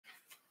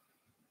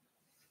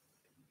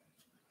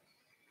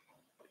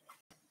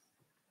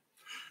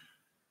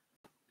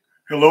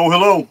Hello,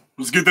 hello.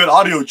 Let's get that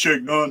audio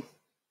check done.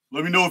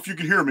 Let me know if you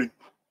can hear me.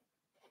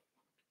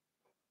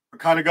 I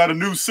kind of got a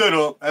new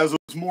setup as of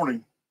this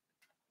morning.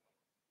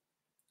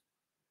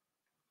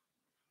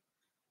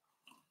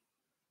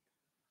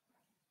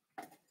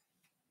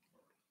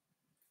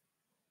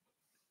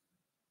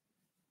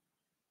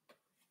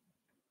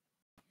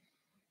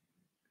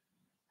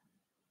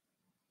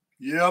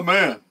 Yeah,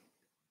 man.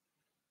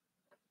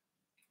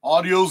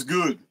 Audio's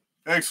good.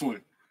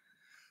 Excellent.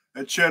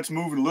 That chat's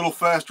moving a little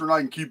faster than I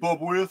can keep up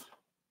with.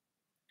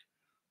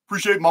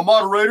 Appreciate my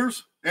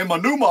moderators and my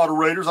new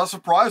moderators. I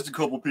surprised a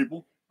couple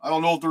people. I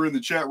don't know if they're in the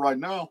chat right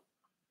now.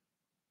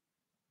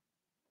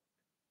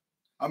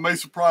 I may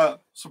surprise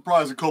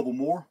a couple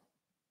more.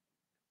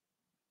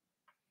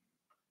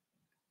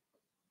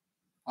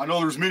 I know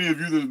there's many of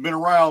you that have been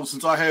around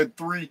since I had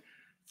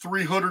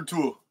 300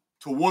 to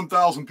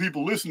 1,000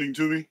 people listening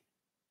to me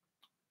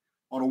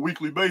on a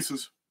weekly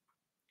basis.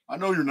 I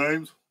know your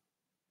names.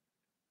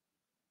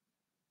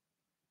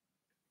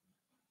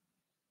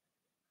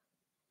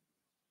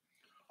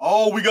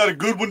 Oh, we got a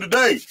good one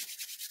today.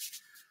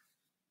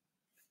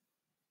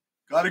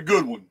 Got a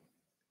good one.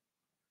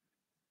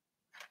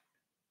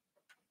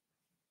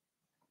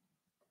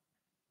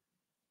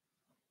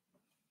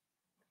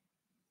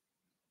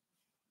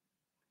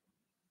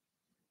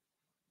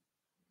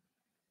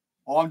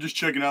 Oh, I'm just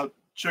checking out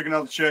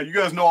the chat. You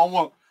guys know I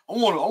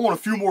want a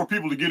few more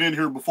people to get in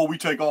here before we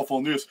take off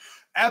on this.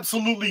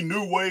 Absolutely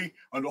new way,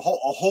 a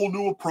whole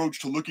new approach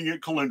to looking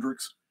at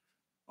calendrics.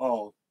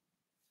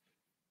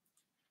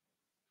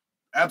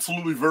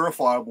 Absolutely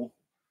verifiable.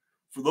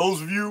 For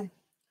those of you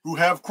who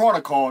have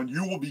Chronicon,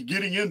 you will be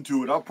getting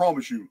into it. I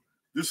promise you.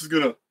 This is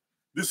gonna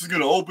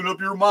open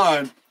up your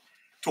mind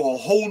to a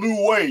whole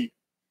new way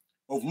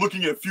of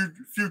looking at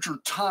future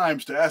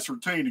times to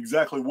ascertain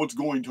exactly what's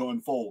going to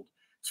unfold.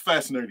 It's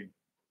fascinating.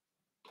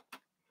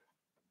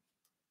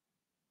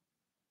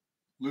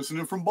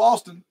 Listening from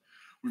Boston.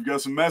 We've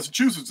got some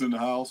Massachusetts in the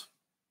house.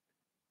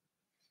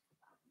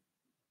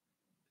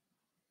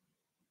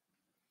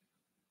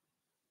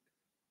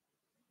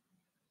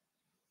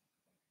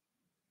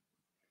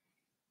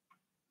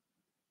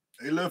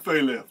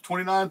 A-left.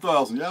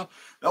 29,000. Yeah.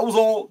 That was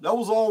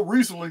all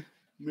recently. I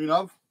mean,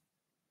 it's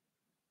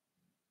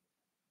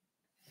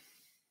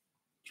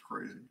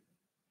crazy.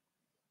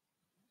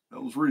 That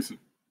was recent.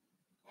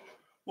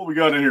 What we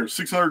got in here?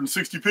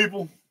 660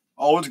 people.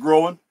 Oh, it's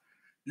growing.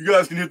 You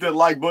guys can hit that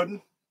like button.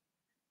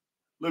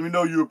 Let me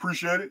know you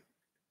appreciate it.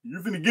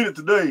 You're going to get it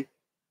today.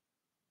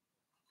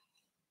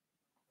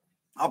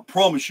 I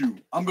promise you,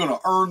 I'm going to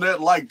earn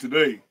that like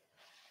today.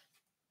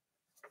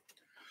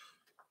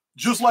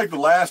 Just like the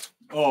last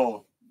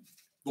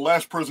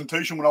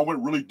presentation when I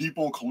went really deep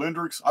on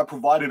calendrics, I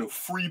provided a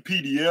free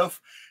PDF,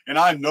 and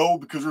I know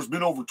because there's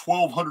been over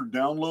 1,200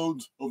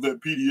 downloads of that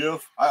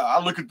PDF.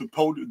 I look at the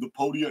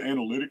Podia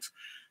analytics.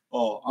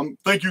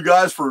 Thank you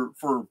guys for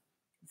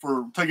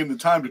taking the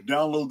time to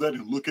download that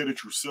and look at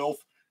it yourself.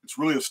 It's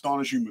really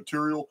astonishing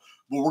material,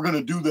 but we're going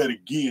to do that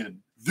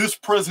again. This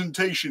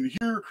presentation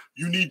here,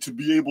 you need to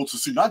be able to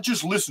see, not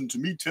just listen to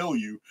me tell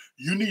you,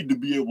 you need to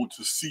be able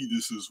to see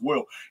this as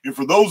well. And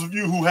for those of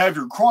you who have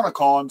your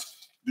Chronicons,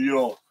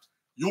 you'll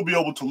be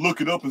able to look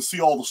it up and see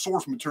all the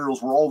source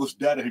materials where all this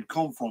data had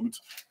come from.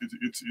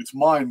 It's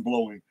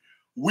mind-blowing.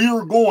 We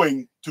are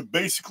going to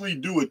basically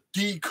do a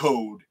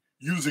decode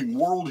using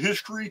world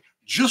history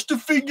just to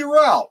figure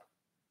out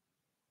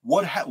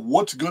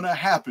what's going to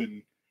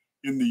happen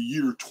in the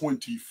year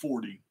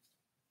 2040.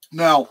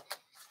 Now,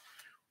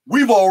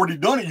 we've already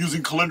done it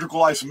using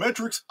calendrical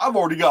isometrics. I've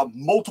already got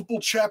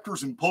multiple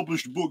chapters in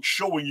published books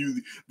showing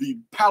you the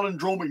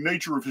palindromic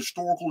nature of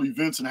historical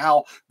events and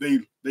how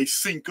they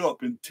sync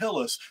up and tell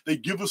us, they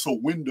give us a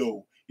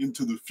window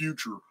into the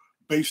future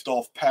based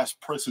off past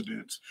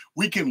precedents.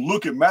 We can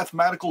look at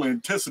mathematical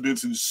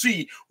antecedents and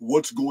see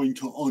what's going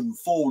to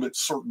unfold at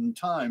certain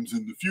times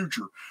in the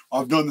future.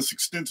 I've done this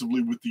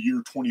extensively with the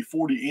year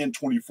 2040 and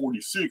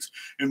 2046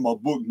 in my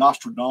book,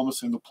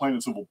 Nostradamus and the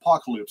Planets of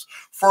Apocalypse.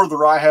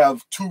 Further, I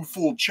have 2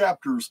 full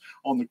chapters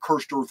on the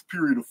cursed Earth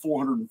period of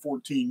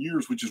 414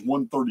 years, which is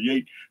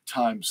 138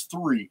 times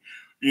 3.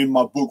 In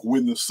my book,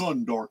 When the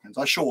Sun Darkens.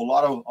 I show a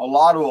lot of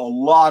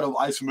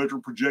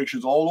isometric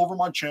projections all over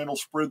my channel,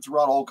 spread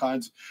throughout all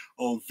kinds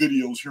of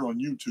videos here on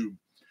YouTube.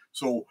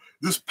 So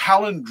this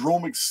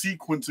palindromic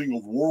sequencing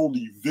of world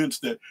events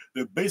that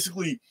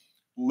basically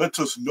lets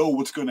us know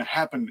what's going to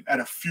happen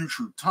at a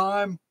future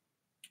time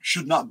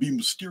should not be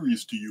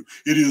mysterious to you.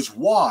 It is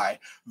why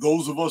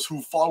those of us who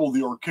follow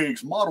the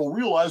Archaix model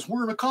realize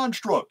we're in a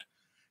construct,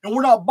 and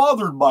we're not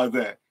bothered by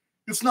that.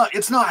 It's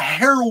not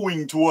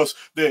harrowing to us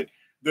that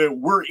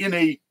we're in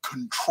a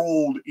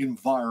controlled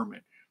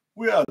environment.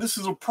 Well, this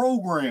is a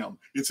program.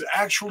 It's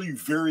actually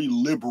very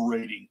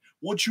liberating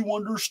once you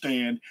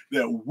understand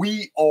that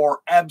we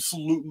are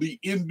absolutely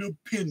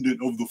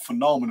independent of the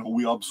phenomena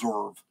we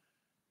observe.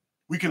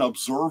 We can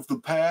observe the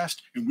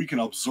past and we can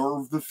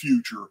observe the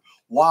future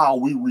while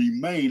we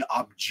remain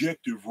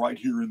objective right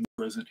here in the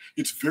present.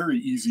 It's very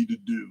easy to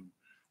do.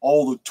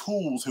 All the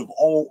tools have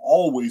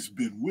always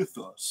been with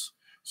us.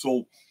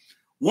 So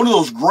one of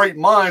those great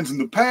minds in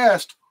the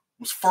past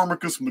was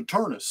Firmacus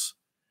Maternus.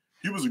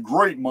 He was a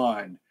great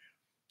mind.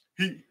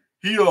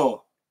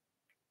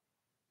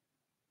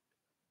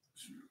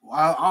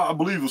 I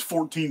believe it was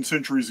 14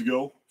 centuries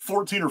ago,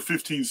 14 or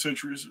 15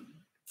 centuries,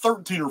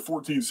 13 or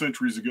 14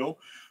 centuries ago.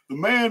 The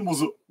man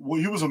was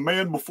a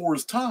man before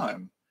his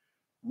time,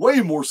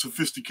 way more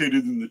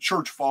sophisticated than the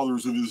church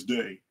fathers of his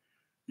day.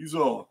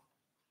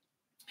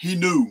 He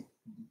knew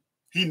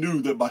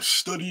that by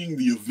studying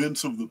the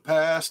events of the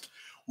past,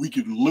 we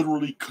could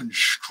literally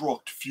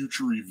construct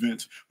future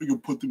events. We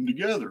could put them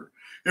together.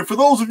 And for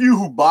those of you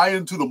who buy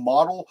into the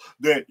model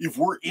that if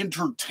we're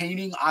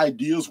entertaining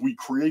ideas, we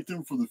create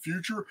them for the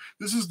future,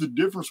 this is the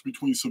difference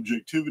between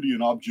subjectivity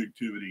and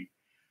objectivity.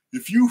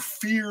 If you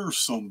fear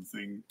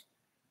something,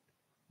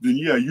 then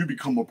yeah, you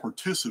become a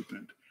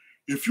participant.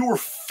 If you're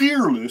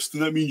fearless,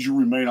 then that means you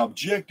remain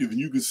objective and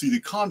you can see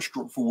the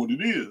construct for what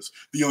it is,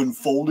 the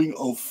unfolding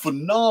of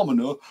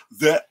phenomena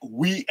that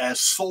we as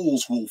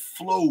souls will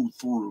flow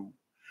through.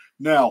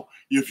 Now,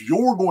 if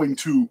you're going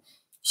to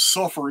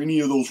suffer any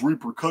of those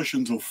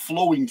repercussions of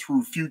flowing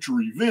through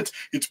future events,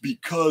 it's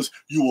because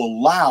you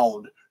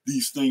allowed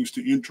these things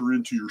to enter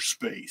into your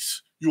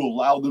space. You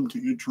allow them to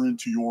enter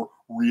into your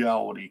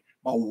reality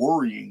by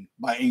worrying,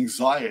 by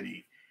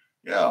anxiety.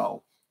 Yeah,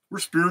 we're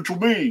spiritual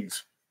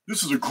beings.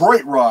 This is a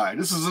great ride.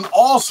 This is an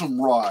awesome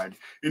ride.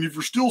 And if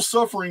you're still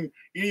suffering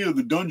any of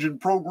the dungeon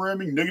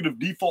programming, negative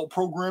default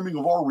programming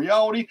of our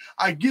reality,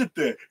 I get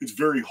that. It's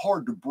very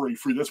hard to break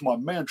free. That's my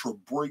mantra,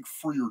 break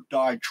free or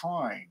die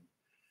trying.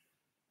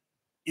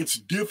 It's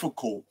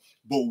difficult,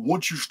 but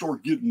once you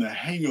start getting the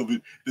hang of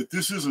it, that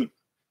this isn't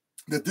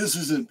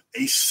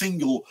a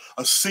single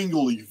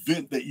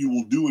event that you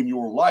will do in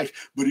your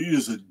life, but it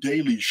is a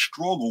daily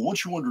struggle.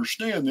 Once you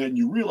understand that and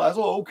you realize,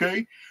 oh,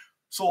 okay,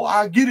 so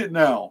I get it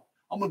now.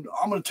 I'm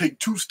gonna take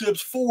 2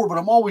 steps forward, but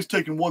I'm always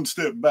taking 1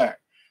 step back.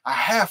 I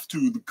have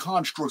to. The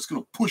construct's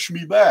gonna push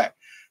me back.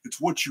 It's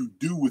what you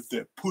do with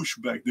that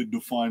pushback that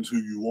defines who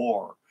you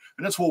are.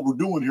 And that's what we're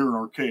doing here in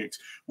Archaix.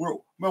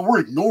 We're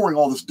ignoring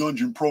all this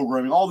dungeon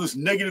programming, all this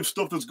negative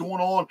stuff that's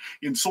going on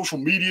in social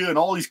media and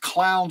all these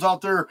clowns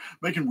out there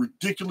making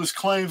ridiculous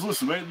claims.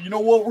 Listen, man, you know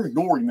what? We're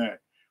ignoring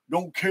that.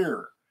 Don't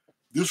care.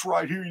 This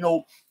right here,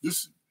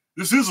 this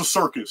is a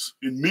circus,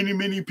 and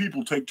many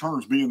people take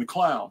turns being the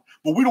clown.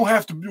 But we don't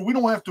have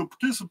to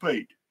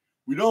participate.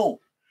 We don't.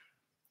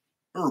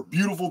 There are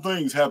beautiful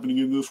things happening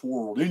in this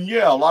world, and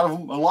yeah, a lot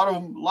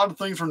of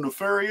things are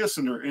nefarious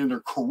and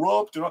they're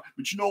corrupt.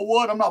 But you know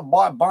what? I'm not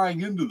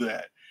buying into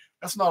that.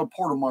 That's not a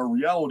part of my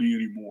reality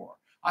anymore.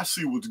 I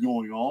see what's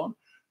going on.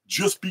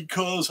 Just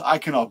because I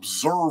can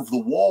observe the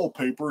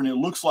wallpaper and it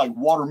looks like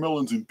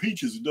watermelons and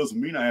peaches, it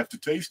doesn't mean I have to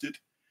taste it.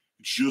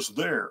 It's just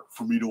there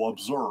for me to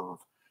observe.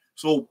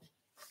 So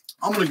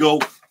I'm gonna go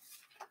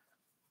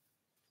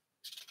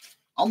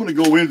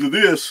into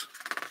this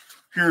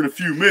here in a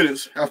few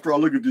minutes after I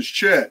look at this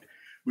chat.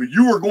 But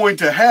you are going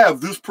to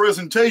have this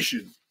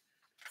presentation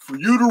for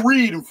you to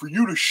read and for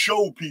you to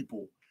show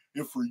people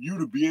and for you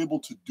to be able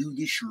to do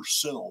this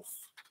yourself.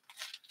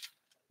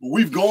 But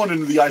we've gone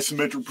into the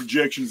isometric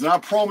projections, and I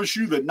promise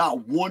you that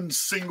not one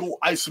single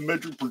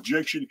isometric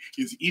projection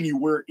is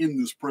anywhere in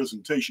this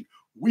presentation.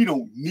 We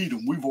don't need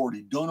them. We've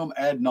already done them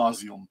ad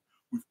nauseum.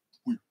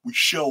 We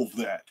shelved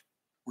that.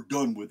 We're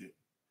done with it.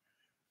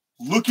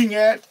 Looking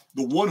at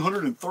the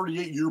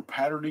 138-year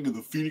patterning of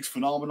the Phoenix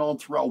phenomenon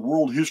throughout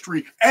world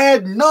history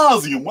ad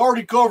nauseum. We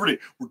already covered it.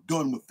 We're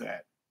done with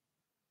that.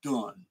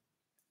 Done.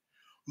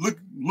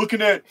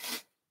 Looking at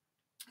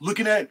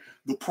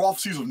the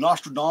prophecies of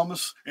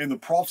Nostradamus and the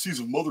prophecies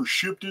of Mother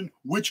Shipton,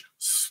 which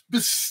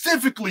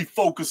specifically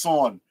focus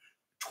on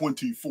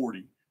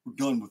 2040. We're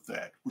done with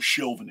that. We're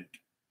shelving it.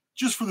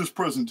 Just for this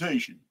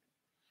presentation.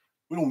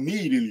 We don't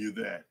need any of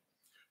that,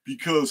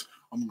 because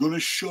I'm going to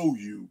show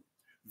you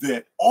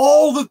that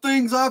all the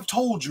things I've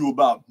told you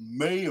about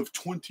May of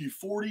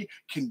 2040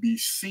 can be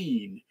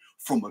seen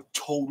from a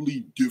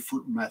totally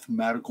different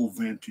mathematical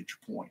vantage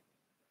point.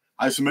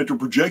 Isometric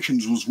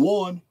projections was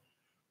one.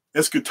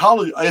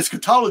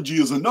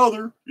 Eschatology is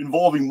another,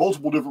 involving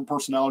multiple different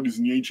personalities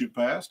in the ancient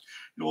past.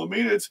 You know what I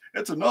mean?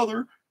 It's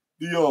another.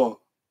 The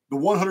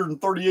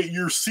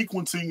 138-year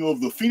sequencing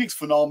of the Phoenix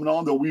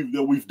phenomenon that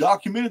we've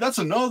documented, that's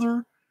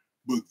another.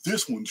 But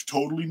this one's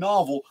totally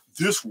novel.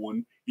 This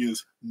one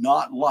is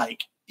not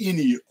like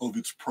any of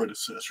its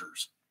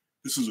predecessors.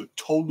 This is a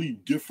totally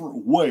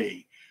different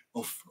way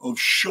of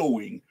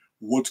showing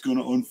what's going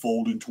to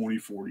unfold in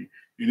 2040.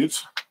 And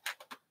it's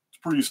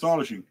pretty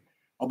astonishing.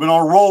 I've been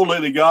on a roll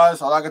lately, guys.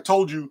 Like I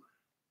told you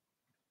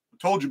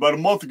about a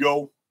month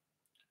ago,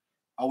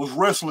 I was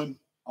wrestling.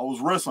 I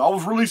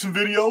was releasing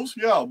videos,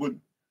 yeah, but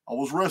I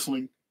was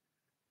wrestling.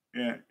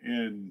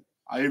 And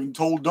I even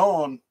told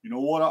Dawn, you know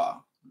what,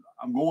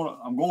 I'm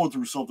going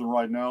through something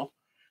right now.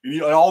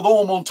 And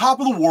although I'm on top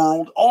of the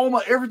world,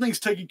 everything's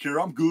taken care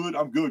of.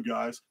 I'm good,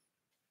 guys.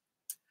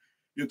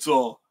 It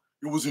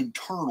was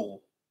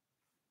internal,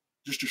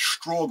 just a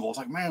struggle. I was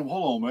like, man,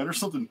 hold on, man. There's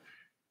something.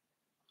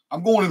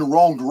 I'm going in the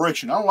wrong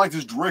direction. I don't like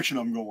this direction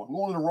I'm going. I'm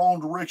going in the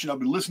wrong direction. I've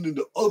been listening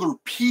to other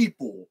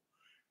people,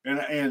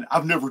 and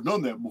I've never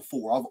done that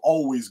before. I've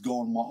always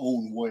gone my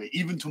own way,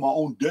 even to my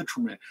own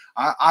detriment.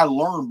 I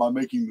learn by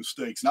making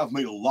mistakes, and I've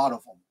made a lot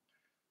of them.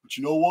 But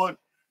you know what?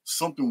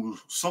 Something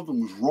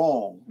was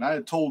wrong, and I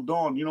had told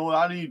Dawn, you know what?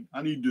 I need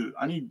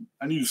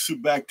to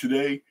sit back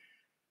today.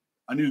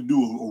 I need to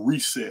do a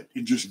reset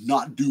and just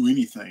not do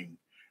anything,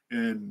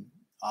 and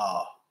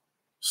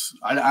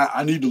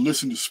I need to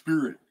listen to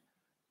spirit,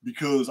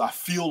 because I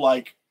feel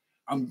like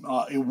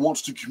it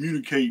wants to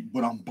communicate,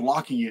 but I'm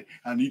blocking it.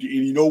 I need to,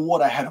 and you know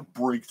what? I had a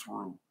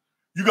breakthrough.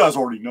 You guys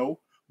already know.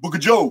 Book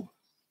of Job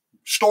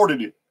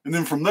started it, and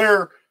then from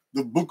there,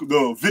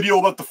 the video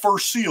about the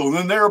first seal, and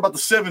then there about the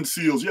 7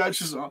 seals. Yeah, it's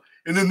just,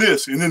 and then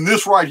this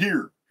right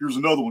here. Here's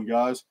another one,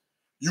 guys.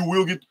 You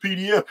will get the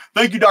PDF.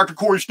 Thank you, Dr.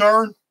 Corey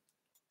Stern.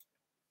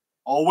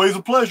 Always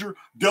a pleasure.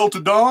 Delta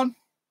Don.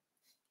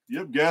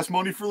 Yep, gas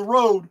money for the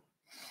road.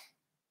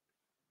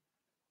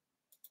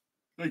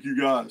 Thank you,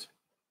 guys.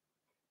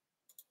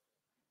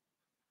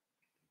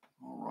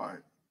 All right.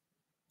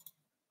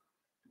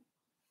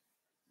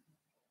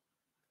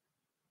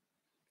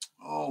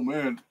 Oh,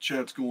 man,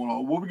 chat's going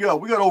on. What we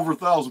got? We got over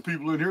 1,000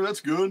 people in here.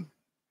 That's good.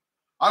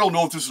 I don't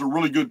know if this is a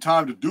really good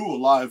time to do a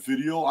live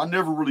video. I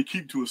never really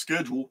keep to a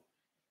schedule.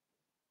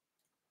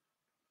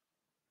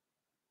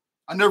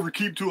 I never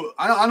keep to it.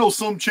 I know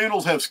some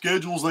channels have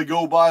schedules they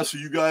go by so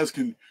you guys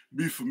can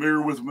be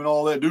familiar with them and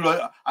all that. Dude,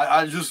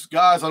 I just,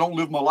 guys, I don't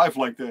live my life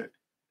like that.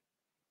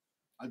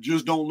 I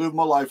just don't live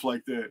my life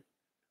like that.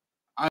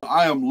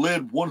 I am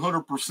led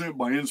 100%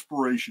 by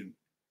inspiration.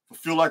 If I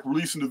feel like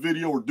releasing the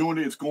video or doing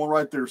it, it's going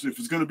right there. So if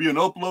it's going to be an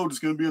upload, it's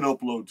going to be an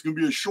upload. It's going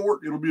to be a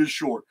short, it'll be a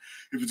short.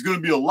 If it's going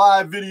to be a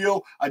live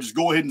video, I just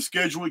go ahead and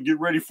schedule it, get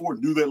ready for it,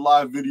 and do that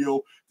live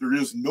video. There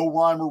is no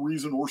rhyme or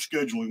reason or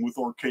scheduling with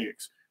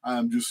Archaix. I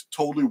am just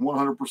totally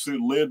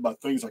 100% led by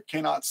things I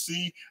cannot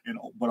see,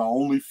 but I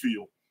only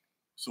feel.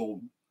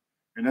 So,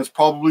 and that's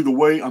probably the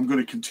way I'm going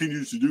to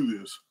continue to do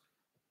this.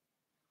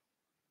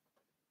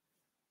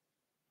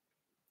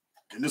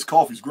 And this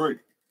coffee's great.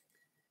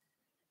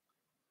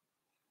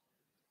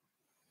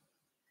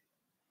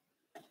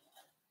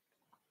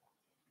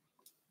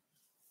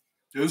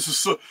 Yeah,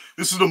 this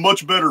is a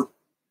much better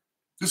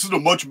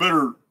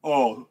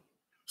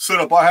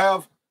setup I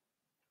have.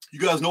 You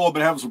guys know I've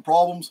been having some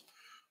problems,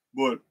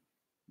 but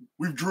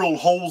we've drilled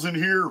holes in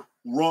here,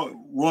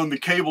 run the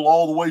cable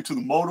all the way to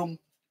the modem.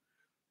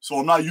 So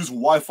I'm not using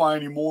Wi-Fi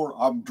anymore.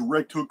 I'm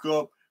direct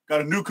hookup.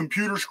 Got a new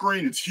computer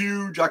screen. It's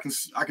huge. I can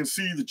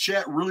see the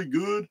chat really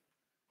good.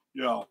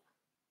 Yeah.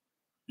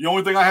 The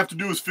only thing I have to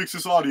do is fix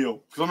this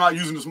audio because I'm not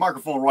using this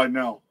microphone right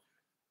now.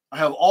 I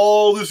have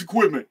all this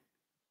equipment,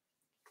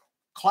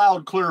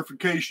 cloud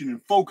clarification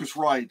and focus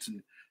rights,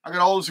 and I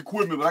got all this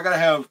equipment, but I gotta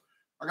have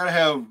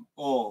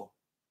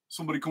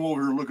somebody come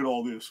over here and look at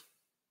all this.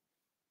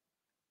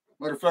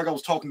 Matter of fact, I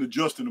was talking to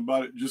Justin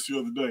about it just the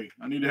other day.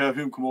 I need to have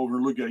him come over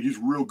and look at it. He's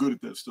real good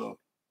at that stuff.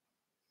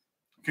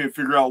 Can't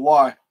figure out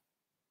why.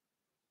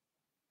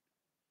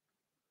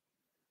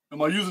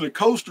 Am I using a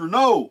coaster?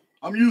 No,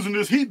 I'm using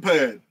this heat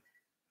pad.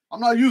 I'm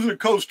not using a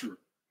coaster.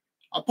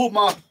 I put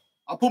my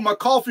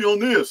coffee on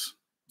this.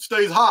 It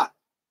stays hot.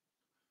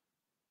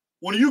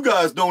 One of you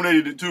guys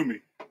donated it to me.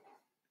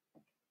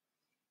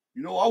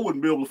 You know, I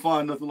wouldn't be able to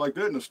find nothing like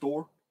that in the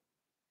store.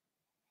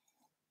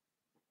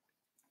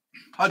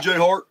 Hi, Jay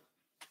Hart.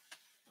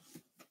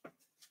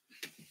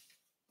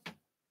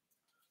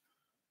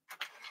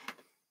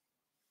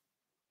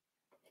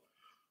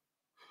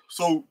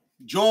 So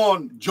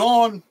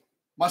John,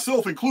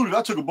 myself included,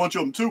 I took a bunch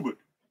of them too, but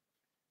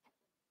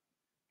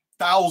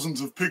thousands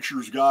of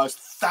pictures, guys,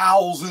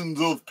 thousands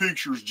of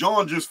pictures.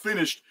 John just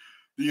finished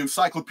the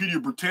Encyclopedia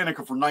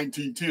Britannica for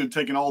 1910,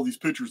 taking all these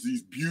pictures,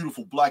 these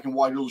beautiful black and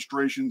white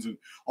illustrations and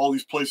all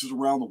these places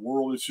around the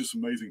world. It's just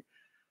amazing.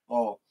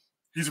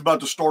 He's about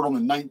to start on the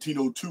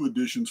 1902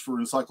 editions for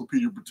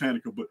Encyclopedia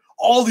Britannica, but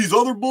all these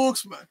other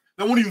books, man,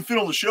 they won't even fit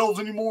on the shelves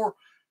anymore.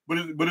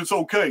 But it's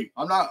okay.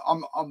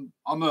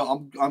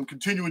 I'm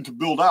continuing to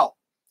build out.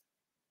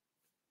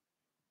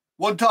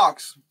 One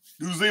Tox,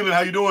 New Zealand,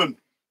 how you doing?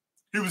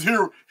 He was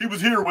here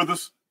with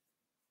us.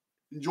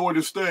 Enjoyed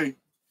his stay.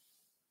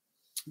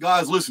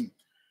 Guys, listen.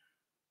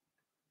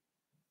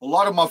 A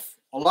lot of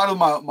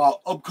my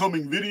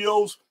upcoming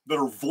videos that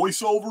are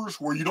voiceovers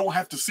where you don't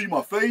have to see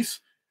my face,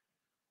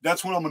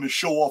 that's when I'm going to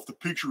show off the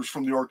pictures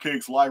from the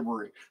Archaix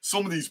library.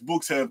 Some of these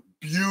books have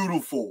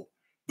beautiful.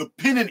 The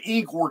pen and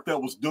ink work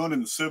that was done in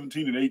the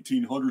 17 and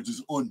 1800s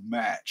is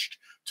unmatched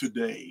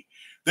today.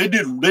 They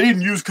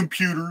didn't use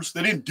computers.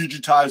 They didn't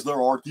digitize their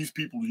art. These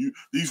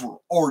were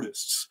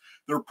artists.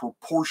 Their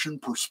proportion,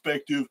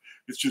 perspective,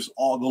 it's just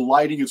all the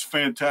lighting is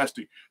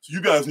fantastic. So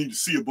you guys need to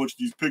see a bunch of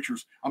these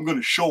pictures. I'm going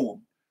to show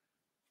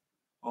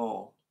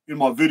them in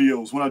my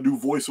videos when I do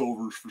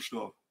voiceovers for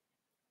stuff.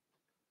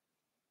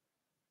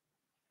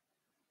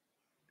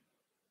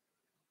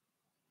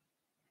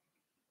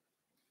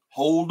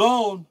 Hold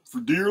on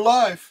for dear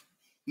life.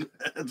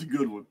 That's a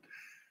good one.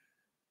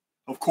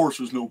 Of course,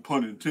 there's no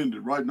pun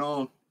intended, right,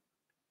 Don?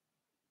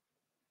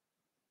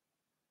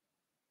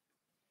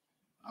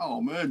 Oh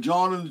man,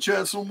 John in the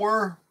chat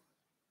somewhere.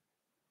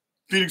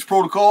 Phoenix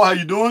Protocol, how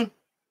you doing?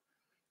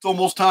 It's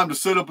almost time to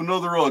set up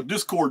another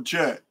Discord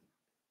chat.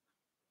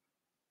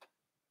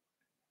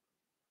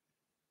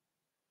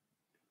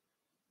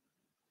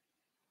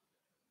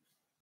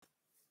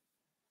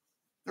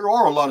 There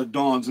are a lot of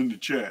Dons in the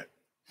chat.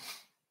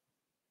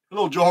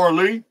 Hello, Johar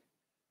Lee.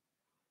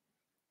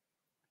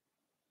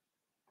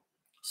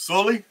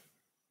 Sully.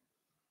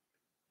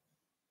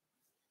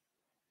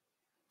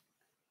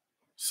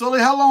 Sully,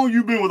 how long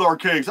you been with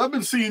Archaix? I've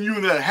been seeing you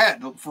in that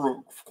hat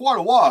for quite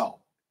a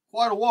while.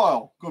 Quite a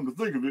while, come to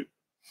think of it.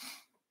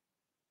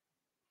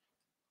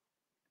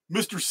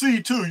 Mr.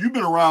 C, too, you've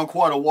been around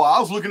quite a while. I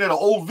was looking at an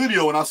old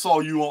video and I saw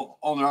you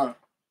on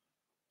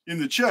in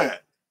the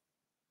chat.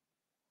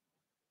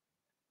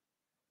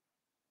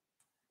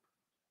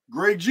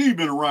 Greg G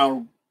been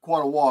around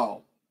quite a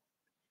while.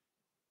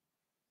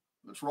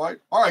 That's right.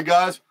 All right,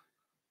 guys.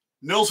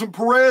 Nelson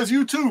Perez,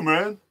 you too,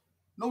 man.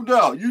 No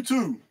doubt, you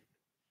too.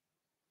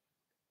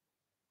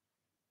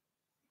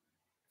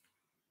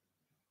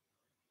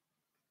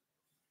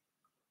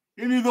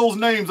 Any of those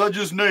names I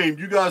just named,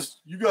 you guys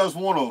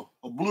want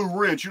a blue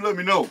wrench, you let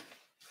me know.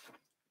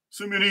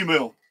 Send me an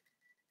email.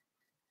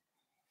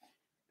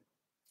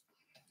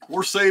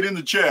 Or say it in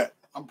the chat.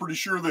 I'm pretty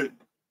sure that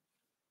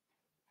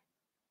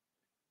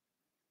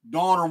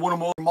Don or one of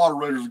my other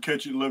moderators will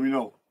catch it and let me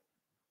know.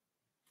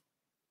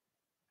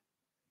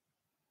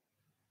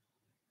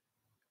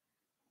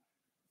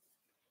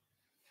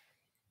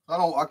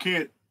 I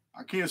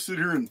can't sit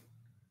here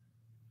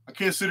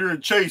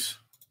and chase.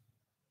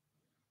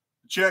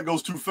 The chat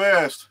goes too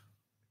fast.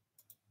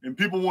 And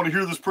people want to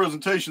hear this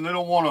presentation. They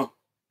don't want to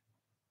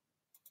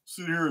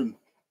sit here and...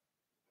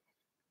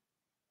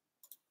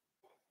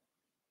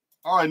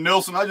 All right,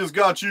 Nelson, I just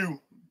got you.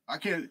 I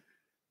can't...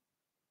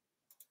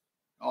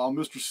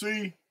 Mr.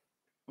 C,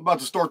 I'm about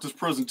to start this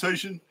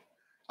presentation.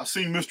 I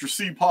seen Mr.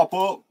 C pop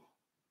up.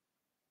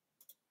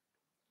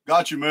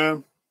 Got you,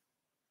 man.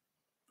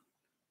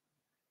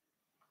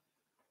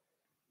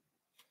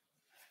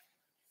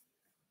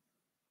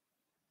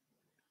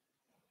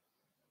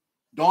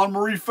 Dawn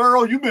Marie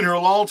Farrell, you've been here a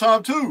long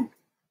time, too.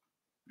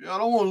 Yeah, I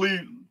don't want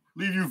to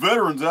leave you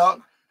veterans out.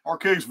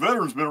 Archaix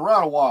veterans been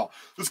around a while.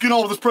 Let's get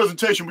on with this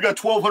presentation. We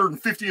got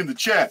 1,250 in the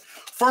chat.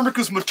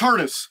 Firmacus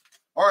Maternus.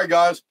 All right,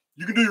 guys.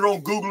 You can do your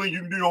own Googling.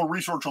 You can do your own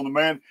research on the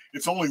man.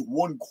 It's only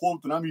one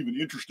quote that I'm even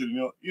interested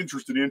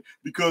in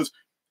because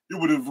it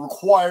would have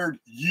required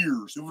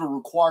years. It would have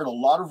required a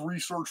lot of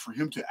research for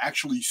him to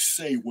actually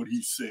say what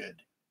he said.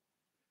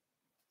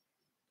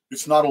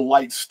 It's not a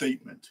light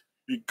statement.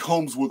 It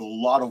comes with a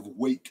lot of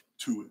weight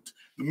to it.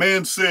 The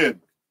man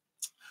said,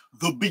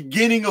 the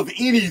beginning of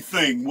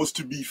anything was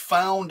to be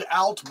found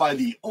out by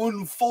the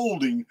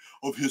unfolding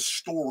of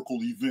historical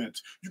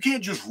events. You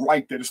can't just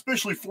write that,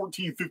 especially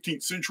 14th,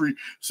 15th century,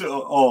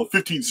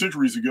 15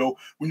 centuries ago,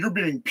 when you're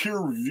being peer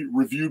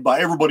reviewed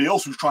by everybody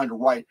else who's trying to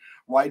write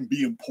and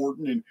be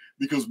important. And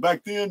because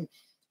back then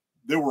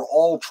they were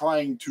all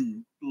trying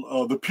to,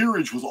 the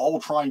peerage was all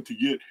trying to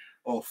get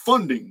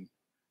funding.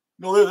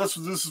 No, this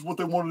is what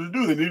they wanted to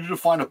do. They needed to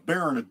find a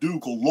baron, a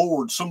duke, a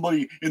lord,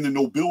 somebody in the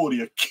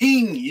nobility, a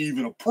king,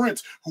 even a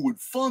prince who would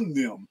fund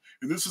them.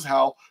 And this is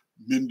how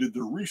men did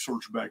their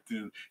research back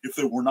then. If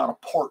they were not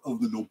a part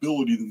of the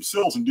nobility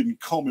themselves and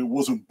didn't come and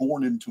wasn't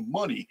born into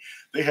money,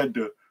 they had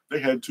to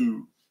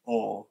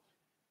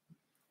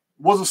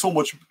wasn't so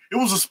much, it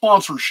was a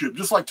sponsorship,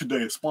 just like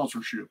today, a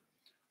sponsorship.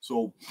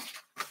 So,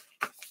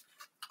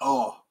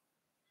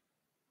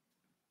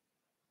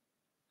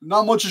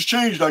 not much has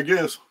changed, I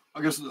guess. I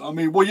guess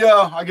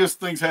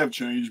things have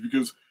changed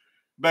because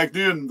back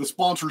then the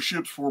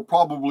sponsorships were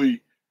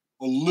probably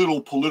a little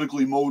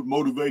politically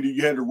motivated.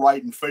 You had to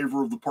write in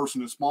favor of the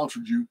person that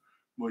sponsored you.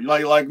 But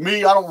like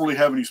me, I don't really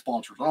have any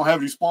sponsors. I don't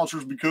have any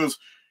sponsors because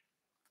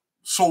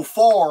so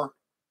far,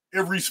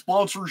 every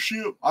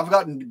sponsorship, I've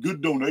gotten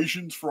good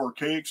donations for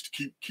Archaix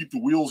to keep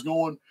the wheels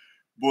going.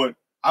 But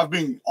I've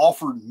been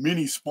offered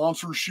many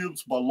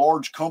sponsorships by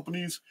large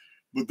companies,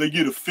 but they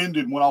get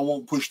offended when I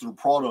won't push their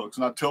products.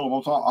 And I tell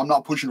them, I'm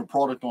not pushing a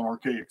product on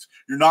Archaix.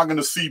 You're not going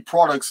to see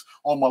products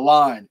on my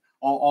line,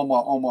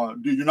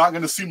 you're not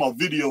going to see my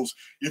videos.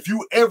 If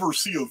you ever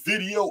see a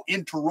video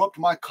interrupt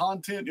my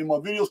content in my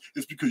videos,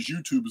 it's because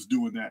YouTube is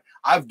doing that.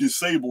 I've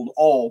disabled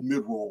all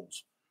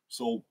mid-rolls.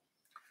 So,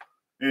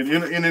 and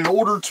in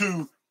order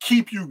to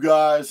keep you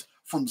guys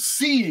from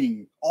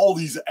seeing all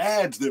these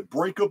ads that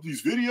break up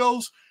these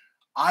videos,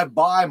 I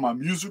buy my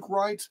music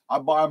rights. I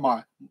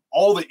buy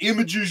all the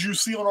images you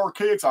see on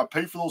Archaix. I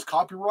pay for those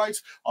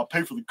copyrights. I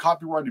pay for the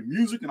copyrighted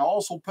music, and I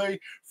also pay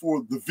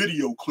for the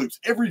video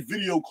clips, every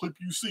video clip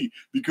you see.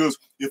 Because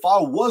if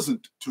I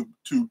wasn't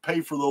to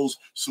pay for those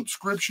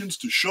subscriptions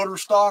to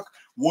Shutterstock,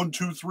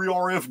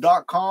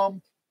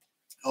 123rf.com,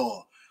 a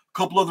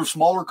couple other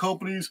smaller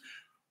companies,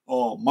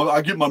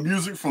 I get my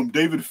music from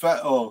David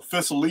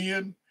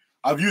Fesselian.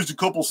 I've used a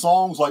couple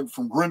songs like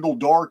from Grendel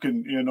Dark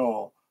and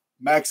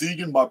Max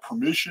Egan by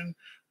permission,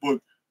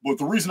 but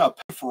the reason I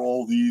pay for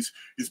all these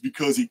is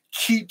because it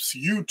keeps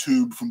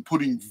YouTube from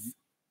putting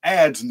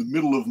ads in the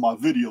middle of my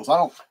videos.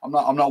 I'm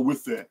not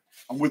with that.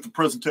 I'm with the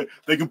presentation.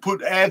 They can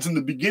put ads in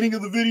the beginning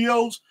of the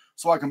videos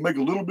so I can make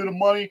a little bit of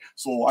money,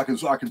 so I can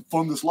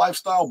fund this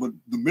lifestyle, but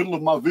the middle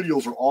of my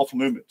videos are off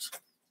limits.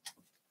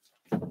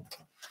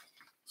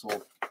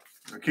 So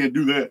I can't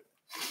do that.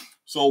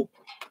 So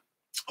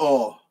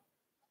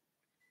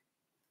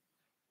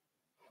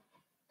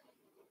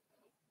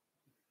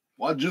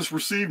I just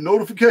received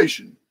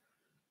notification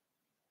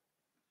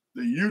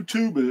that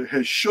YouTube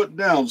has shut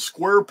down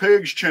Square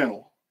Peg's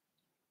channel.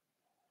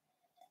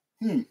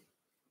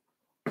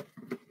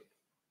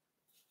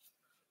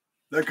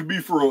 That could be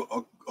for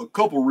a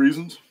couple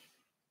reasons.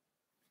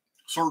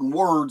 Certain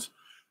words,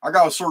 I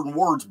got certain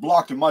words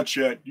blocked in my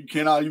chat. You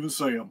cannot even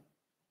say them.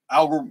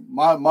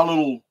 My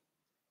little,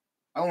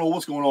 I don't know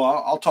what's going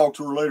on. I'll talk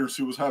to her later,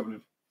 see what's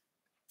happening.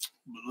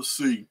 But let's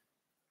see.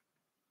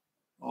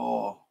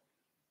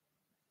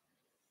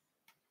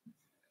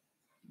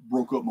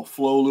 Broke up my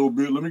flow a little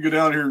bit. Let me get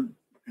down here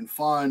and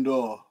find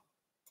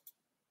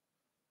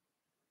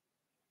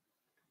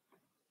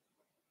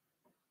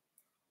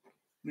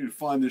need to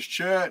find this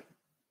chat.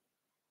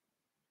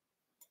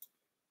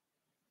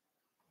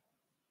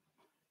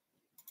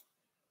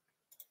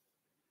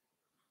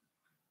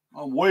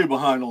 I'm way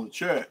behind on the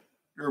chat.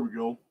 There we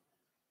go.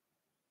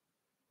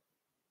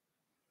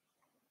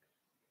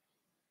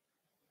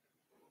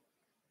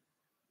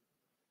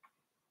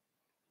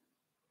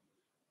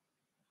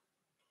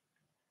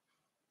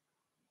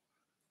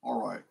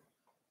 All right.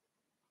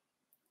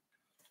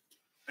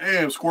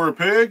 Damn, Square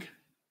Peg.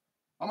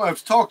 I'm going to have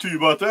to talk to you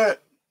about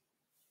that.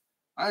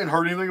 I ain't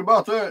heard anything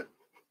about that.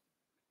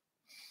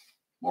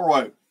 All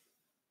right.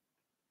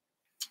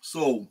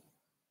 So,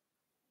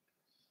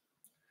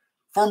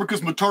 Firmacus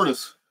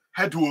Maternus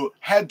had to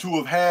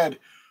have had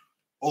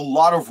a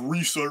lot of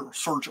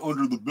research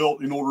under the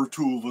belt in order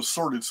to have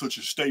asserted such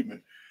a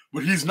statement.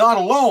 But he's not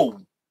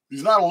alone.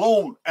 He's not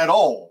alone at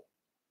all.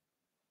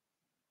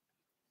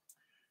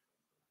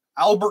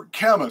 Albert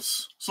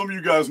Camus, some of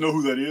you guys know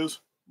who that is,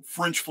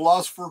 French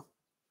philosopher.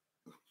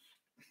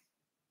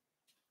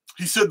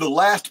 He said the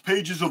last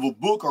pages of a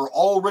book are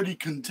already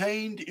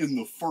contained in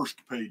the first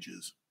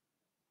pages.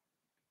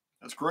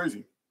 That's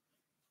crazy.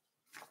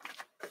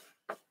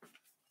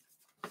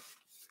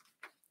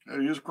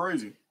 That is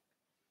crazy.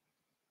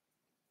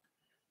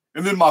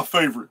 And then my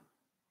favorite,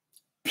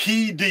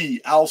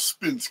 P.D.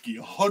 Ouspensky,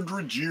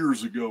 100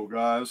 years ago,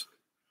 guys.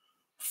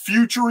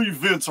 Future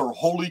events are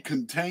wholly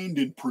contained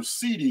in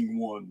preceding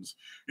ones.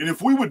 And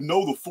if we would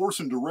know the force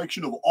and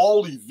direction of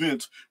all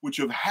events which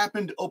have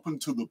happened up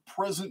until the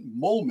present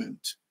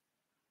moment,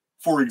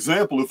 for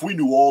example, if we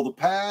knew all the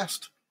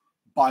past,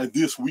 by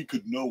this we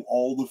could know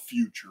all the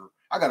future.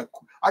 I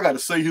gotta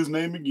say his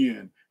name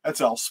again.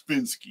 That's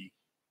Ouspensky.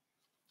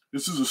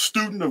 This is a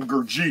student of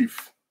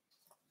Gurdjieff,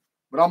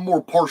 but I'm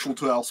more partial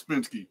to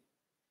Ouspensky.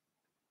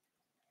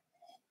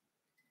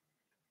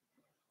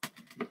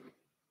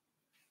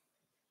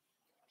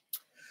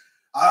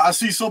 I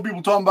see some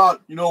people talking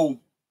about,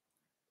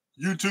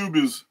 YouTube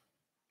is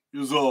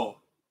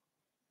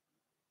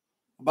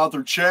about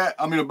their chat.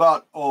 I mean,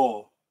 about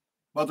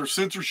their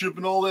censorship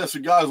and all that. So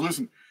guys,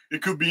 listen,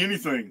 it could be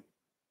anything.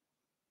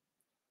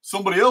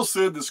 Somebody else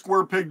said that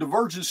Square Peg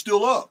Divergent is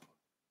still up.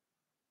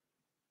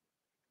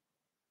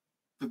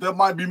 That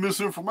might be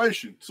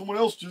misinformation. Someone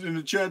else just in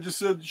the chat just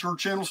said her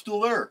channel's still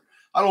there.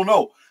 I don't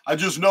know. I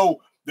just know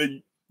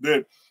that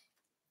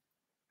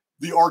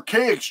the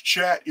Archaix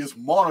chat is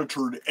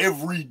monitored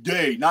every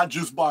day, not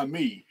just by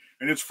me,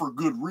 and it's for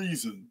good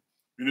reason.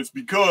 And it's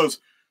because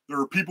there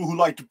are people who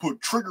like to put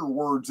trigger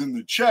words in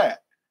the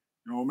chat.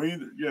 You know what I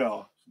mean?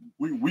 Yeah,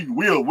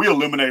 we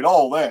eliminate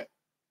all that.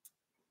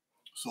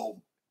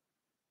 So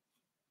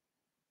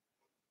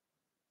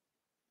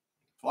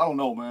I don't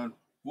know, man.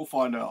 We'll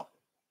find out.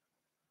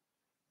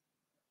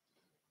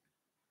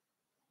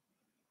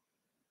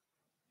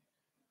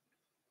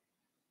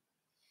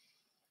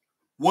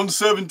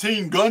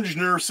 $117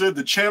 Gungener said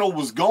the channel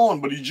was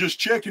gone, but he's just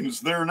checking.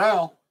 It's there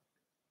now.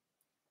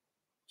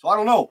 So I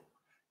don't know.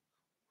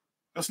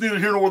 That's neither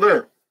here nor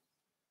there.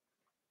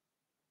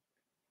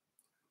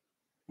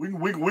 We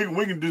can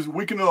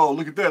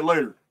look at that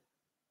later.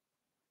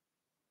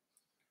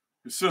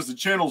 It says the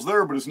channel's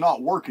there, but it's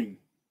not working.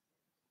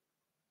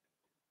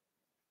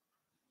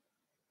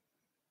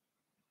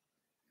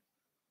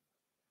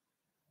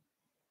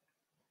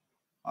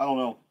 I don't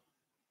know.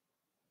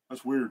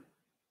 That's weird.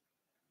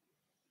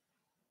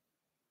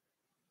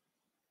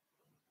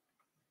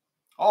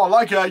 Oh, I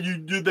like how you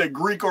did that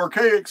Greek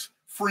Archaix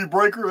free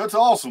breaker. That's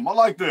awesome. I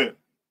like that.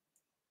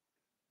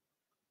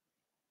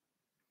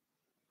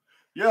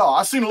 Yeah,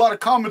 I've seen a lot of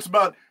comments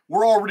about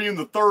we're already in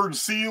the third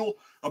seal,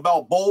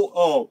 about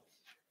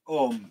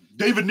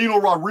David Nino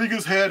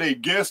Rodriguez had a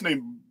guest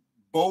named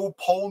Bo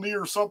Polney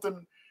or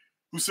something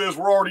who says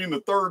we're already in the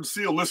third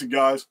seal. Listen,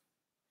 guys,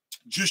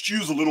 just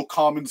use a little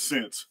common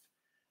sense.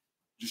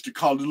 Just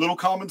a little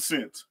common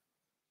sense.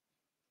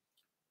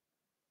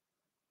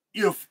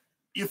 If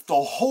the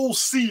whole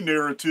sea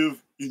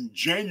narrative in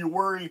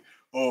January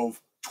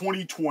of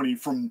 2020,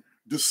 from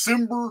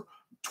December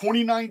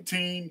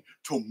 2019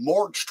 to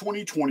March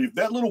 2020, if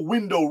that little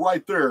window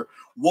right there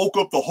woke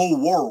up the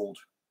whole world,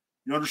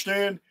 you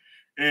understand?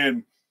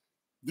 And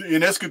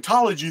in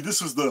eschatology,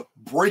 this is the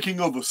breaking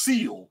of a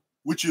seal,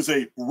 which is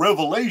a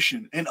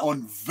revelation and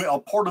a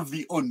part of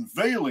the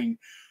unveiling.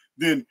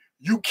 Then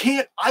you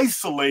can't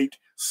isolate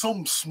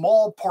some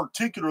small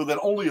particular that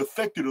only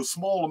affected a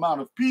small amount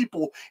of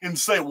people and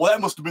say, well,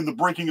 that must have been the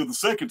breaking of the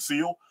second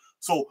seal.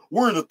 So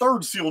we're in the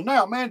third seal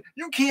now, man.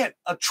 You can't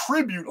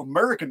attribute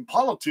American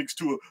politics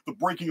to the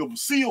breaking of a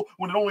seal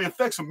when it only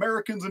affects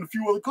Americans and a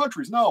few other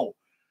countries. No,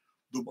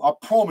 I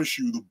promise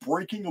you, the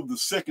breaking of the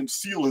second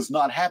seal has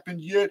not happened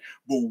yet.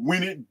 But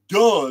when it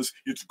does,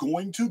 it's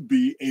going to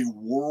be a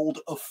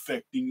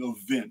world-affecting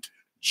event,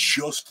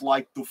 just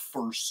like the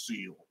first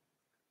seal.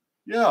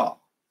 Yeah,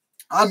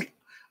 I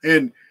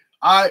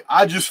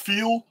just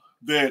feel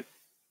that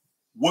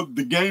what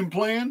the game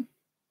plan,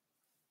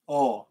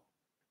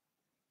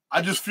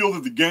 I just feel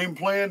that the game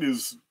plan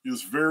is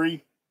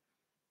very,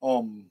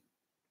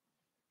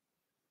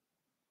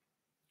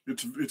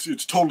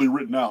 it's totally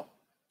written out.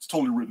 It's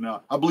totally written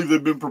out. I believe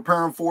they've been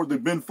preparing for it.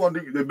 They've been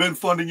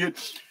funding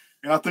it,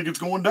 and I think it's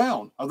going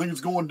down. I think it's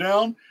going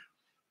down.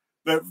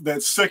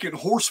 That second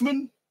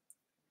horseman,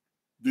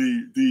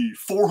 the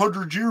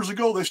 400 years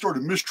ago, they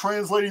started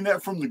mistranslating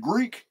that from the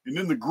Greek, and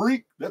in the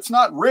Greek, that's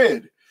not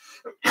red.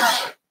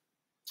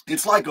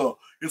 It's like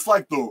the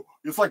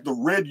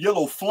red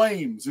yellow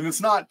flames, and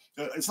it's not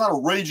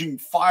a raging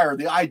fire.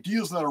 The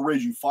idea is not a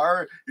raging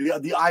fire.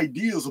 The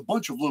idea is a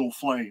bunch of little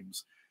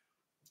flames.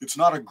 It's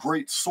not a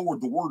great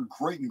sword. The word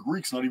great in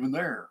Greek's not even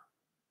there.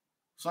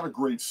 It's not a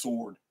great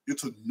sword.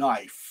 It's a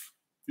knife.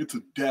 It's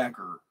a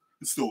dagger.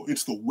 It's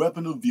the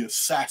weapon of the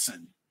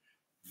assassin.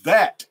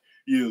 That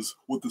is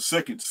what the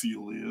second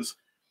seal is.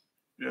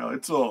 Yeah,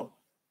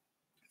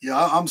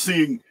 I'm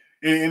seeing,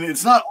 and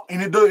it's not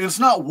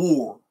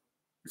war.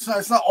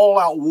 It's not all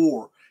out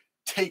war.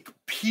 Take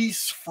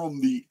peace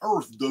from the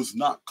earth does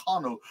not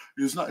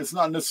it's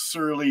not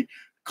necessarily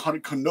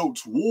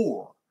connotes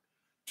war.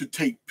 To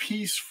take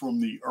peace from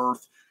the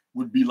earth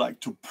would be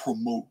like to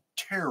promote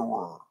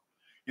terror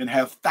and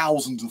have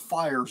thousands of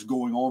fires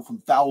going on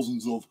from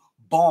thousands of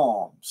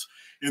bombs,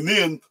 and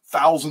then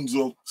thousands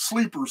of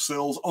sleeper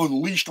cells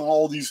unleashed on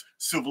all these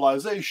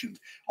civilizations,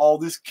 all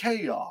this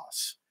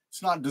chaos.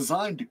 It's not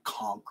designed to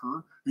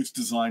conquer. It's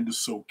designed to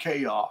sow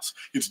chaos.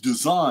 It's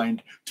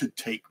designed to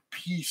take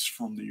peace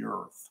from the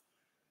earth.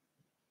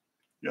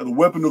 Yeah, the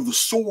weapon of the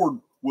sword,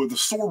 well, the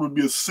sword would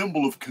be a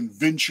symbol of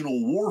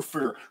conventional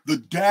warfare. The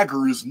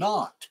dagger is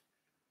not.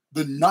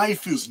 The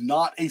knife is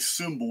not a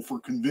symbol for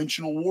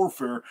conventional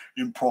warfare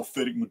in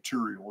prophetic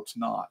material. It's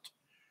not.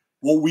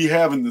 What we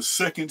have in the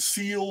second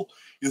seal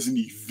is an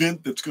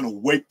event that's going to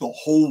wake the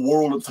whole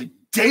world up. It's like,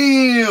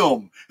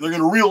 damn! They're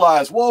going to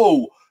realize,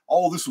 whoa,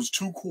 all this was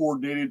too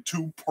coordinated,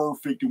 too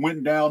perfect. It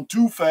went down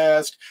too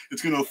fast.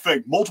 It's going to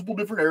affect multiple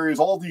different areas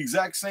all at the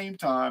exact same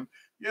time.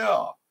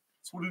 Yeah,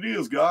 that's what it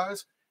is,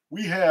 guys.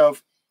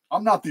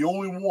 I'm not the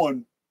only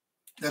one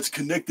that's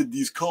connected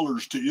these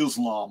colors to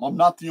Islam. I'm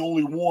not the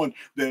only one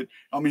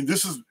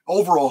this is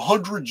over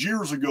 100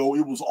 years ago.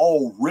 It was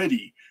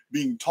already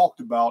being talked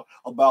about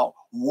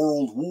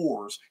world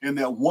wars, and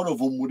that one of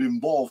them would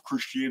involve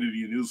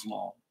Christianity and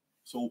Islam.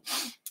 So,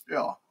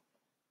 yeah.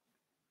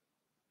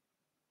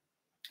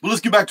 But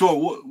let's get back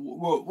to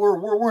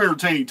we're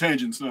entertaining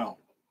tangents now.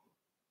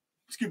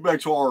 Let's get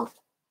back to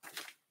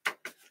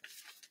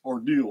our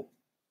deal.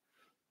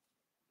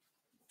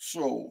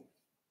 So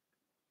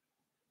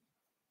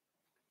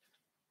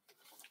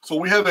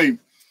we have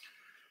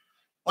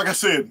like I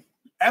said,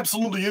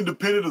 absolutely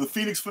independent of the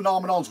Phoenix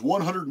phenomenon's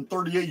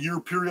 138-year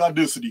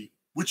periodicity,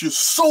 which is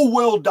so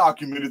well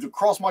documented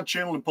across my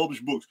channel and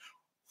published books.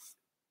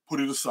 Put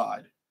it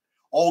aside.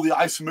 All the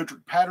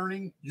isometric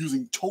patterning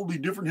using totally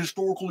different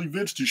historical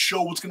events to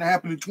show what's going to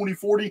happen in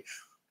 2040,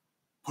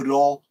 put it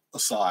all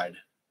aside.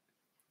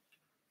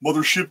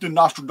 Mother Shipton,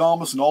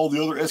 Nostradamus, and all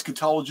the other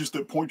eschatologists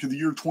that point to the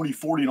year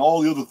 2040, and all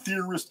the other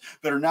theorists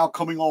that are now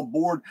coming on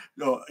board,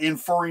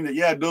 inferring that,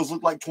 yeah, it does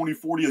look like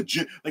 2040.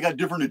 They got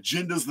different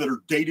agendas that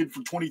are dated for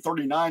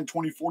 2039,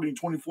 2040, and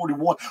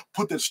 2041.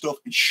 Put that stuff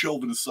and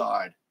shelve it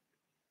aside.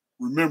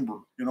 Remember,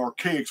 in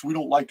Archaix, we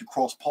don't like to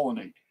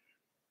cross-pollinate.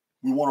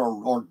 We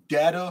want our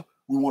data.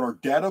 We want our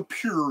data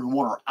pure. We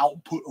want our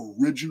output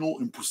original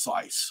and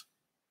precise.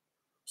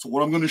 So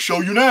what I'm going to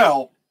show you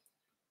now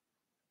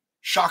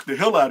shocked the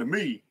hell out of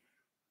me.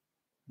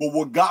 But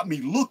what got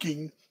me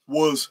looking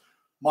was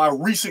my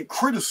recent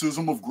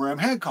criticism of Graham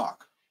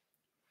Hancock.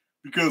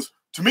 Because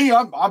to me,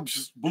 I'm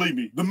just, believe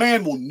me, the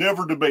man will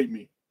never debate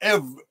me.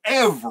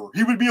 Ever.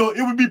 It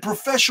would be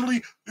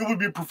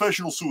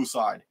professional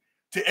suicide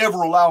to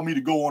ever allow me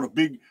to go on a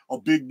big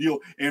deal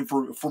and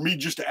for me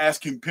just to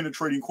ask him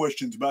penetrating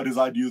questions about his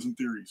ideas and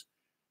theories.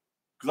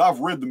 Because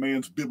I've read the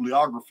man's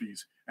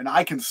bibliographies, and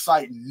I can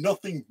cite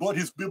nothing but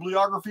his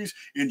bibliographies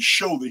and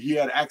show that he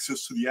had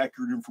access to the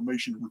accurate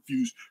information and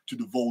refused to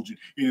divulge it,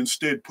 and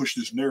instead pushed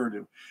this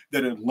narrative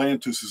that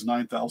Atlantis is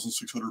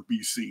 9,600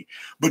 BC.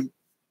 But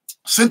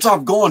Since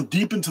I've gone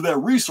deep into that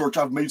research,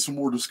 I've made some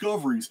more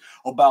discoveries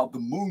about the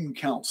moon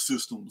count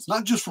systems,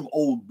 not just from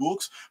old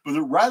books, but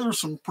rather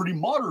some pretty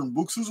modern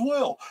books as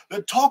well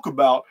that talk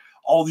about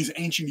all these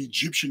ancient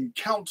Egyptian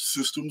count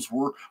systems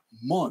were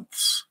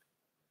months.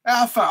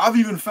 I've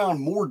even found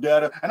more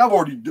data, and I've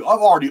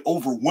already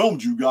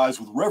overwhelmed you guys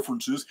with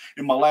references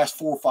in my last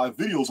 4 or 5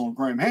 videos on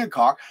Graham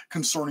Hancock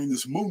concerning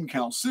this moon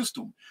count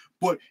system.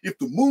 But if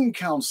the moon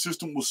count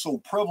system was so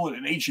prevalent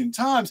in ancient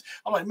times,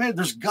 I'm like, man,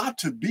 there's got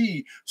to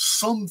be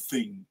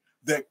something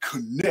that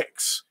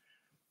connects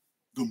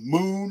the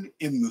moon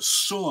and the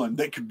sun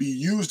that could be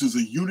used as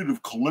a unit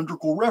of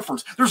calendrical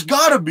reference. There's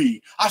got to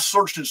be. I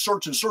searched and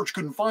searched and searched,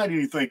 couldn't find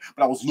anything,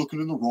 but I was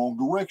looking in the wrong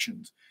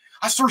directions.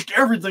 I searched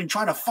everything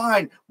trying to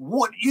find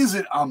what is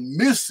it I'm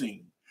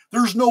missing.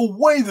 There's no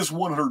way this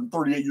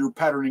 138-year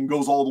patterning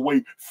goes all the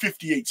way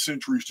 58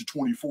 centuries to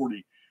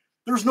 2040.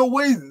 There's no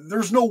way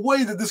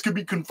that this could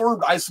be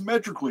confirmed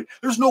isometrically.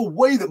 There's no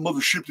way that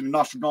Mother Shipton and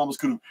Nostradamus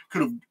could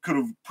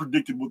have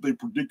predicted what they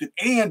predicted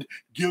and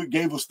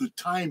gave us the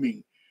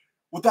timing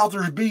without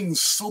there being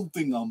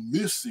something I'm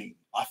missing.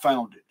 I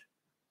found it.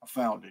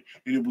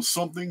 And it was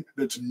something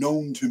that's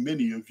known to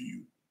many of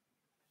you.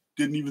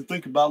 Didn't even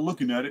think about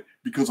looking at it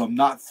because I'm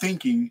not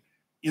thinking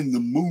in the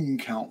moon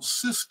count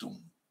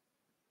system.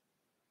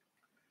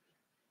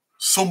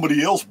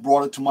 Somebody else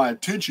brought it to my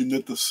attention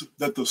that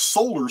the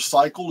solar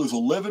cycle is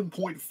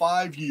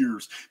 11.5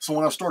 years. So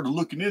when I started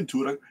looking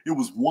into it, it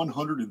was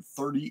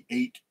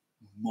 138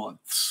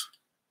 months.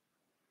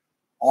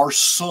 Our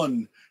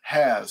sun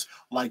has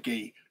like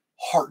a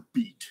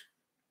heartbeat,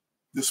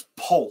 this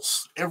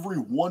pulse every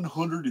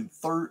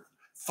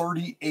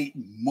 138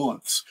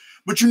 months.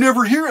 But you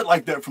never hear it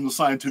like that from the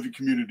scientific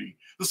community.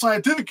 The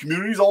scientific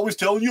community is always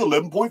telling you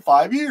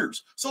 11.5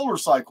 years, solar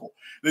cycle.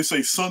 They say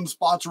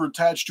sunspots are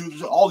attached to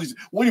it, all these.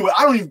 Well, anyway,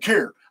 I don't even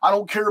care. I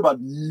don't care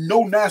about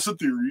no NASA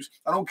theories.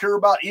 I don't care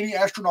about any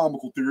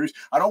astronomical theories.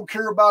 I don't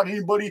care about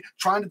anybody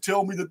trying to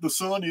tell me that the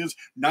sun is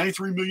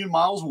 93 million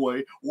miles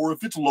away or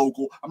if it's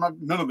local.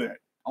 None of that.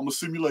 I'm a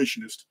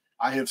simulationist.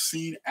 I have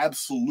seen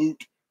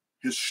absolute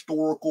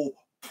historical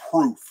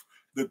proof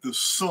that the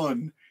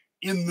sun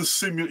in the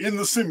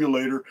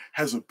simulator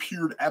has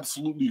appeared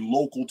absolutely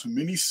local to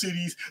many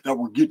cities that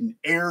were getting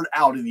aired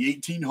out in the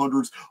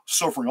 1800s,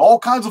 suffering all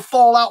kinds of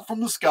fallout from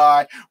the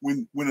sky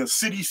when a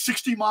city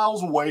 60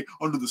 miles away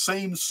under the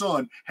same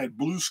sun had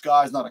blue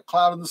skies, not a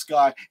cloud in the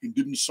sky, and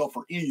didn't suffer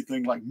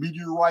anything like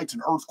meteorites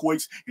and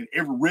earthquakes and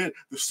the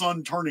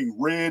sun turning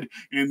red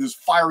and this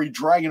fiery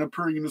dragon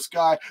appearing in the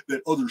sky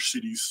that other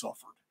cities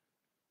suffered.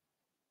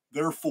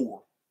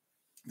 Therefore,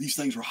 these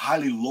things are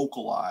highly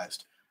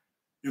localized.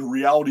 In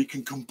reality,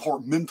 can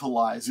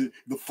compartmentalize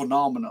the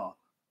phenomena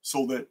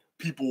so that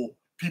people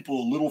a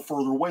little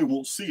further away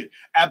won't see it.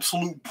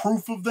 Absolute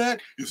proof of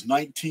that is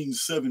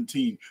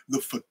 1917,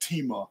 the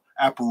Fatima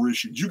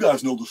apparitions. You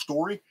guys know the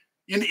story.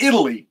 In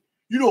Italy,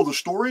 you know the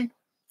story.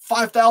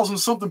 5,000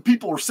 something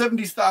people or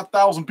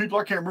 75,000 people,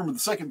 I can't remember the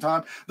second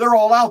time. They're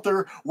all out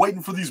there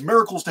waiting for these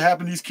miracles to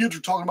happen. These kids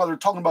are talking to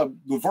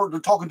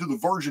the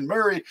Virgin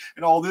Mary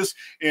and all this,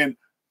 and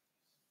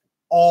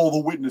all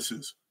the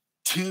witnesses,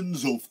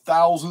 tens of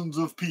thousands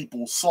of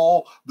people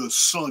saw the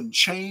sun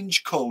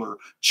change color,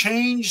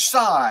 change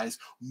size,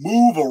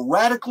 move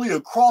erratically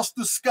across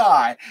the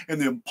sky, and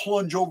then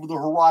plunge over the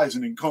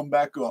horizon and come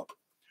back up.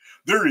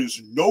 There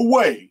is no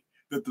way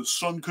that the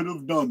sun could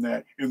have done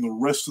that and the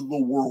rest of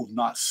the world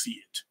not see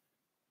it.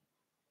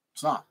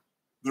 It's not.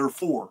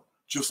 Therefore,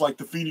 just like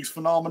the Phoenix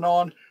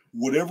phenomenon,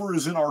 whatever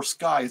is in our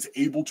sky is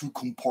able to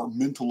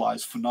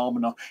compartmentalize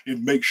phenomena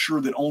and make sure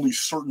that only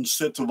certain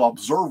sets of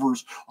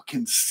observers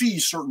can see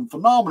certain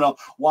phenomena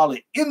while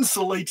it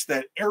insulates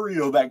that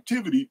area of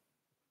activity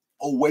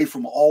away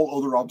from all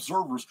other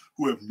observers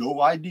who have no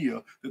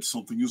idea that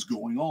something is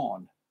going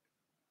on.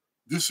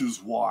 This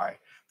is why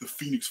the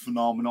Phoenix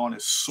phenomenon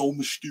is so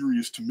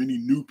mysterious to many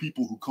new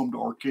people who come to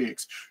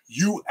Archaix.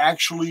 You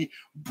actually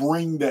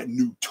bring that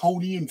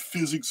Newtonian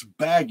physics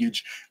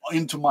baggage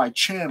into my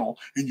channel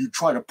and you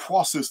try to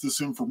process this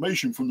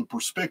information from the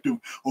perspective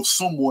of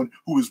someone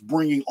who is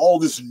bringing all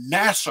this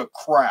NASA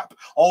crap,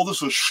 all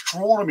this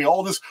astronomy,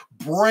 all this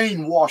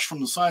brainwash from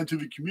the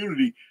scientific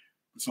community.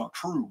 It's not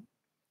true.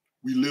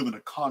 We live in a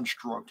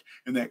construct,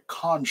 and that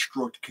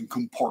construct can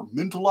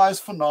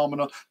compartmentalize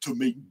phenomena to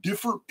make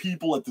different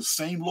people at the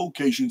same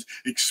locations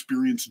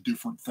experience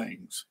different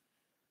things.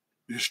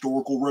 The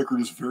historical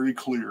record is very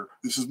clear.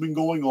 This has been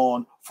going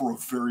on for a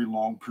very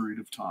long period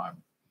of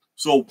time.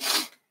 So,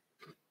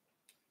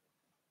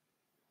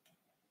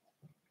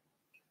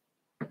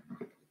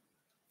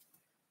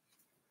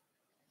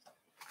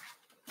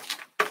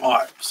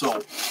 all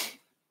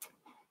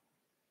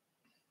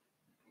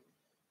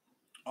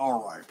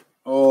right.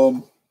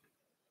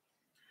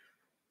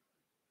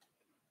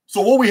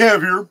 So what we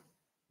have here,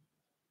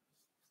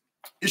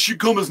 it should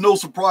come as no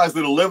surprise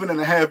that 11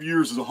 and a half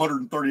years is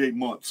 138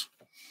 months.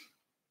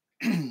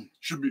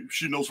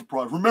 should no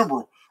surprise.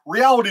 Remember,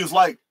 reality is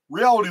like a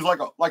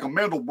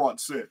Mandelbrot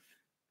said.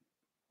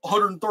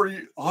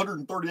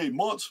 138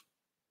 months.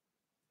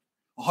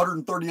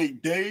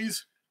 138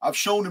 days. I've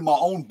shown in my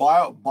own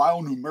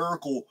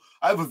bionumerical.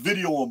 I have a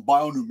video on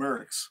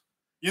bionumerics.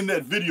 In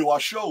that video, I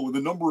show the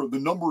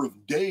number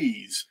of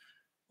days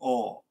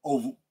of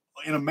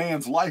in a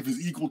man's life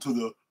is equal to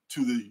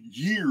the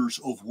years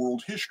of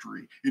world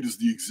history. It is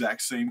the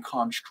exact same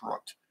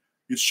construct.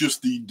 It's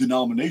just the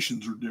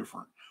denominations are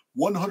different.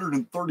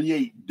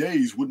 138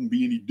 days wouldn't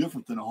be any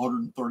different than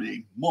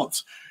 138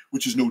 months,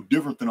 which is no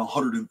different than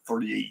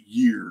 138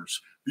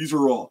 years. These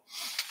are all,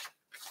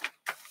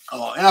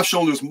 and I've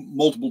shown this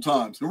multiple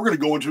times, and we're going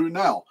to go into it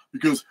now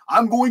because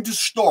I'm going to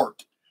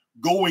start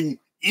going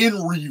in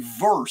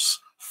reverse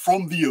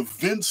from the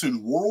events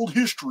in world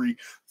history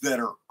that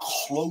are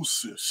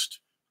closest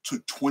to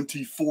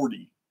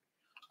 2040.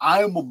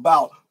 I am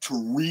about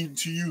to read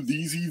to you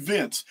these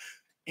events.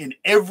 In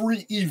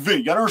every event,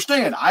 you gotta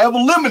understand, I have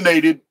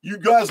eliminated, you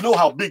guys know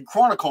how big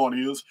Chronicon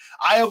is,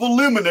 I have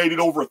eliminated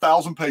over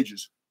 1,000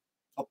 pages.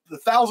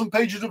 1,000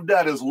 pages of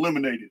data is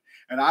eliminated,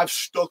 and I've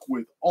stuck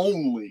with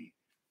only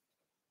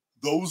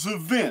those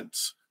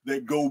events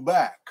that go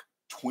back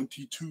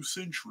 22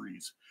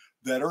 centuries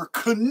that are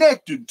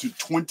connected to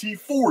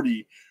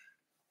 2040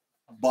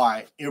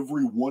 by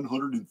every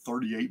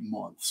 138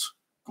 months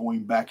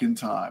going back in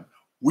time.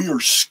 We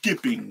are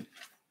skipping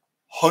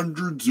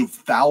hundreds of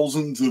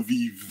thousands of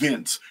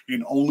events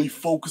and only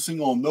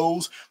focusing on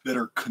those that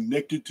are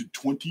connected to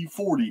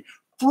 2040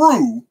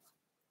 through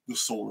the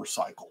solar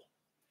cycle.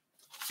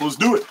 So let's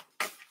do it.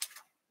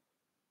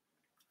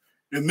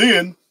 And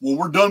then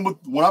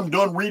when I'm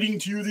done reading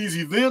to you these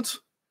events,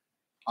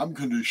 I'm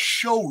going to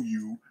show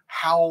you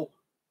how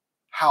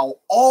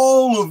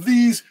all of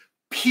these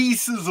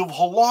pieces of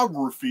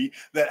holography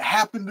that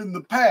happened in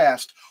the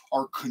past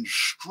are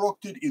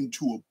constructed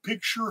into a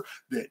picture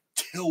that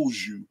tells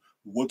you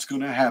what's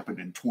going to happen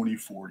in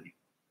 2040.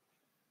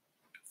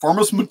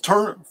 Firmacus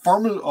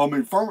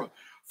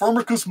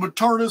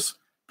Maternus,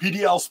 P.D.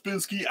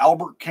 Alspinski,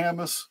 Albert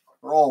Camus,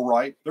 they're all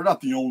right. They're not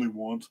the only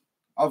ones.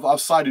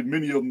 I've cited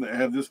many of them that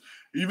have this.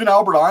 Even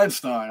Albert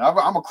Einstein.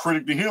 I'm a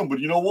critic to him, but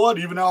you know what?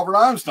 Even Albert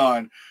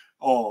Einstein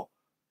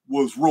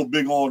was real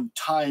big on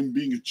time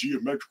being a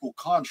geometrical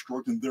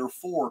construct, and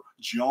therefore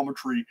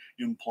geometry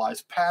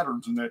implies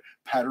patterns, and that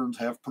patterns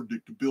have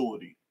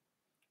predictability.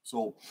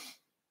 So,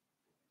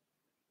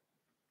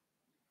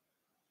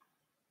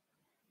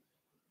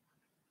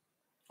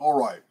 all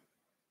right.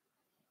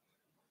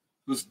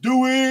 Let's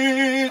do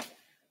it.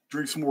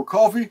 Drink some more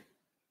coffee.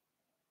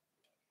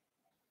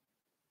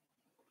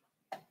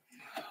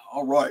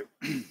 All right.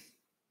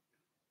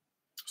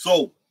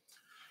 So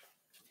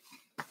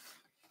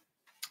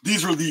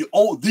these are the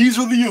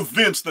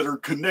events that are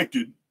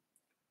connected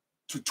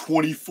to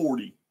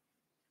 2040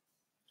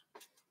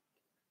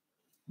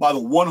 by the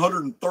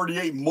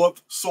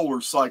 138-month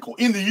solar cycle.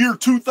 In the year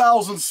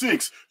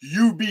 2006,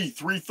 UB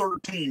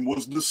 313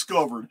 was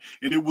discovered,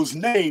 and it was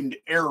named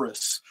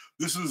Eris.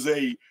 This is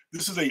a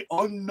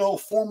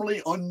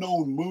formerly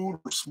unknown moon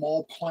or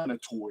small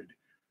planetoid.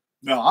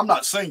 Now, I'm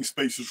not saying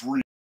space is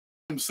real.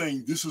 I'm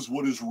saying this is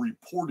what is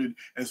reported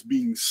as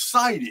being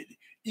sighted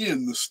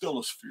in the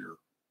stellosphere.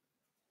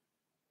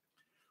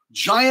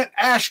 Giant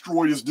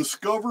asteroid is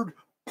discovered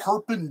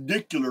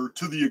perpendicular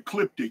to the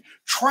ecliptic,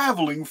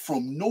 traveling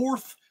from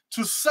north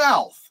to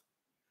south.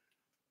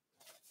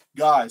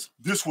 Guys,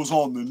 this was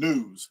on the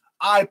news.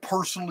 I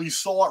personally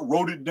saw it,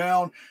 wrote it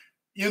down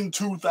in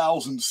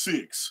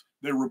 2006.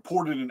 They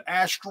reported an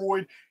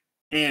asteroid,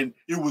 and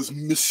it was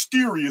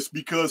mysterious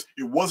because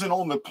it wasn't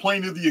on the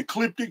plane of the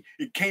ecliptic.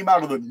 It came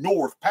out of the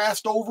north,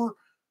 passed over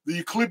the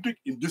ecliptic,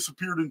 and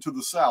disappeared into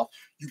the south.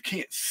 You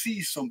can't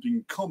see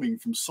something coming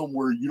from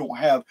somewhere you don't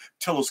have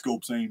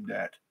telescopes aimed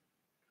at.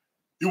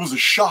 It was a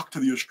shock to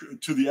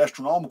the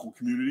astronomical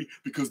community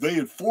because they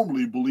had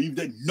formerly believed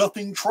that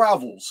nothing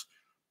travels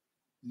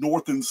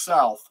north and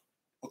south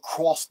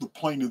across the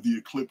plane of the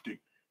ecliptic,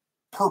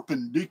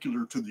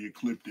 perpendicular to the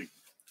ecliptic.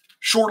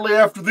 Shortly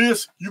after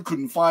this, you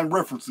couldn't find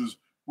references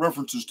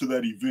to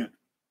that event.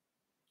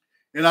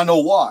 And I know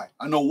why.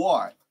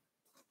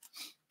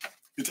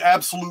 It's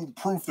absolute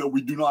proof that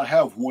we do not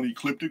have one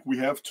ecliptic, we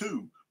have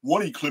two.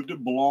 One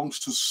ecliptic belongs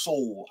to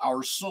Sol,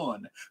 our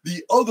sun.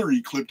 The other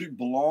ecliptic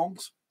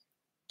belongs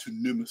to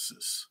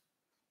Nemesis.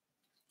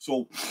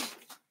 So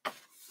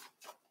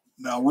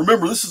now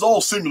remember, this is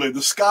all simulated.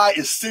 The sky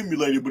is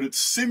simulated, but it's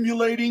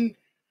simulating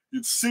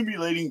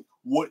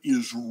what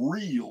is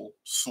real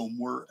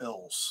somewhere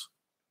else.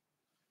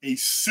 A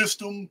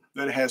system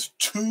that has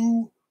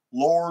two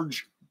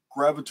large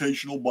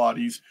gravitational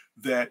bodies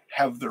that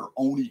have their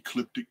own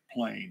ecliptic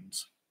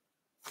planes.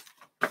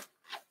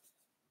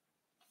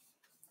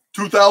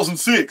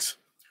 2006,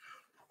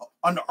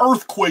 an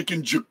earthquake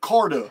in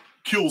Jakarta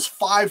kills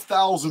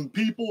 5,000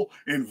 people,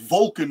 and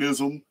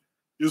volcanism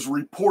is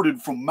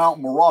reported from Mount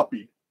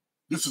Merapi.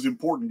 This is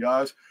important,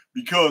 guys,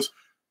 because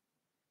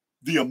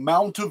the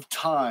amount of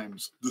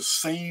times the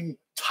same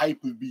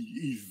type of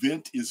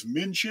event is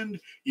mentioned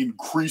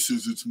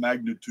increases its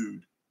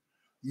magnitude,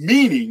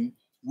 meaning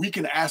we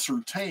can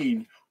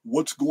ascertain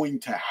what's going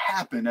to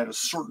happen at a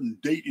certain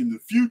date in the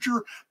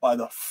future by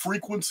the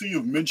frequency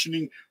of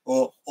mentioning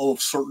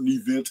of certain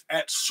events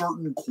at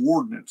certain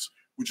coordinates,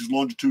 which is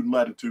longitude and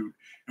latitude.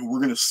 And we're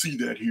going to see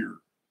that here.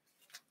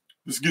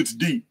 This gets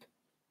deep.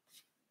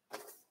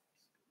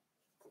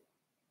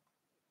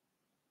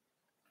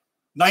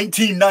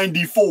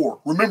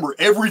 1994. Remember,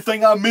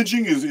 everything I'm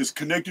mentioning is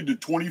connected to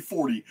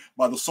 2040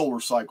 by the solar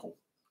cycle.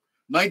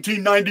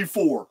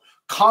 1994.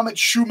 Comet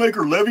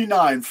Shoemaker-Levy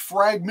 9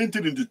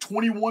 fragmented into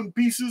 21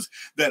 pieces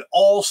that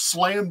all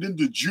slammed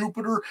into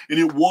Jupiter, and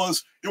it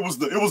was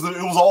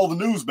all the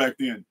news back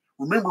then.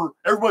 Remember,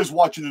 everybody's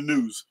watching the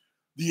news.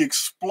 The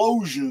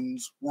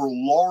explosions were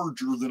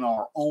larger than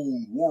our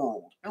own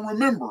world. And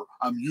remember,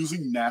 I'm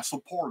using NASA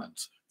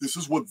parlance. This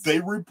is what they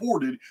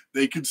reported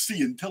they could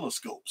see in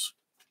telescopes.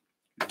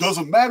 It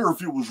doesn't matter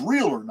if it was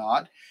real or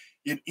not.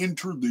 It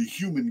entered the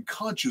human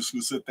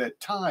consciousness at that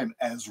time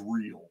as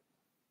real.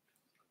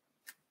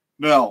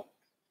 Now,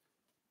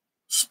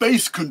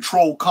 Space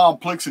Control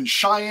Complex in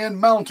Cheyenne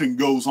Mountain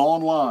goes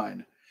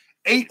online.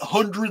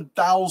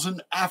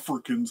 800,000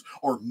 Africans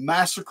are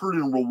massacred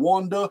in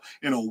Rwanda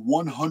in a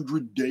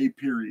 100-day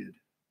period.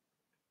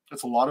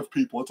 That's a lot of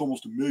people. That's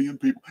almost 1 million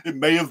people. It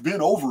may have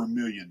been over 1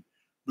 million,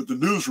 but the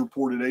news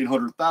reported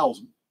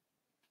 800,000.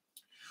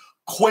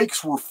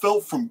 Quakes were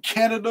felt from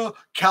Canada,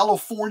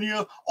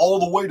 California, all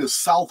the way to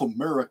South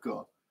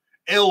America.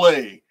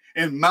 LA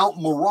and Mount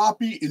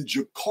Merapi in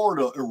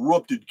Jakarta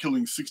erupted,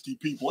 killing 60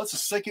 people. That's the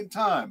second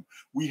time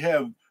we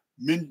have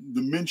the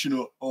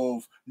mention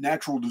of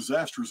natural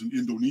disasters in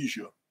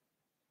Indonesia.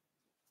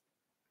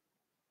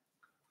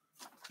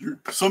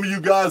 Some of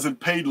you guys have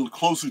paid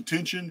close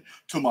attention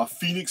to my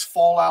Phoenix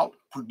fallout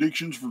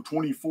predictions for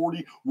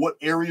 2040. What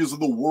areas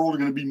of the world are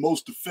going to be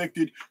most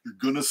affected? You're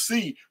going to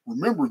see.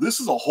 Remember, this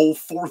is a whole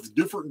fourth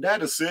different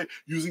data set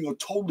using a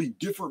totally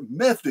different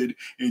method,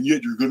 and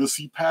yet you're going to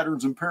see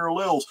patterns and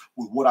parallels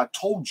with what I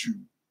told you,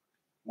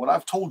 what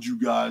I've told you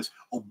guys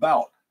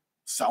about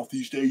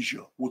Southeast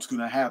Asia, what's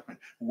going to happen,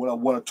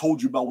 what I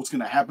told you about what's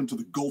going to happen to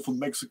the Gulf of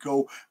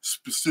Mexico,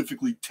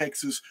 specifically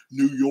Texas,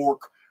 New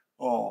York,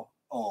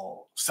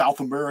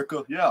 South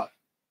America. Yeah,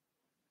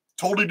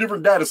 totally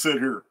different data set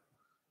here.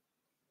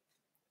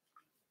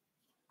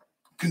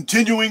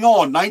 Continuing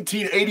on,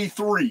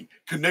 1983,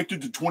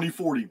 connected to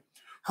 2040.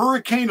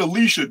 Hurricane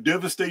Alicia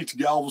devastates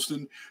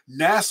Galveston.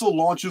 NASA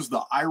launches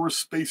the IRIS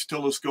Space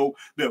Telescope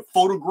that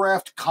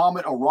photographed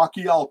comet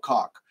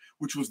Archaix,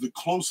 which was the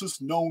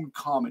closest known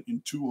comet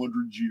in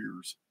 200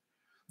 years.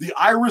 The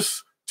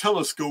IRIS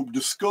telescope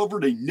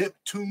discovered a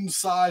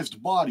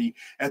Neptune-sized body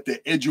at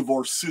the edge of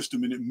our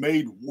system, and it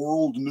made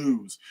world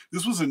news.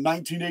 This was in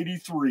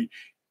 1983.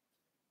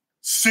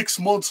 6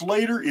 months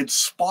later, it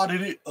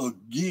spotted it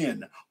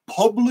again,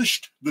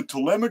 published the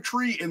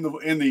telemetry and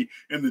the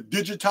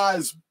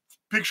digitized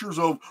pictures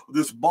of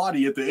this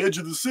body at the edge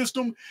of the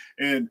system,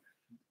 and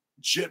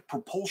Jet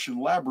Propulsion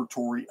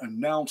Laboratory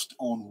announced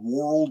on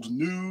world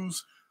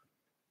news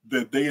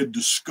that they had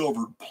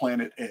discovered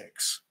Planet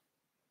X.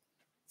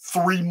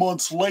 3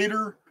 months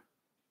later,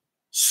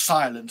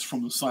 silence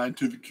from the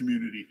scientific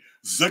community.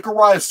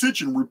 Zecharia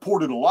Sitchin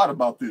reported a lot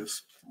about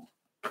this.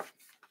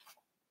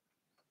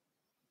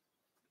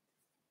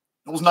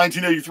 That was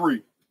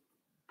 1983.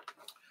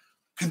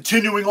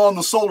 Continuing on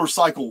the solar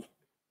cycle,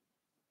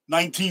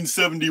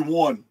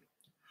 1971.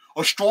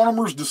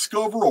 Astronomers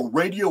discover a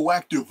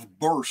radioactive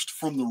burst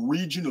from the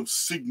region of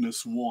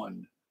Cygnus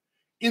 1,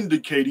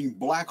 indicating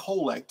black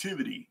hole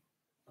activity.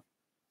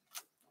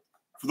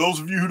 For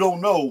those of you who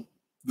don't know,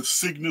 the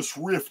Cygnus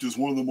Rift is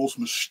one of the most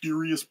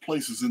mysterious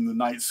places in the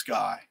night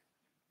sky.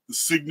 The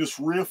Cygnus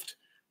Rift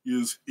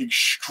is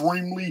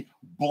extremely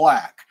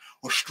black.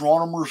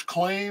 Astronomers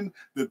claim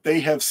that they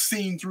have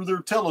seen through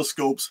their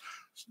telescopes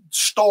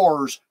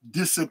stars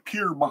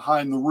disappear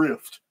behind the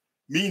rift,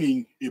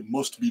 meaning it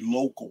must be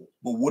local.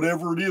 But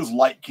whatever it is,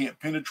 light can't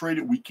penetrate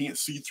it. We can't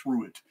see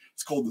through it.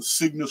 It's called the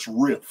Cygnus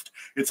Rift.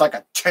 It's like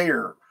a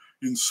tear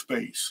in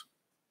space.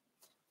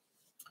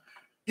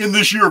 In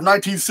this year of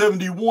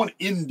 1971,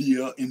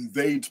 India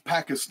invades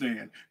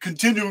Pakistan.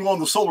 Continuing on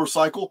the solar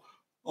cycle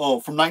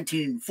from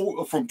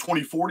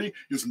 2040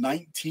 is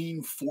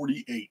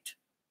 1948.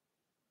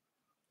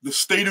 The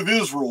state of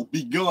Israel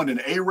begun an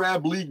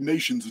Arab League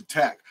nations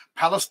attack,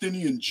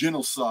 Palestinian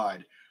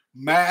genocide,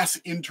 mass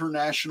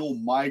international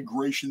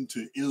migration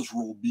to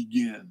Israel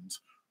begins.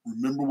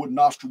 Remember what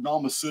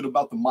Nostradamus said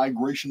about the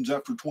migrations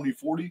after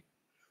 2040?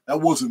 That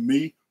wasn't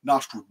me.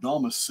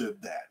 Nostradamus said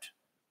that.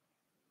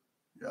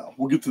 Yeah,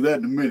 we'll get to that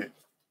in a minute.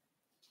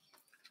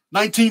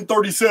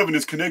 1937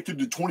 is connected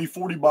to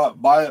 2040 by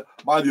the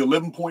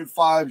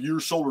 11.5-year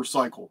solar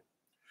cycle.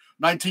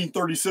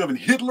 1937,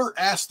 Hitler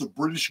asked the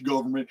British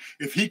government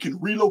if he can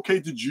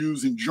relocate the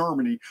Jews in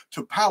Germany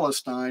to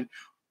Palestine,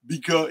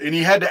 and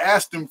he had to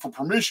ask them for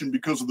permission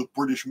because of the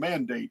British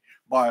mandate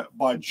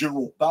by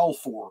General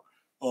Balfour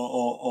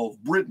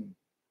of Britain.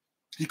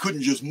 He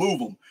couldn't just move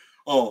them.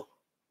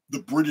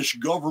 The British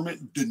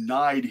government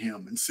denied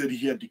him and said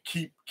he had to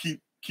keep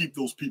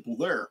those people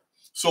there.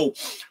 So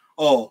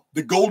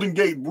The Golden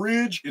Gate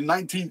Bridge in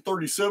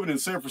 1937 in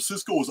San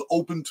Francisco is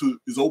open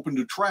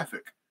to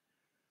traffic.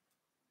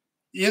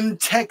 In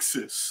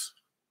Texas,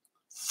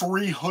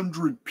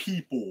 300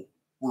 people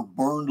were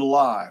burned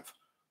alive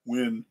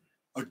when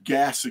a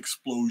gas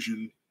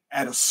explosion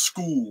at a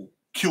school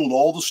killed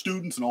all the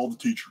students and all the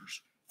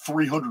teachers.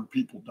 300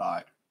 people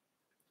died.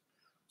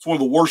 It's one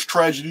of the worst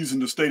tragedies in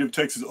the state of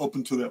Texas up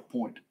until that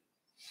point.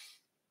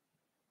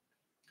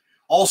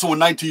 Also in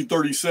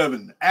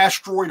 1937,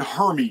 asteroid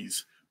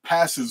Hermes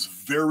passes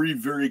very,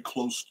 very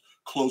close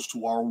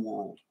to our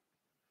world.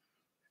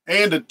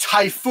 And a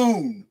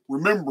typhoon,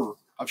 remember,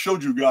 I've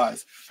showed you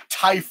guys,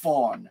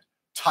 typhon,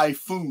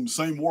 typhoon,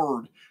 same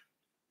word.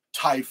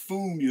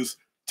 Typhoon is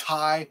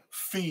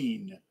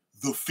Typhene,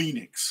 the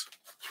phoenix.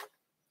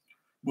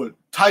 But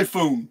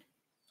typhoon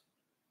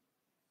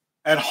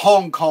at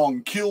Hong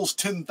Kong kills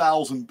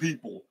 10,000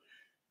 people.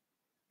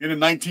 And in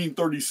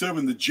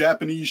 1937, the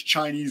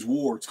Japanese-Chinese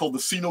War, it's called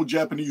the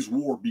Sino-Japanese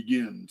War,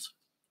 begins.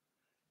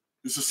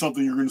 This is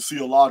something you're going to see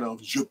a lot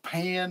of.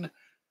 Japan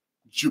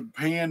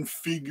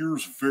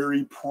figures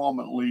very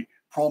prominently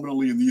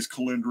in these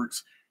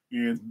calendrics.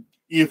 And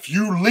if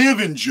you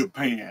live in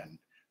Japan,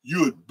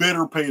 you had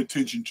better pay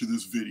attention to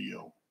this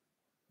video.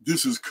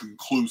 This is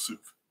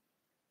conclusive.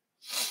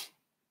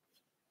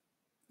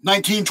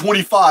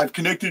 1925,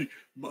 connected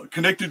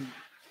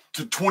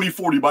to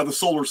 2040 by the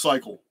solar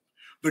cycle.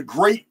 The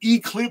great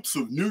eclipse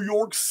of New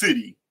York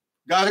City.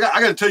 Guys, I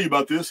got to tell you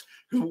about this.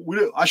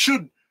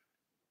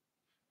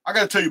 I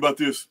got to tell you about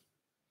this.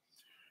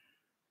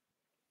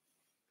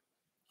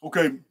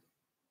 Okay.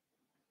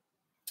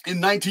 In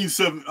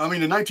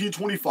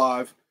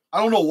 1925,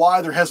 I don't know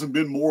why there hasn't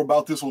been more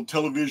about this on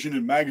television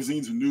and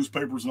magazines and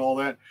newspapers and all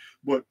that,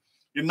 but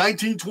in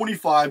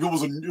 1925, it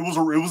was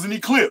an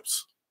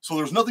eclipse. So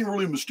there's nothing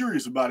really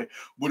mysterious about it,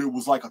 but it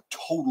was like a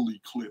total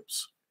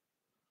eclipse.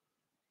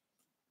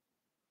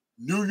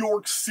 New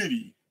York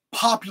City,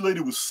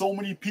 populated with so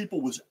many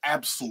people, was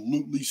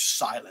absolutely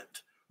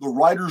silent. The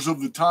writers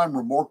of the time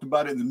remarked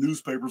about it in the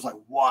newspapers like,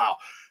 wow,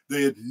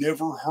 they had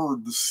never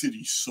heard the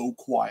city so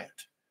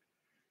quiet.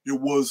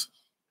 It was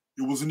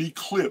an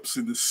eclipse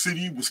and the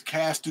city was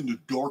cast into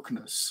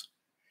darkness.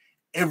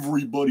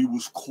 Everybody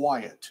was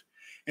quiet.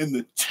 And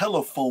the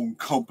telephone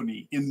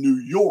company in New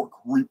York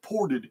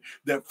reported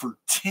that for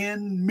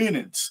 10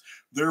 minutes,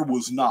 there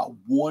was not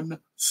one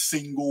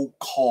single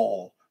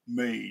call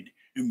made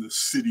in the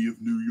city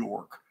of New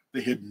York.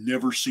 They had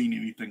never seen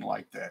anything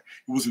like that.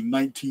 It was in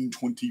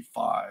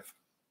 1925.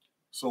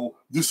 So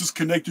this is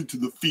connected to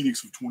the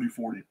Phoenix of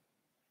 2040.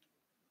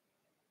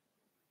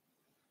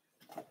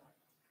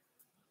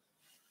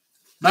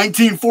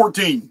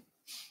 1914.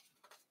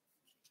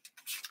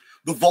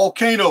 The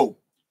volcano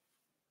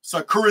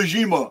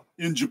Sakurajima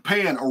in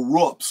Japan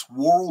erupts.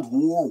 World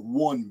War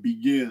I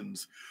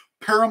begins.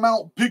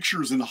 Paramount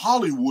Pictures in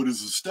Hollywood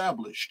is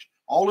established.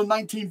 All in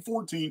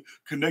 1914,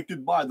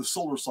 connected by the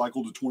solar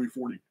cycle to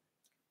 2040.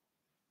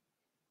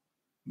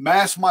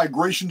 Mass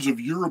migrations of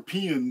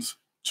Europeans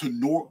to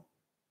North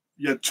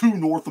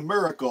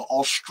America,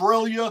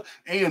 Australia,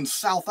 and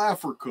South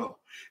Africa.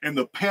 And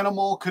the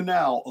Panama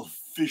Canal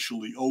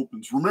officially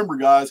opens. Remember,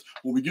 guys,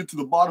 when we get to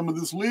the bottom of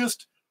this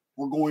list,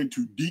 we're going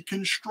to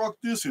deconstruct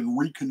this and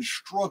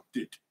reconstruct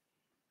it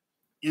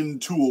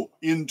into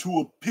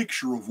a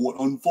picture of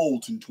what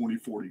unfolds in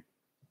 2040.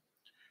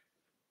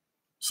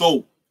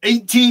 So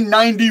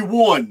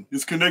 1891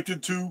 is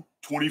connected to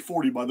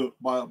 2040 by the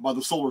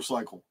solar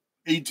cycle.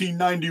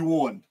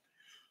 1891.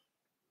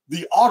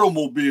 The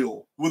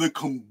automobile with a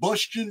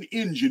combustion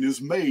engine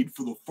is made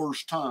for the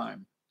first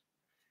time.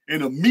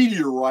 And a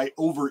meteorite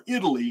over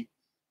Italy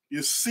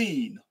is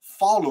seen,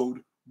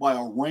 followed by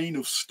a rain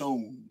of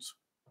stones.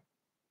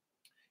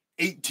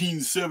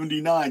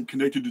 1879,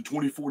 connected to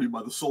 2040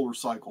 by the solar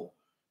cycle.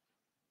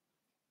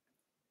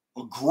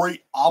 A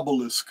great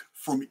obelisk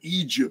from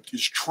Egypt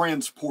is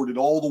transported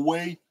all the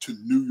way to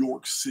New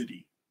York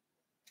City.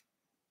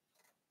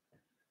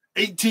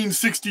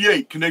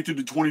 1868, connected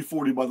to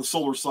 2040 by the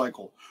solar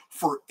cycle.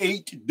 For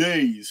 8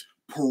 days,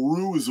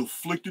 Peru is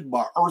afflicted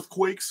by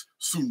earthquakes,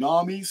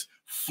 tsunamis,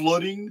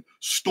 flooding,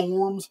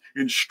 storms,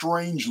 and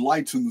strange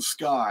lights in the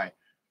sky.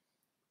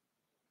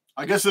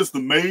 I guess that's the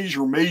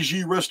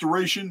Meiji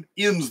Restoration,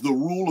 ends the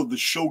rule of the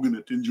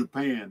shogunate in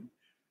Japan.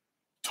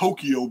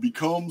 Tokyo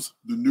becomes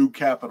the new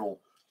capital.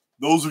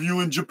 Those of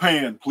you in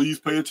Japan, please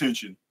pay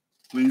attention.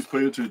 Please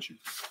pay attention.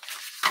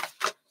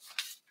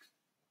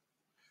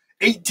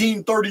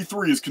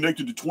 1833 is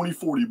connected to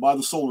 2040 by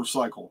the solar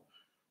cycle.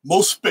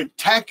 Most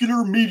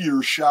spectacular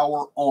meteor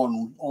shower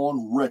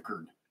on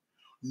record.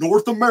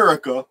 North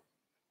America,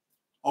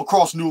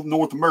 across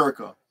North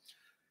America.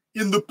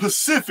 In the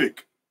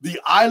Pacific,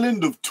 the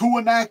island of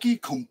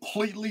Tuanaki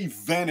completely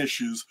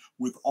vanishes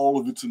with all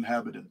of its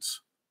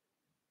inhabitants.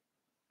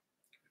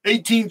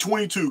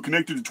 1822,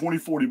 connected to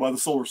 2040 by the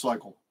solar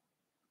cycle.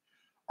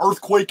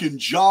 Earthquake in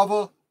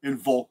Java and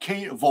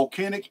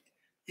volcanic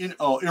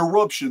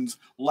eruptions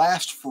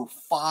last for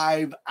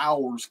 5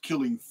 hours,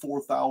 killing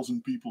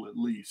 4,000 people at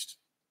least.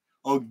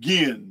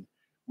 Again,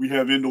 we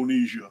have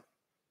Indonesia.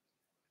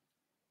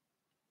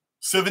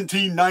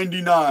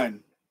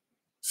 1799.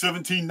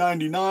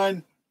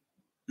 1799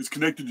 is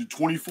connected to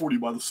 2040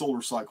 by the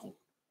solar cycle.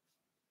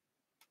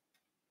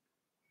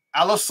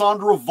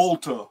 Alessandro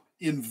Volta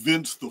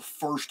invents the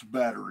first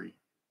battery.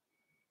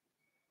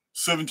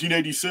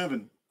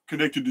 1787,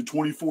 connected to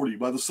 2040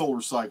 by the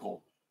solar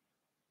cycle.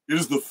 It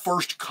is the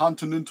first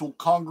Continental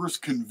Congress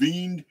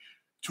convened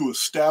to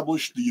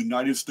establish the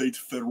United States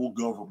federal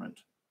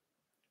government.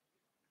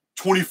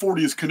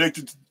 2040 is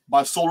connected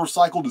by solar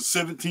cycle to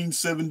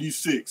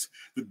 1776,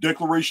 the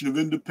Declaration of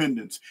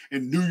Independence,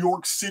 and New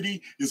York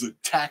City is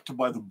attacked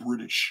by the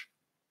British.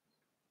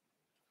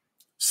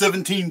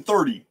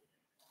 1730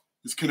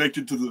 is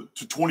connected to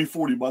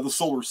 2040 by the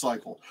solar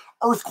cycle.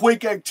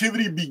 Earthquake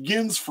activity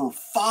begins for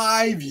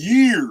 5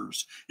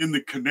 years in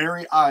the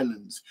Canary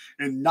Islands,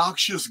 and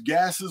noxious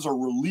gases are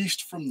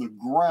released from the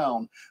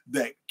ground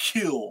that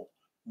kill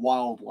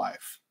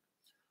wildlife.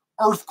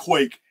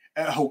 Earthquake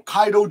at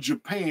Hokkaido,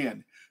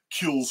 Japan,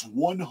 kills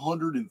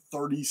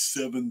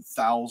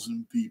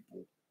 137,000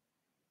 people.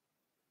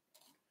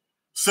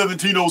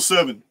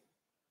 1707.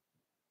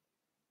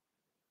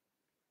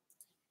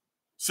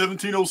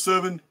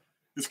 1707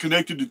 is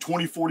connected to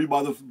 2040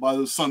 by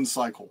the sun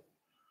cycle.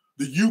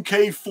 The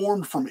UK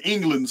formed from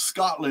England,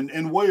 Scotland,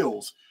 and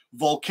Wales.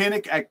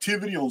 Volcanic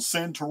activity on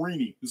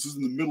Santorini. This is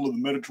in the middle of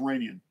the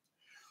Mediterranean.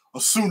 A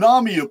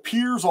tsunami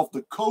appears off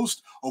the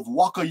coast of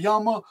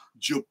Wakayama,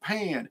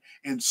 Japan,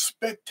 and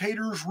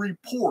spectators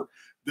report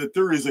that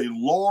there is a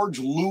large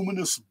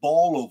luminous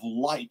ball of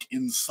light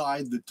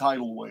inside the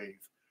tidal wave.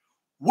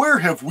 Where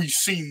have we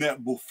seen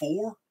that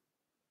before?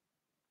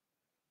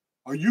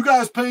 Are you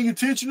guys paying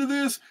attention to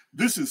this?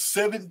 This is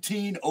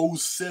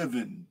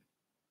 1707.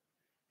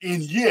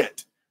 And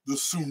yet, the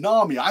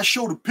tsunami, I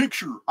showed a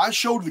picture, I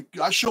showed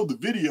the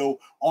video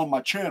on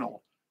my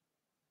channel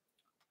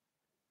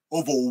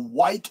of a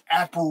white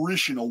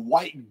apparition, a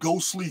white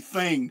ghostly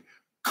thing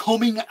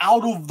coming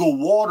out of the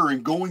water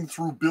and going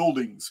through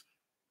buildings.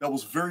 That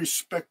was very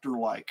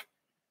specter-like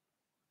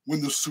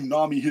when the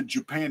tsunami hit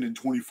Japan in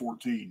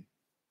 2014.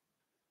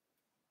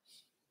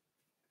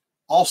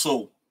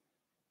 Also,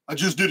 I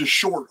just did a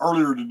short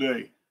earlier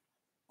today.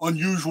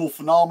 Unusual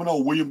Phenomena,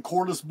 William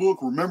Corliss book.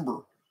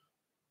 Remember,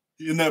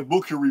 in that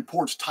book he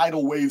reports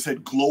tidal waves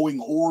had glowing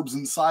orbs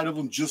inside of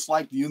them, just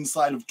like the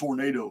inside of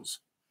tornadoes.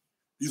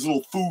 These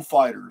little Foo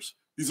Fighters,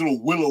 these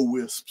little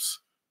will-o-wisps,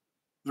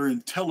 they're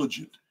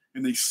intelligent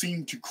and they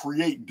seem to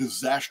create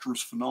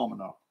disastrous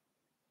phenomena.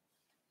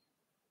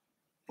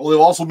 Well, they've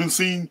also been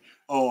seen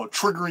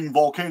triggering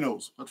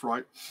volcanoes. That's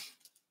right.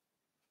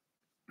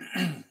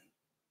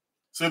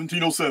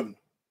 1707.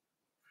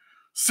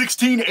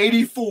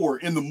 1684,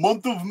 in the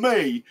month of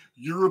May,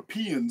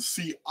 Europeans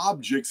see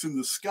objects in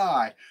the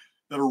sky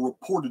that are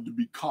reported to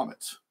be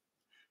comets.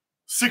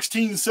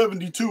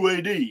 1672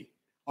 AD,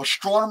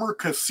 astronomer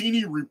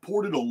Cassini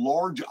reported a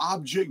large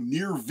object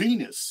near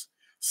Venus,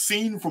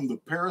 seen from the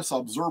Paris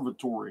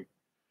Observatory,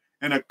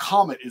 and a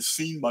comet is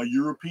seen by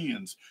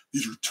Europeans.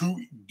 These are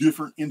two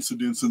different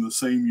incidents in the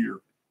same year.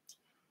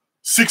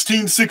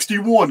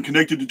 1661,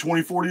 connected to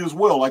 2040 as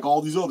well, like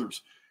all these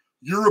others.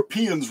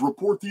 Europeans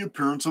report the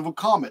appearance of a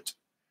comet.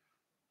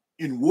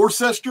 In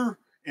Worcester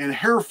and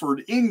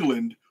Hereford,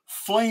 England,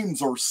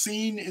 flames are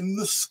seen in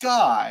the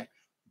sky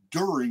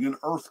during an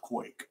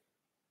earthquake.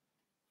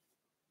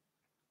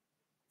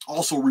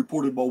 Also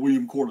reported by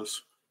William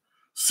Corliss.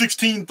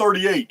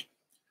 1638,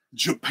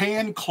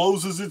 Japan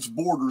closes its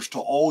borders to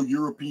all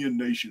European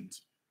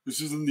nations.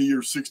 This is in the year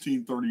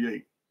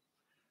 1638.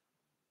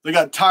 They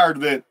got tired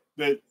of that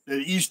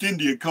East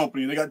India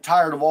Company. They got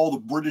tired of all the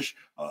British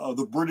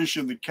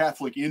and the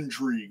Catholic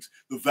intrigues.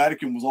 The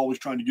Vatican was always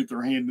trying to get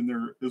their hand in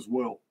there as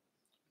well.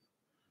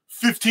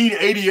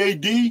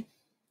 1580 AD,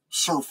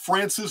 Sir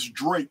Francis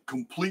Drake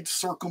completes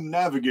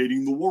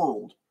circumnavigating the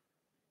world.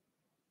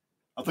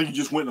 I think he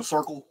just went in a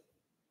circle.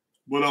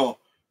 But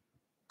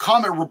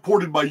comet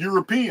reported by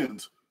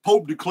Europeans.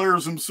 Pope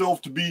declares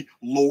himself to be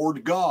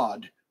Lord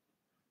God.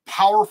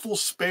 Powerful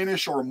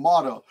Spanish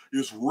armada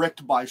is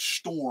wrecked by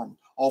storm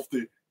off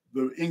the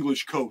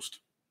English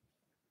coast.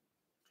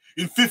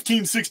 In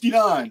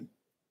 1569,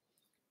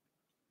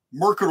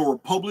 Mercator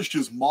published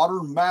his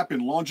modern map in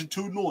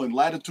longitudinal and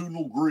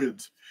latitudinal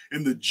grids,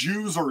 and the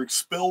Jews are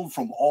expelled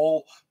from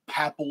all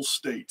papal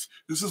states.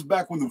 This is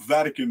back when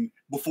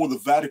before the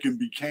Vatican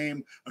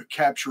became a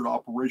captured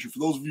operation. For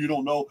those of you who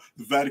don't know,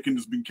 the Vatican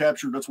has been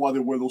captured. That's why they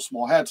wear those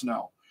small hats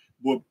now.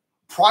 But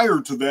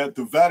prior to that,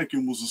 the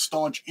Vatican was a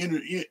staunch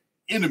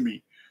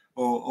enemy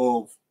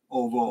of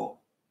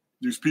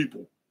these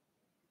people.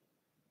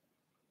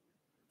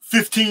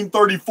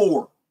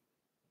 1534.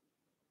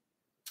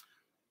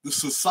 The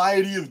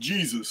Society of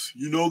Jesus,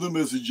 you know them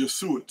as the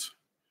Jesuits,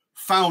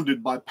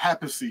 founded by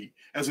papacy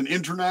as an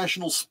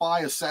international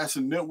spy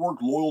assassin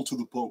network loyal to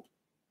the Pope.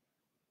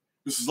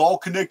 This is all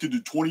connected to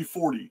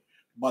 2040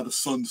 by the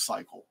sun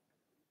cycle.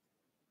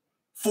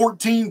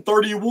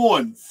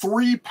 1431,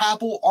 3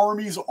 papal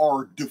armies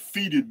are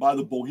defeated by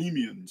the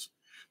Bohemians.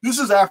 This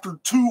is after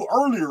two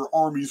earlier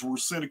armies were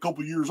sent a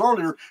couple years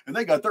earlier, and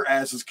they got their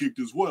asses kicked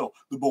as well.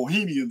 The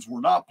Bohemians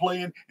were not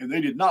playing, and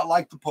they did not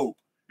like the Pope.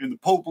 And the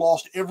Pope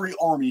lost every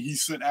army he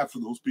sent after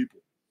those people.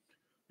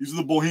 These are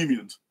the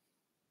Bohemians.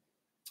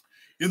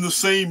 In the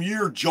same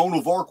year, Joan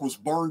of Arc was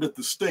burned at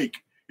the stake.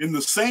 In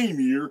the same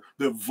year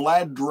that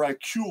Vlad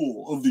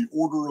Dracul of the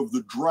Order of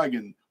the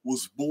Dragon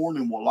was born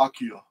in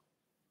Wallachia.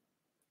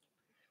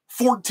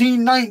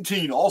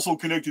 1419, also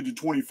connected to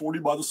 2040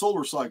 by the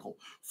solar cycle.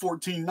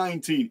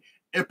 1419,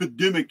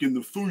 epidemic in the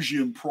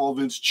Fujian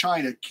province,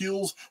 China,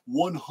 kills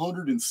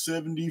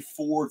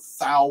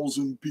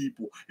 174,000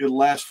 people. It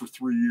lasts for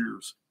 3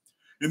 years.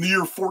 In the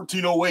year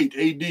 1408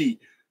 AD,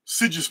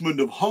 Sigismund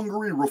of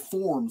Hungary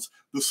reforms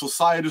the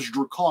Societas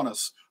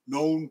Draconis,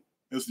 known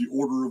as the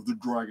Order of the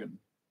Dragon.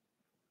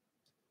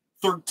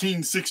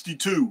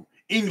 1362,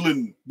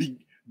 England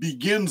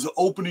begins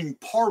opening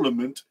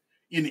parliament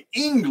in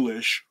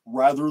English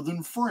rather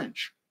than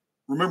French.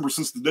 Remember,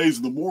 since the days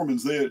of the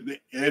Mormons, they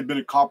had been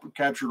a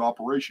captured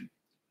operation.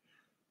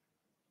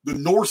 The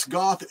Norse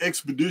Goth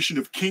expedition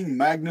of King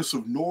Magnus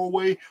of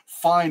Norway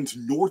finds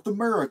North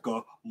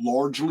America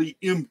largely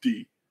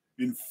empty,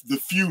 and the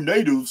few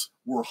natives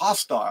were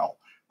hostile.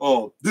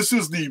 This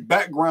is the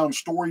background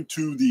story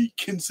to the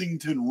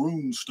Kensington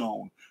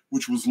runestone,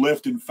 which was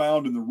left and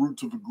found in the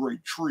roots of a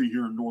great tree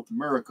here in North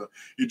America.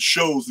 It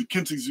shows the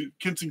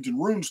Kensington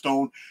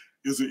runestone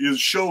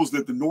shows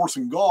that the Norse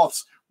and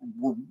Goths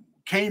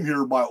came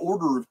here by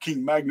order of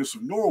King Magnus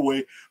of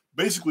Norway,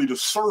 basically to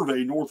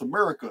survey North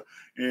America,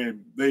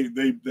 and they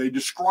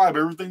describe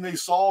everything they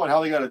saw and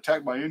how they got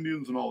attacked by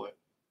Indians and all that.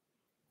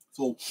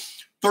 So,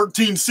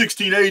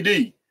 1316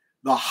 AD,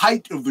 the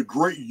height of the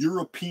Great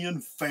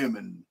European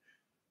Famine.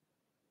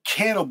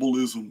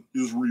 Cannibalism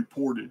is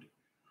reported.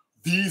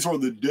 These are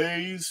the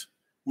days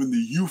when the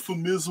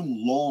euphemism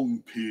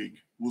long pig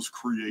was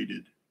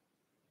created.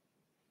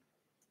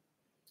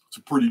 It's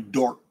a pretty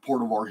dark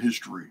part of our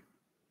history.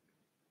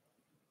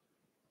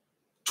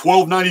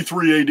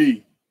 1293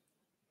 AD,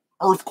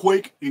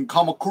 earthquake in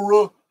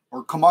Kamakura,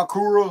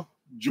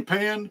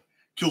 Japan,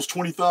 kills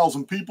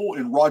 20,000 people,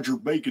 and Roger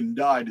Bacon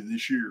died in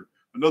this year.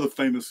 Another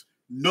famous,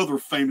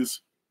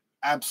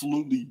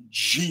 absolutely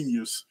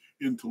genius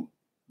into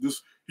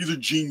this. He's a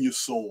genius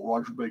soul,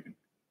 Roger Bacon.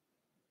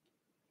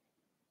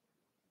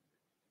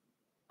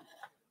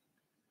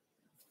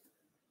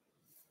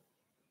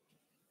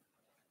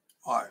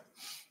 All right.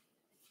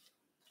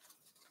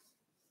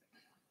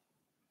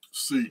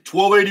 Let's see.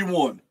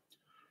 1281.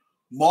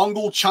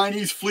 Mongol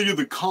Chinese fleet of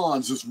the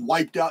Khans is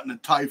wiped out in a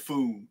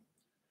typhoon.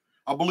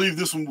 I believe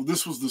this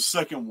was the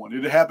second one.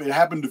 It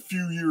happened a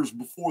few years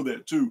before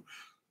that too.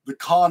 The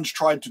Khans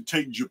tried to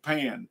take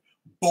Japan.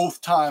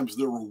 Both times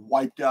they were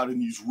wiped out in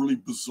these really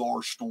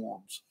bizarre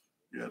storms.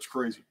 Yeah, it's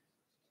crazy. It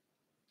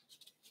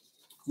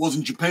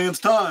wasn't Japan's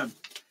time.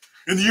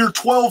 In the year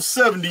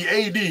 1270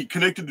 AD,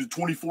 connected to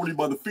 2040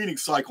 by the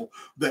Phoenix cycle,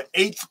 the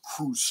Eighth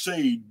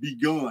Crusade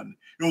begun.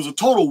 It was a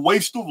total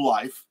waste of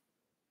life.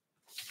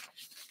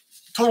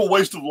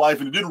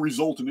 And it didn't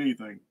result in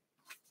anything.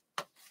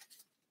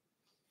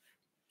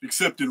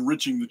 Except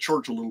enriching the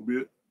church a little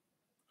bit.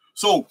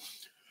 So,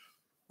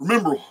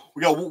 remember,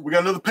 we got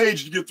another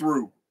page to get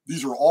through.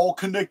 These are all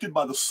connected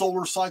by the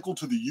solar cycle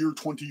to the year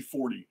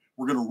 2040.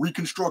 We're going to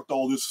reconstruct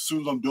all this as soon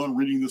as I'm done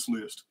reading this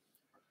list.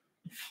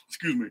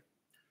 Excuse me.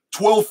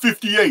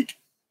 1258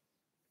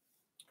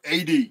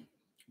 AD.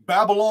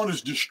 Babylon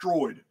is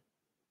destroyed,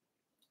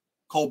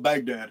 called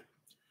Baghdad,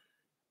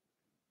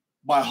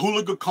 by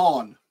Hulagu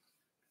Khan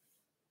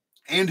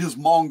and his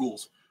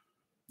Mongols.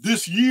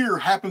 This year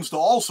happens to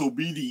also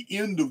be the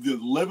end of the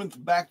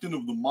 11th Bacton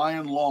of the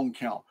Mayan long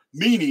count,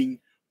 meaning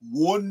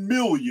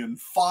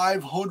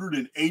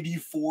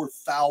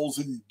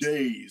 1,584,000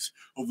 days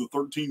of the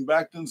 13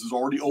 Bactons is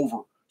already over,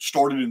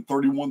 started in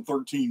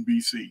 3113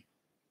 BC.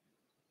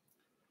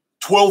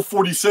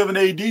 1247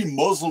 AD,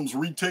 Muslims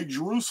retake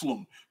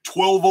Jerusalem.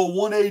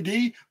 1201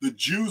 AD, the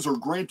Jews are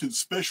granted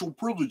special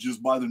privileges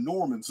by the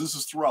Normans. This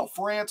is throughout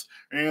France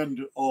and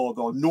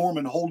the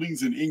Norman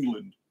holdings in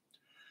England.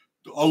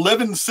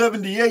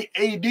 1178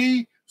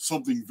 AD,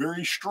 something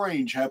very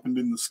strange happened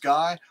in the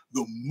sky.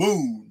 The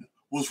moon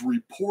was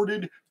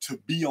reported to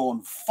be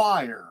on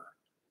fire.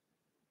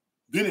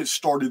 Then it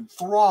started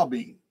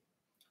throbbing.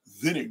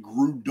 Then it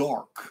grew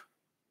dark.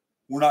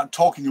 We're not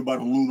talking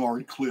about a lunar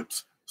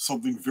eclipse.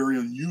 Something very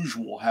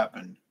unusual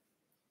happened.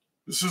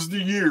 This is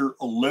the year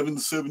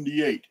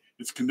 1178.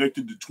 It's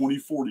connected to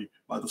 2040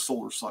 by the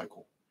solar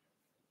cycle.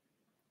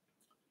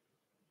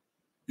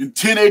 In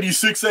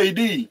 1086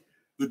 AD,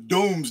 the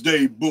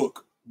Domesday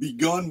Book,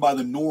 begun by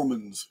the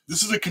Normans.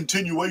 This is a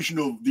continuation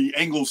of the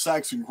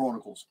Anglo-Saxon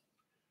Chronicles.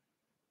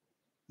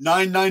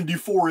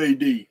 994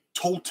 AD,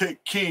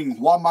 Toltec king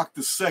Huamak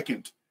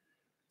II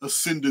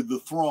ascended the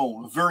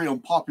throne, a very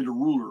unpopular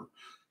ruler.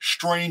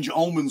 Strange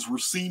omens were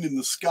seen in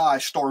the sky.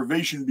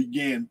 Starvation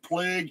began,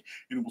 plague,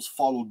 and it was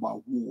followed by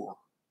war.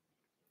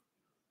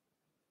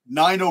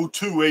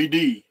 902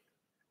 AD,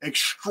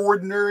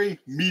 extraordinary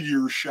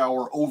meteor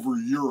shower over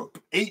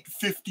Europe.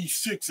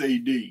 856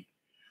 AD,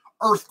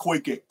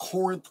 earthquake at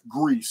Corinth,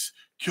 Greece,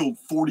 killed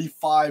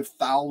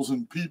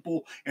 45,000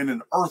 people, and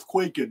an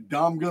earthquake at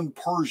Damgan,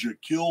 Persia,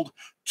 killed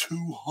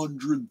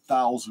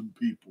 200,000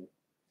 people.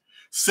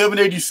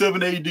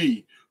 787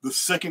 AD, the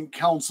Second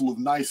Council of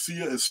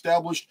Nicaea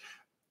established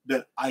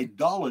that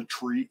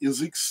idolatry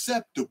is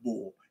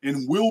acceptable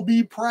and will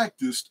be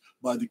practiced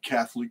by the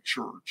Catholic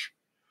Church.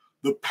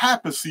 The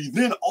papacy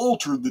then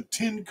altered the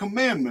Ten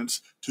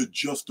Commandments to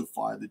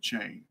justify the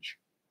change.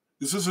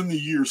 This is in the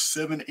year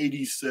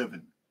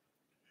 787.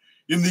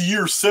 In the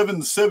year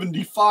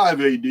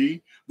 775 AD,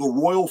 the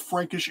Royal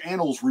Frankish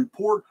Annals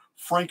report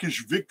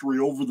Frankish victory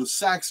over the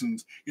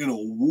Saxons in a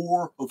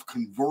war of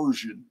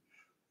conversion.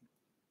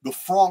 The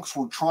Franks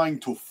were trying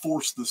to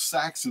force the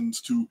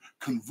Saxons to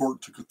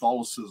convert to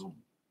Catholicism.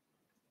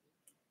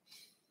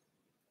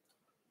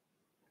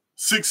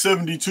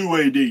 672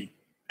 AD,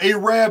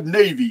 Arab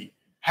navy,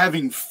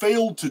 having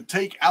failed to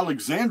take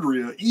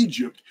Alexandria,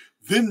 Egypt,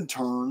 then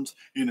turns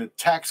and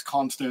attacks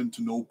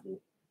Constantinople.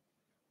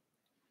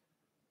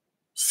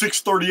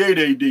 638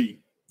 AD,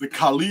 the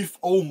Caliph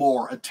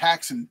Omar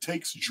attacks and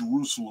takes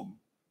Jerusalem.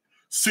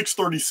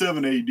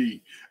 637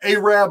 AD,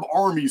 Arab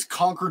armies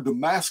conquer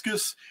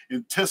Damascus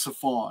and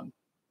Ctesiphon.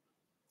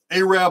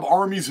 Arab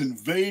armies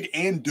invade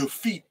and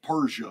defeat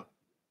Persia.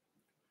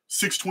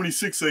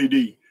 626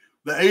 AD,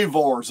 the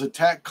Avars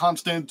attack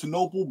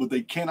Constantinople, but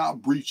they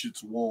cannot breach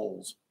its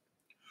walls.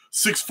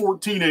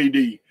 614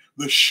 AD,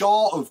 the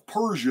Shah of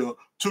Persia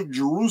took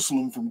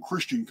Jerusalem from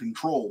Christian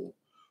control.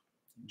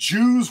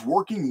 Jews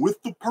working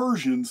with the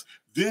Persians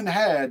then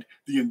had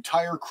the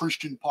entire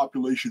Christian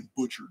population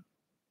butchered.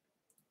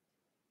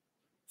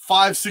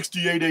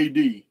 568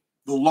 AD,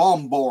 the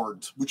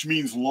Lombards, which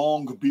means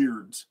long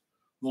beards.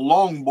 The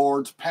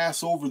Lombards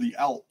pass over the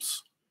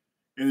Alps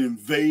and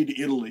invade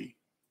Italy.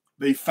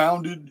 They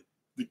founded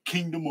the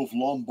Kingdom of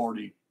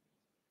Lombardy.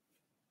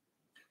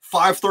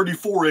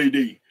 534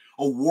 AD,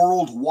 a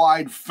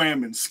worldwide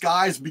famine.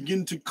 Skies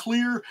begin to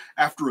clear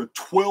after a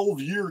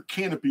 12-year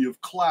canopy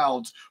of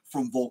clouds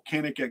from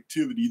volcanic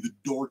activity. The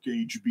Dark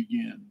Age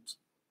begins.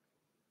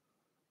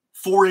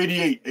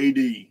 488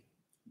 AD,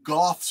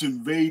 Goths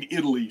invade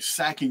Italy,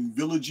 sacking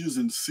villages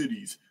and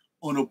cities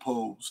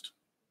unopposed.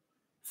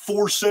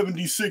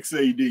 476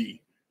 AD,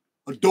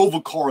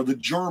 Odovacar the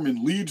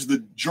German leads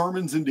the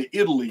Germans into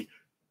Italy.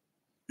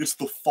 It's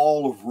the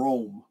fall of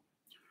Rome.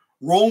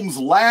 Rome's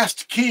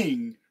last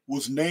king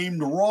was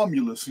named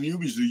Romulus, and he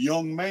was a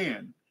young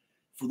man.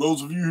 For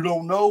those of you who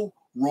don't know,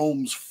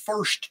 Rome's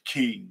first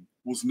king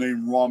was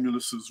named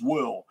Romulus as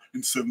well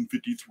in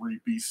 753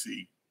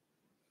 BC.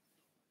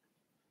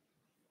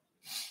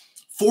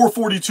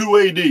 442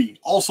 AD,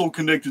 also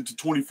connected to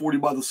 2040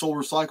 by the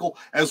solar cycle,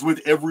 as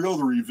with every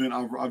other event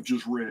I've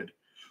just read.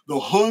 The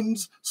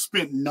Huns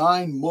spent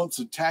 9 months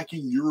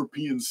attacking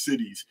European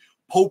cities.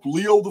 Pope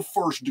Leo I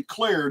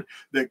declared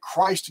that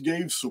Christ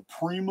gave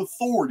supreme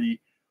authority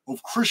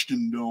of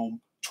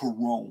Christendom to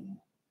Rome.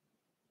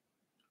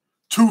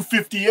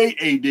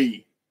 258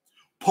 AD,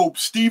 Pope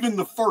Stephen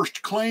I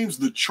claims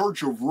the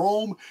Church of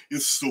Rome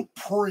is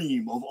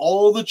supreme of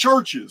all the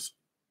churches.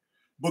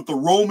 But the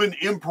Roman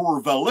Emperor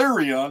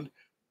Valerian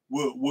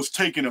was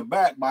taken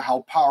aback by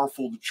how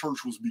powerful the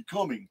church was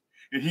becoming,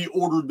 and he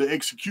ordered the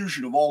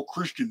execution of all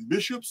Christian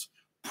bishops,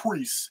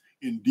 priests,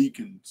 and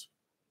deacons.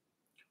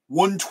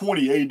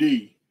 120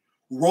 AD,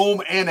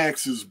 Rome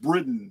annexes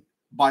Britain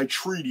by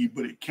treaty,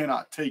 but it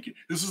cannot take it.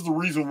 This is the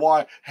reason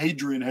why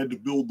Hadrian had to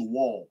build the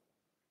wall.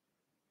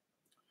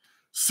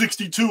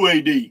 62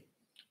 AD,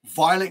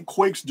 violent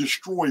quakes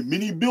destroy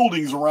many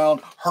buildings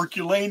around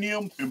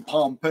Herculaneum and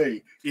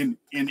Pompeii in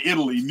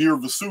Italy near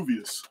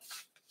Vesuvius.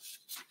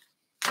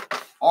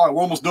 All right,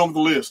 we're almost done with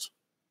the list.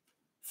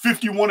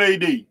 51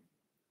 AD,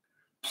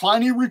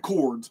 Pliny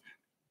records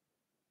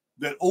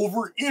that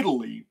over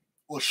Italy,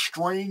 a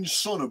strange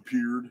sun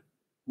appeared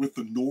with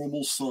the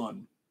normal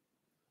sun.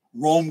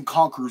 Rome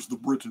conquers the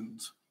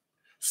Britons.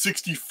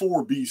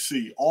 64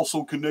 BC,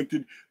 also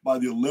connected by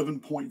the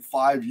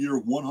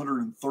 11.5-year,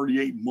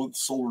 138-month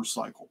solar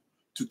cycle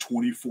to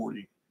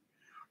 2040.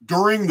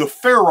 During the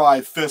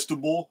Pharai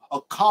festival,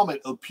 a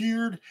comet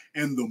appeared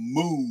and the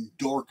moon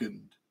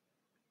darkened.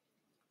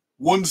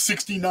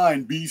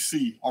 169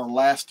 BC, our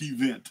last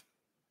event.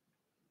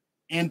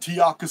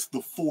 Antiochus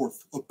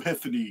IV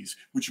Epiphanes,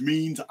 which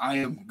means I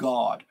am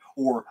God,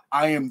 or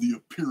I am the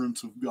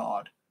appearance of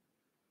God.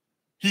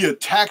 He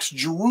attacks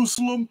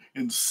Jerusalem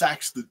and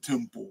sacks the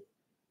temple.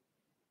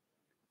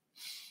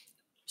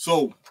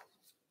 So,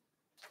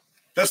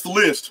 that's the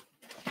list.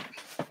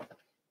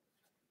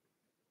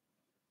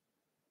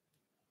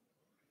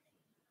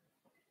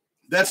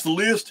 That's the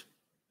list.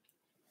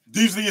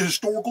 These are the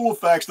historical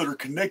facts that are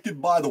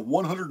connected by the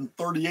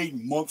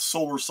 138-month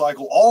solar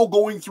cycle, all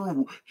going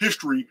through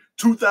history,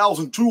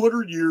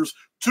 2,200 years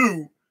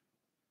to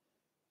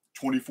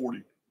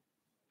 2040.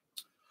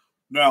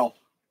 Now,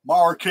 my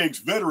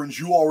Archaix veterans,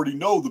 you already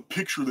know the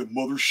picture that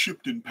Mother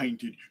Shipton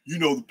painted. You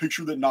know the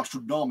picture that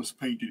Nostradamus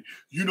painted.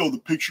 You know the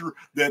picture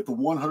that the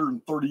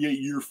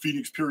 138-year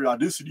Phoenix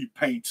periodicity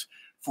paints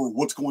for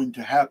what's going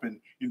to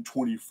happen in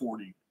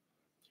 2040.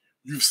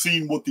 You've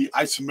seen what the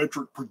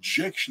isometric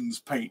projections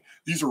paint.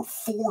 These are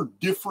 4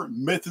 different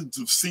methods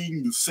of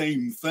seeing the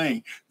same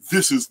thing.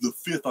 This is the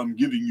 5th I'm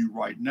giving you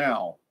right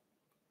now.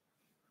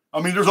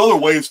 I mean, there's other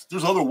ways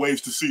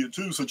to see it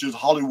too, such as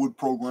Hollywood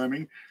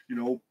programming,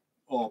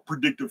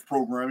 predictive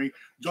programming.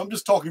 I'm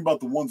just talking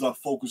about the ones I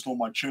focused on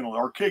my channel.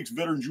 Archaix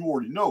veterans, you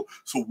already know.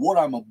 So what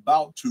I'm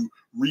about to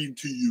read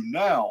to you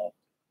now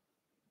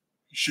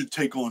should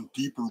take on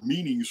deeper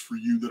meanings for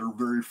you that are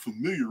very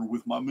familiar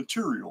with my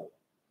material.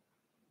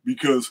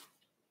 Because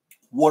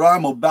what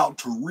I'm about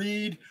to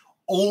read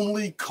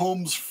only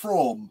comes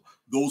from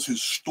those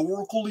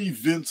historical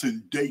events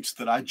and dates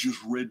that I just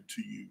read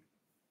to you.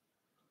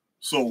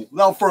 So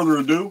without further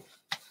ado,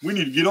 we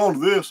need to get on to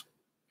this.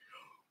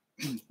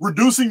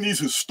 Reducing these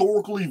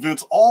historical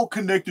events, all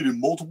connected in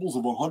multiples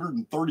of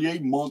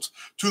 138 months,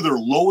 to their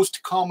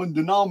lowest common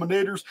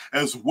denominators,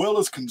 as well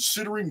as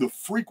considering the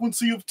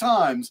frequency of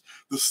times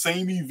the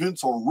same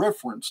events are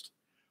referenced,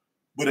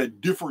 but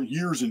at different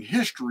years in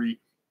history,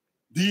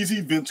 these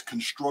events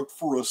construct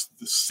for us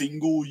the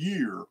single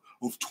year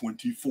of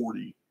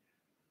 2040.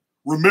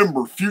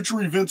 Remember,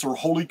 future events are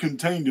wholly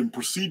contained in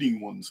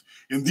preceding ones,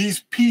 and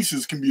these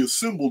pieces can be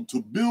assembled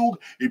to build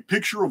a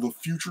picture of a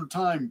future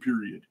time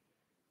period.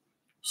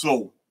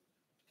 So,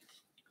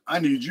 I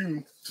need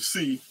you to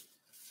see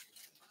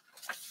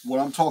what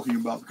I'm talking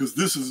about, because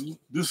this is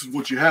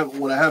what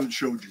I haven't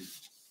showed you.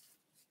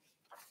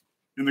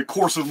 In the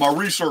course of my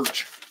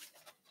research,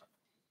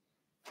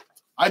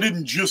 I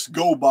didn't just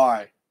go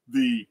by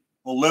the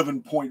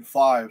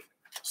 11.5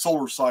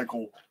 solar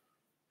cycle.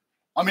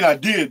 I mean, I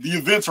did. The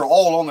events are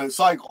all on that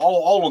cycle,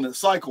 all on that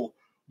cycle,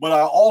 but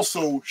I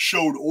also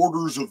showed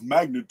orders of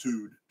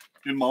magnitude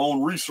in my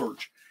own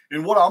research.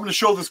 And what I'm going to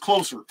show this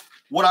closer.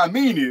 What I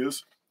mean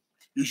is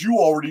you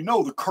already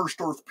know the cursed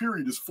earth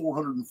period is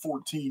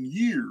 414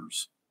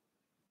 years.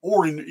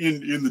 Or in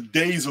the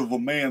days of a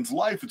man's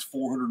life, it's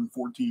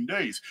 414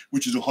 days,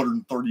 which is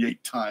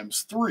 138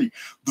 times 3.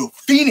 The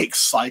Phoenix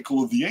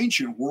cycle of the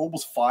ancient world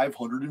was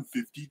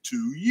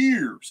 552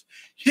 years,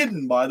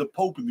 hidden by the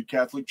Pope in the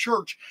Catholic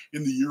Church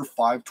in the year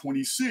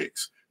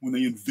 526, when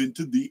they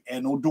invented the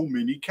Anno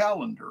Domini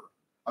calendar.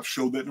 I've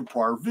showed that in a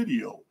prior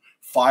video.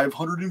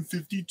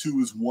 552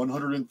 is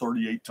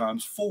 138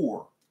 times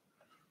 4.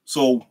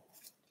 So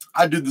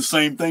I did the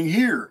same thing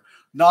here.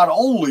 Not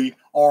only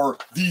are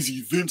these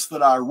events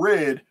that I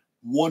read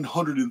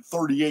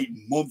 138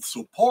 months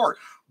apart,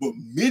 but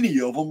many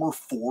of them are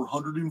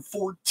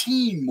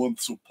 414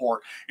 months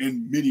apart,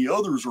 and many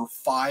others are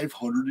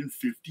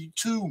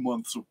 552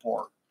 months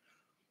apart.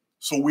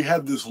 So we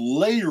have this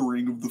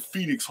layering of the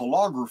Phoenix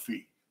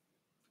holography.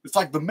 It's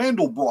like the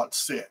Mandelbrot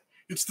set.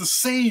 It's the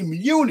same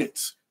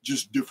units,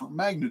 just different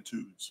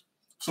magnitudes.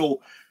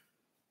 So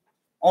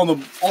on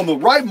the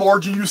right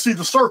margin, you see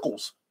the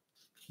circles.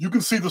 You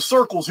can see the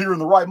circles here in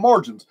the right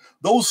margins.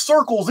 Those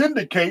circles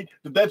indicate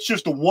that that's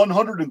just a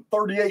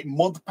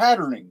 138-month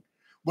patterning.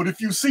 But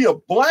if you see a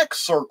black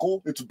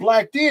circle, it's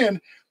blacked in,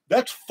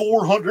 that's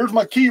 400. There's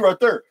my key right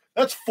there.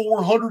 That's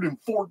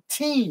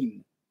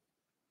 414.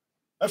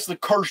 That's the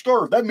cursed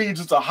earth. That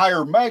means it's a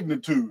higher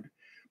magnitude.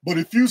 But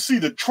if you see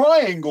the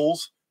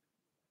triangles,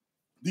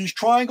 these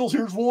triangles,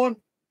 here's one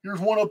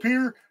up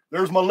here.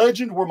 There's my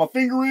legend where my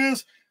finger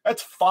is.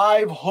 That's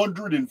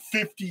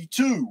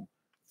 552.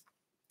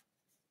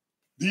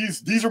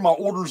 These are my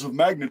orders of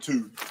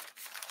magnitude.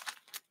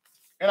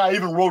 And I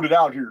even wrote it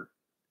out here.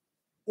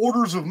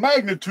 Orders of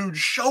magnitude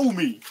show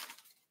me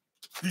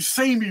these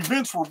same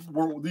events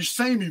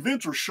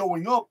are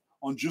showing up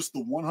on just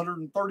the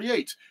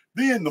 138.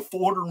 Then the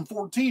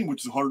 414,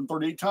 which is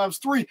 138 times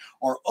 3,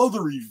 are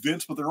other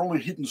events, but they're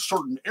only hitting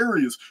certain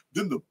areas.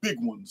 Then the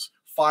big ones,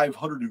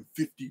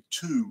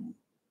 552,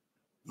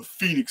 the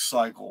Phoenix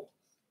cycle.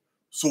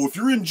 So if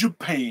you're in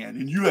Japan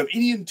and you have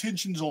any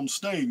intentions on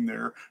staying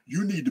there,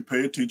 you need to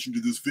pay attention to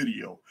this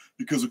video,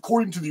 because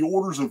according to the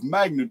orders of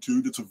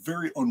magnitude, it's a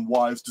very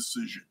unwise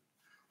decision.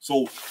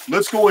 So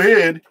let's go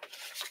ahead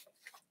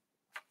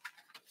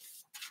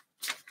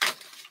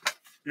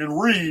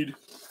and read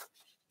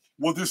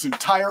what this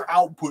entire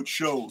output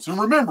shows. And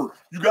remember,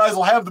 you guys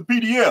will have the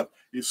PDF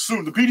as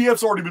soon. The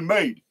PDF's already been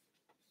made.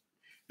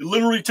 It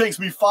literally takes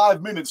me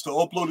 5 minutes to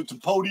upload it to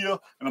Podia,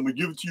 and I'm going to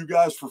give it to you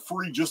guys for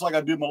free, just like I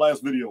did my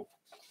last video.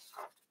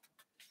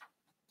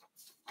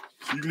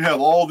 So you can have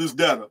all this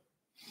data.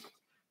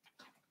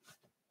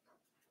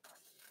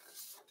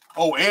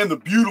 Oh, and the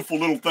beautiful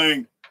little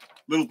thing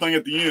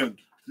at the end.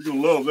 You're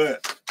going to love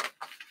that.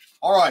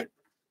 All right.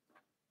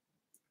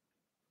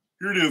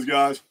 Here it is,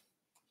 guys.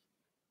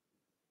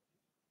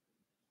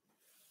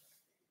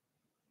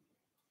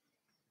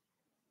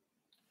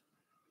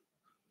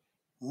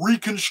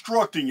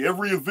 Reconstructing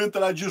every event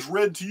that I just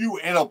read to you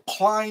and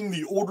applying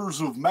the orders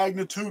of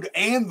magnitude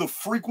and the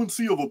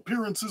frequency of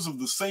appearances of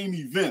the same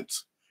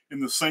events in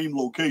the same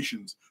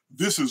locations.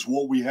 This is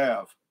what we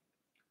have.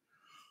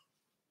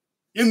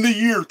 In the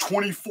year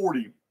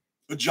 2040,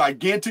 a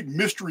gigantic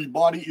mystery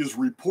body is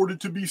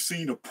reported to be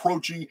seen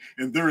approaching,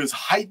 and there is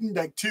heightened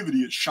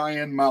activity at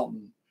Cheyenne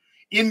Mountain.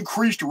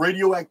 Increased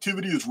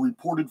radioactivity is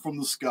reported from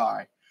the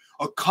sky.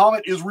 A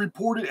comet is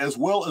reported, as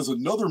well as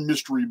another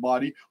mystery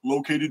body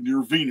located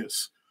near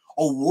Venus.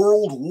 A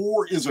world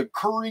war is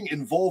occurring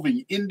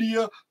involving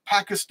India,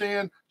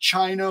 Pakistan,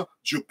 China,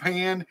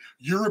 Japan,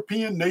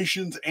 European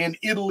nations, and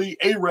Italy.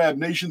 Arab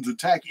nations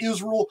attack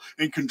Israel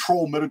and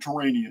control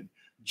Mediterranean.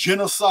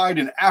 Genocide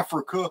in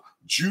Africa.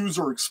 Jews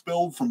are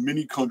expelled from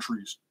many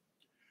countries.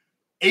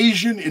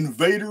 Asian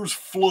invaders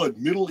flood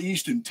Middle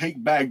East and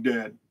take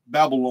Baghdad,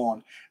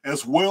 Babylon,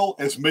 as well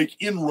as make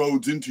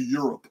inroads into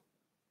Europe.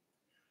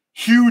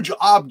 Huge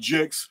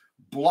objects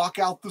block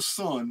out the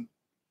sun,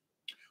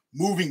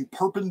 moving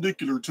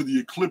perpendicular to the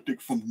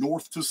ecliptic from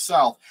north to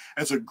south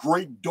as a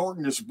great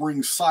darkness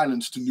brings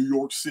silence to New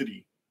York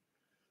City.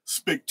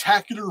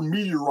 Spectacular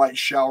meteorite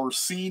showers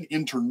seen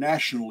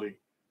internationally.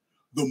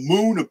 The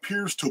moon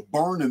appears to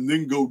burn and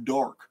then go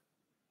dark.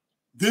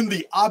 Then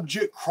the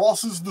object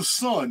crosses the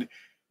sun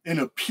and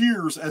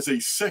appears as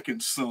a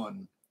second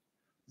sun.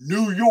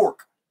 New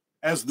York,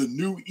 as the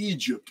new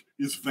Egypt,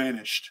 is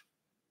vanished.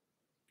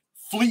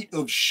 Fleet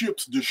of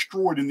ships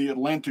destroyed in the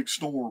Atlantic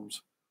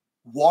storms.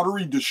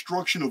 Watery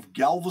destruction of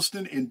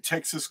Galveston and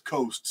Texas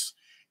coasts.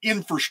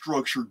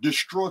 Infrastructure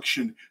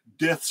destruction,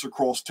 deaths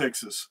across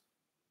Texas.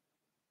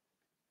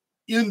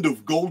 End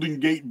of Golden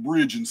Gate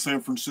Bridge in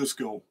San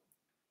Francisco.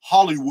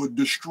 Hollywood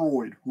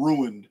destroyed,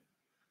 ruined.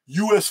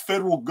 U.S.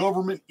 federal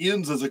government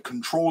ends as a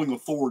controlling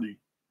authority.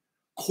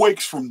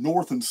 Quakes from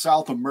North and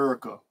South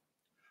America.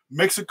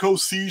 Mexico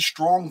sees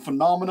strange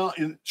phenomena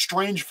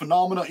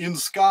in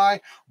sky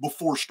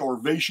before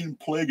starvation,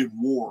 plague, and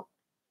war.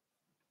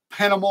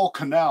 Panama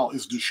Canal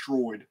is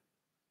destroyed.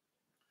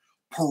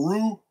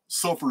 Peru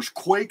suffers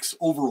quakes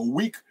over a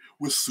week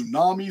with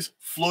tsunamis,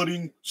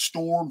 flooding,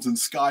 storms, and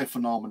sky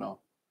phenomena.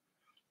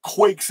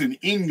 Quakes in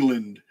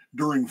England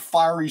during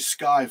fiery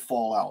sky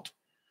fallout.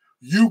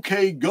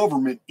 UK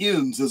government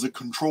ends as a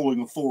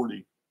controlling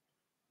authority.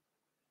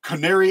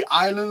 Canary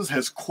Islands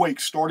has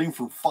quakes starting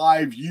for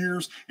 5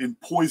 years and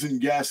poison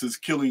gases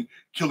killing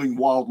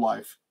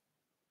wildlife.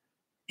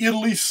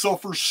 Italy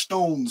suffers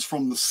stones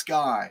from the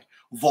sky.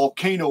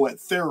 Volcano at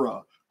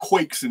Thera,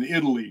 quakes in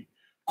Italy.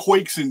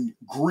 Quakes in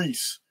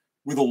Greece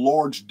with a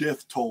large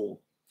death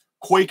toll.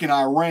 Quake in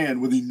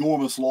Iran with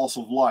enormous loss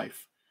of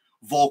life.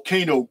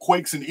 Volcano,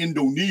 quakes in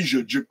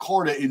Indonesia,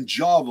 Jakarta, and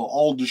Java,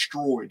 all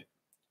destroyed.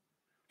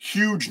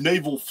 Huge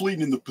naval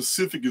fleet in the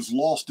Pacific is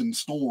lost in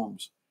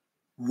storms.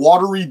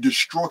 Watery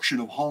destruction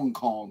of Hong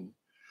Kong.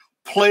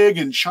 Plague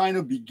in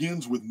China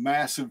begins with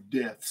massive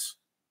deaths.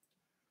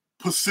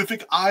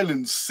 Pacific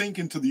islands sink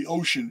into the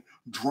ocean,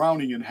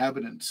 drowning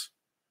inhabitants.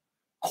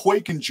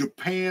 Quake in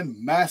Japan,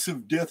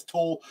 massive death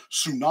toll.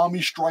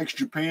 Tsunami strikes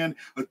Japan,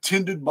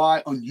 attended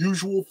by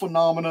unusual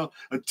phenomena,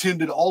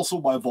 attended also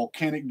by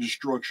volcanic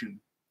destruction.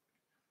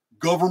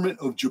 Government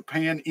of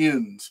Japan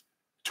ends.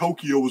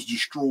 Tokyo is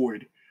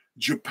destroyed.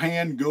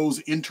 Japan goes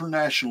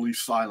internationally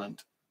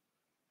silent.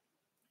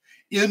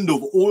 End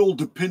of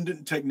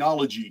oil-dependent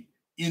technology,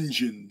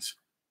 engines.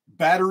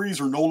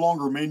 Batteries are no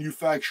longer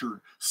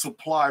manufactured.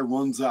 Supply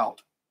runs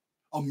out.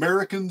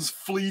 Americans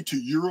flee to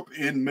Europe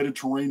and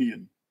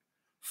Mediterranean.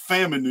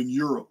 Famine in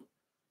Europe.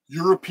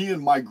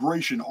 European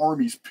migration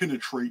armies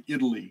penetrate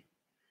Italy.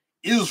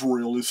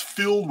 Israel is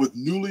filled with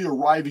newly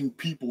arriving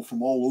people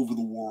from all over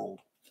the world.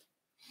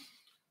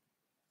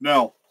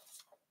 Now,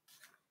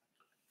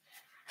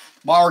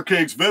 my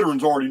Archaix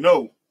veterans already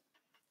know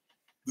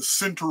the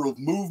center of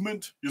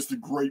movement is the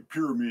Great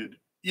Pyramid.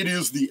 It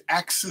is the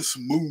axis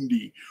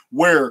mundi,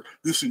 where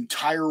this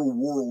entire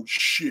world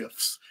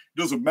shifts. It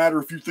doesn't matter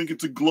if you think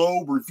it's a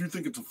globe or if you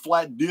think it's a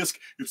flat disk,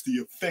 the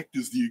effect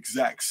is the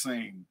exact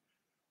same.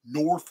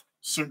 North,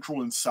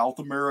 Central, and South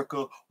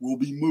America will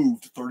be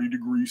moved 30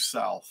 degrees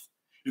south.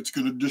 It's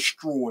going to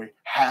destroy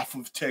half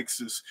of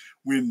Texas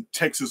when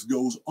Texas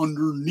goes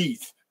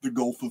underneath the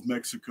Gulf of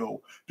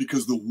Mexico,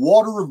 because the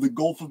water of the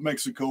Gulf of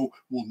Mexico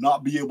will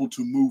not be able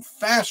to move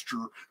faster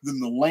than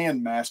the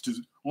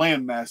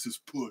landmass is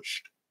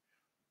pushed.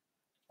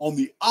 On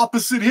the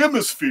opposite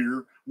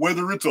hemisphere,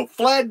 whether it's a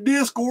flat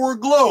disk or a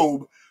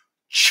globe,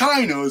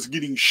 China is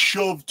getting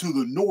shoved to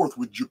the north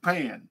with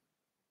Japan.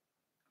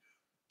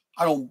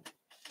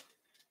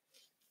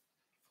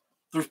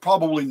 There's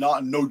probably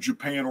no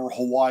Japan or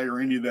Hawaii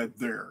or any of that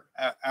there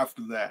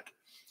after that.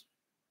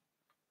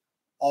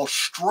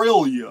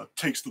 Australia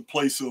takes the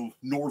place of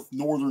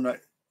northern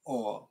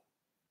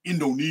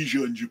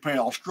Indonesia and Japan.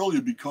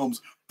 Australia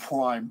becomes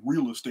prime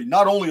real estate.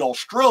 Not only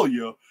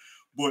Australia,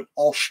 but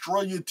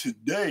Australia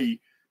today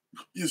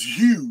is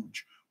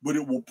huge, but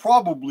it will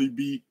probably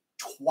be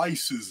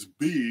twice as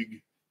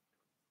big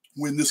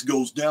when this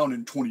goes down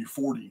in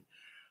 2040,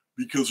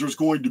 because there's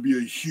going to be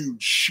a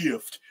huge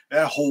shift.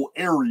 That whole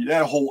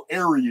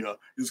area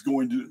is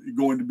going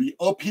to be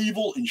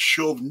upheaval and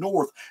shoved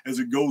north as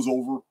it goes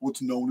over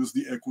what's known as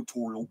the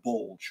equatorial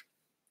bulge.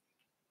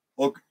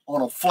 Look,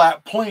 on a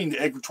flat plane,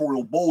 the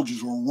equatorial bulge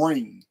is a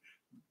ring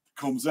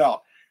that comes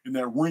out, and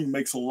that ring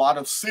makes a lot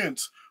of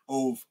sense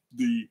of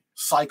the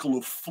cycle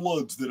of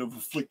floods that have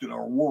afflicted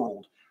our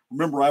world.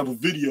 Remember, I have a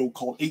video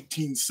called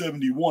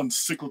 1871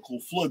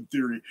 Cyclical Flood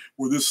Theory,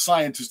 where this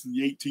scientist in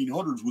the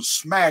 1800s was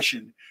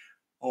smashing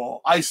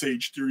Ice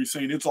Age theory,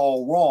 saying it's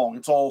all wrong,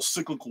 it's all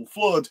cyclical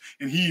floods,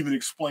 and he even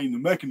explained the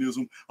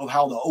mechanism of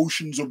how the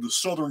oceans of the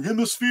southern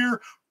hemisphere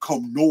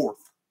come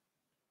north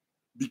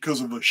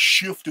because of a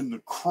shift in the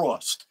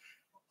crust.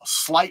 A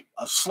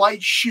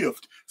slight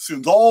shift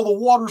sends all the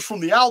waters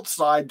from the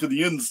outside to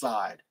the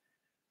inside.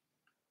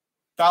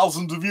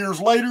 Thousands of years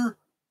later,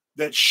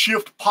 that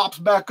shift pops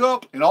back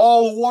up, and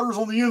all the waters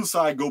on the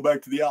inside go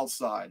back to the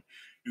outside.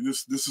 And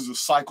this is a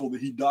cycle that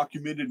he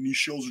documented, and he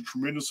shows a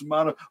tremendous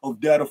amount of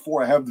data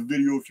for. I have the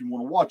video if you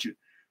want to watch it.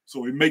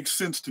 So it makes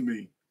sense to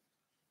me.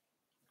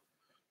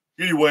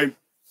 Anyway,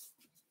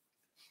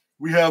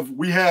 we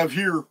have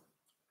here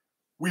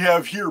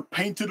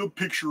painted a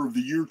picture of the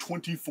year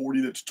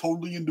 2040 that's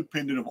totally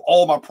independent of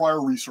all my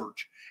prior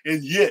research.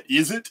 And yet,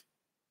 is it?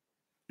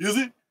 Is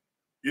it?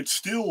 It's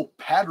still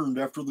patterned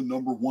after the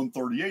number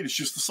 138. It's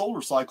just the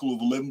solar cycle of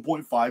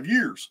 11.5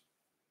 years.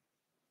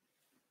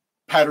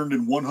 Patterned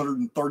in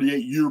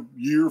 138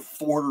 year,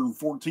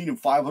 414 and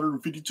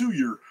 552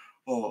 year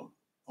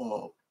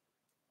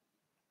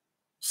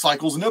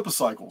cycles and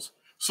epicycles.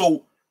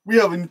 So we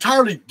have an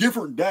entirely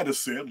different data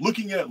set,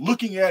 looking at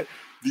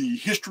the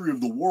history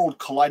of the world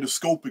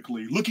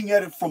kaleidoscopically, looking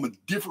at it from a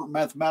different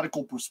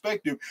mathematical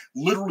perspective,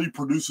 literally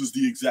produces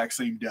the exact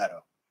same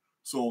data.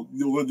 So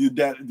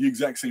the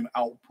exact same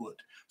output.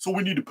 So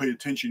we need to pay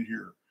attention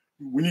here.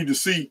 We need to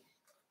see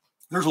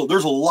there's a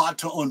lot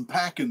to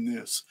unpack in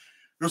this.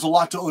 There's a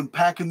lot to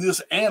unpack in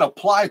this and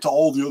apply to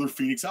all the other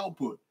Phoenix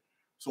output.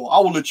 So I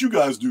will let you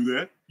guys do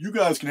that. You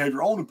guys can have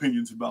your own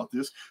opinions about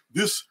this.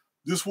 This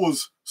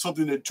was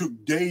something that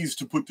took days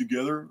to put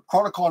together.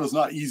 Chronicon is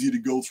not easy to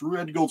go through. I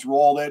had to go through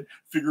all that,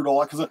 figure it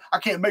all out, because I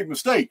can't make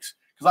mistakes.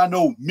 Because I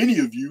know many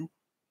of you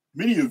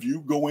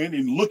go in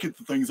and look at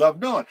the things I've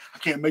done. I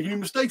can't make any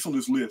mistakes on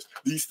this list.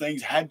 These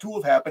things had to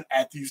have happened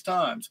at these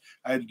times.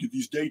 I had to get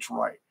these dates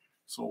right.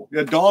 So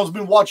yeah, Don's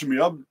been watching me.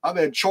 I've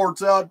had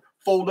charts out,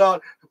 fold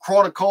out,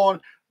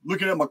 Chronicon,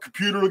 looking at my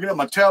computer, looking at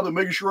my tablet,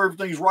 making sure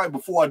everything's right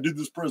before I did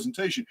this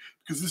presentation,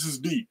 because this is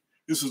deep.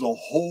 This is a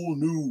whole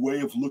new way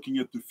of looking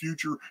at the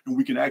future, and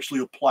we can actually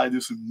apply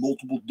this in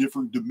multiple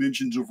different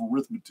dimensions of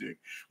arithmetic.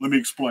 Let me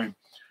explain.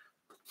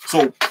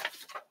 So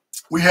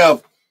we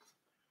have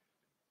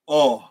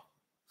a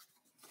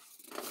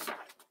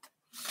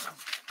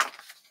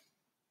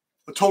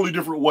totally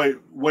different way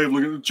of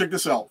looking at it. Check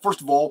this out.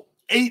 First of all,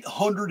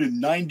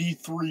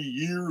 893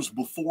 years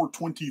before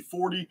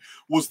 2040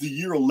 was the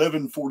year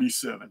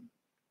 1147.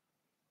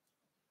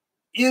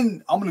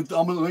 I'm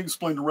gonna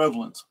explain the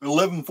relevance. In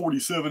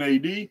 1147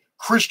 AD,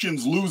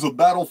 Christians lose a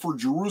battle for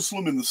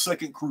Jerusalem in the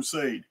Second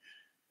Crusade.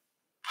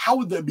 How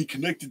would that be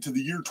connected to the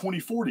year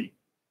 2040?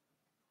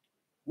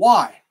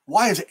 Why?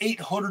 Why is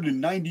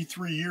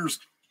 893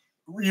 years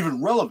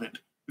even relevant?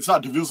 It's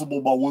not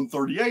divisible by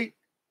 138.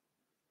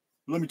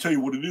 Let me tell you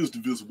what it is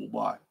divisible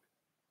by.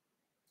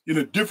 In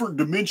a different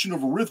dimension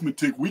of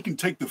arithmetic, we can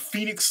take the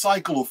Phoenix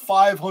cycle of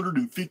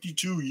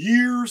 552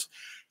 years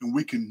and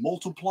we can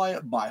multiply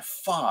it by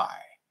 5,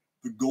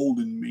 the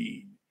golden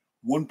mean,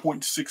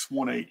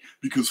 1.618,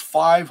 because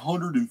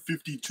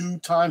 552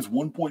 times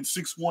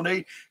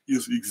 1.618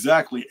 is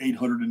exactly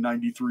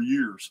 893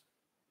 years.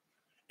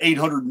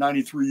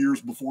 893 years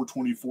before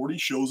 2040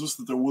 shows us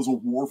that there was a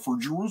war for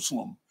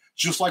Jerusalem,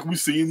 just like we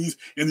see in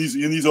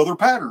these other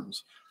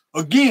patterns.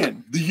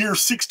 Again, the year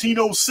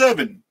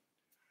 1607.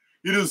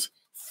 It is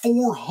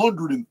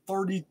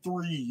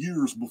 433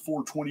 years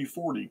before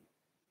 2040.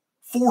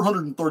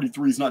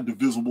 433 is not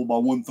divisible by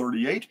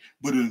 138,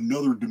 but in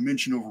another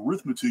dimension of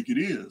arithmetic it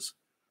is.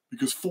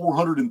 Because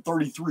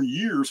 433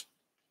 years,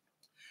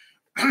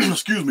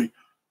 excuse me,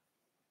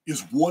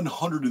 is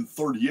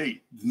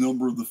 138, the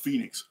number of the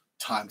Phoenix,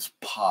 times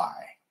pi,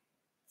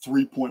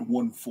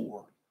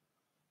 3.14.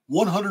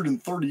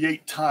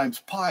 138 times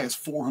pi is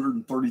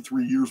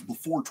 433 years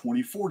before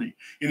 2040.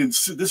 And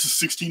this is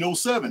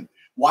 1607.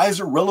 Why is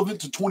it relevant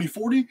to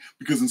 2040?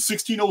 Because in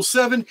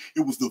 1607,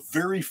 it was the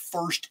very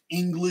first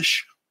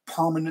English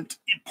permanent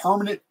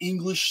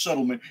English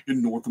settlement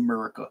in North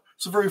America.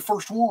 It's the very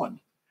first one.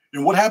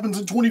 And what happens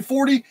in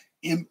 2040?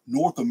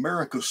 North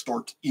America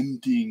starts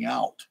emptying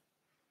out.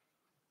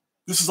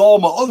 This is all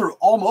my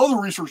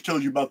other research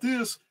tells you about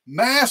this.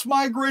 Mass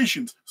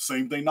migrations.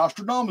 Same thing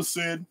Nostradamus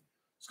said.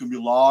 It's going to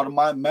be a lot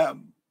of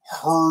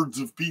herds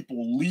of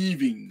people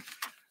leaving,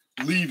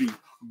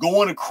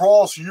 going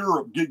across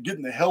Europe,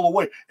 getting the hell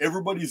away.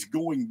 Everybody's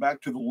going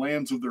back to the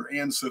lands of their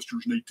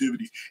ancestors'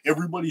 nativities.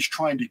 Everybody's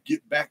trying to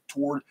get back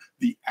toward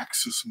the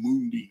axis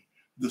mundi,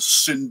 the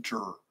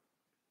center.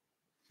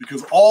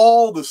 Because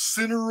all the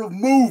center of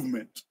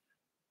movement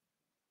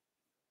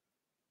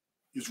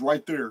is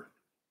right there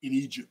in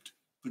Egypt,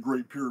 the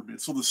Great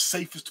Pyramid. So the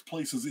safest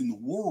places in the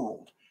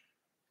world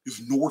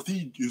is North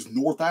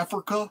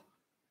Africa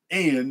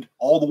and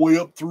all the way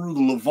up through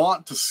the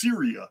Levant to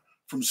Syria.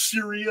 From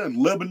Syria and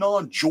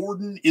Lebanon,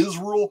 Jordan,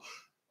 Israel,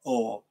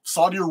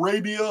 Saudi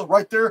Arabia,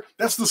 right there.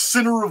 That's the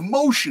center of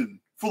motion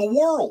for the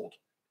world.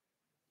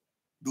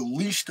 the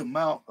least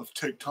amount of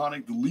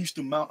tectonic, the least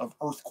amount of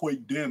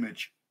earthquake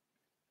damage.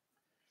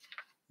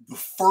 The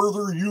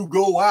further you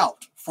go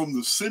out from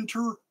the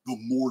center, the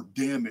more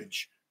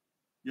damage.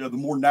 Yeah, the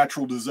more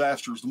natural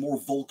disasters, the more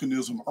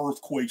volcanism,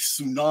 earthquakes,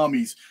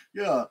 tsunamis.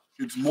 Yeah,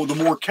 it's more the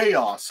more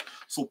chaos.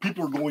 So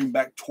people are going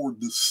back toward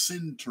the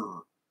center.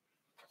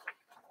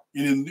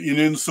 And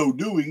in so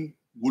doing,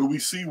 what do we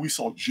see? We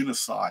saw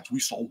genocides. We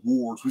saw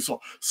wars. We saw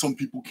some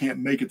people can't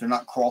make it. They're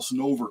not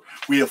crossing over.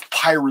 We have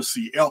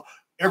piracy.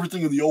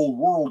 Everything in the old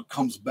world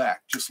comes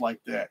back just like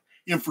that.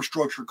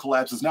 Infrastructure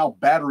collapses. Now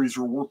batteries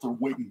are worth their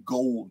weight in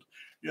gold.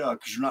 Yeah,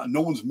 because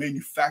no one's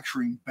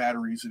manufacturing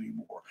batteries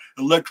anymore.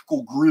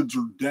 Electrical grids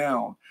are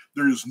down.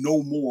 There is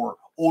no more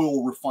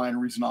oil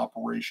refineries in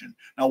operation.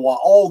 Now, while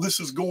all this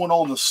is going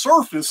on the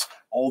surface,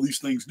 all these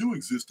things do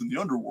exist in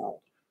the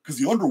underworld, because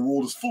the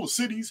underworld is full of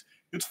cities.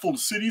 It's full of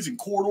cities and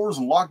corridors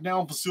and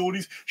lockdown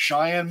facilities.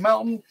 Cheyenne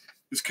Mountain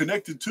is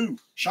connected to.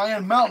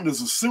 Cheyenne Mountain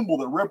is a symbol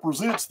that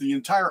represents the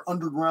entire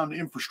underground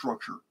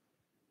infrastructure.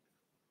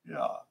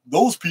 Yeah,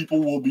 those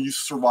people will be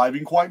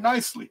surviving quite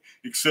nicely,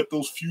 except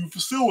those few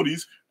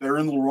facilities that are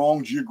in the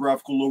wrong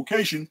geographical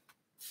location,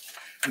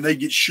 and they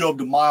get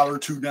shoved a mile or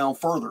two down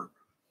further.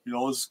 You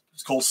know, it's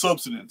called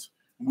subsidence.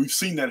 And we've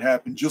seen that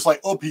happen, just like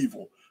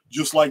upheaval,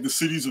 just like the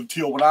cities of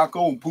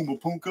Tiwanaku and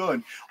Pumapunka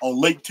and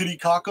Lake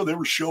Titicaca. They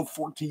were shoved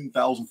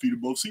 14,000 feet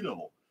above sea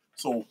level.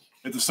 So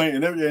at the same,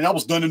 and that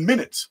was done in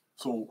minutes.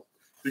 So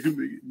it can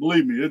be,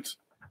 believe me, it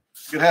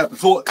happens.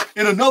 So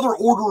in another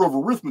order of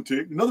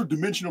arithmetic, another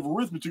dimension of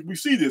arithmetic, we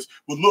see this.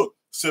 But look,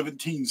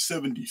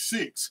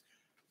 1776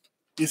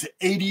 is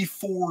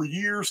 84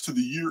 years to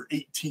the year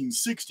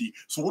 1860.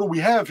 So what do we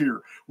have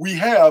here? We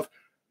have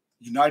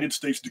United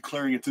States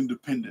declaring its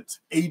independence.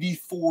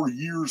 84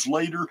 years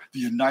later, the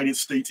United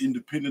States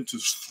independence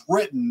is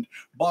threatened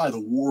by the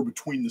war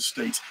between the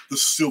states, the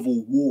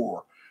Civil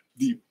War.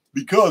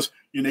 Because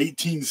in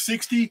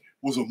 1860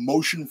 was a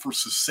motion for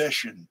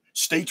secession.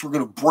 States were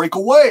going to break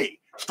away.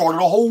 Started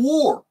a whole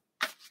war.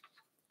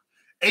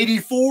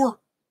 84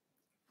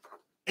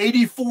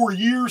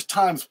 years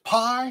times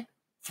pi,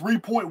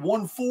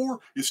 3.14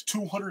 is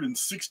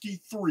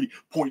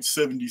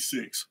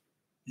 263.76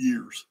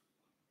 years.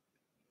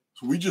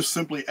 So we just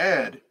simply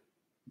add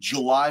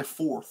July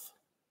 4th,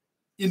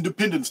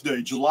 Independence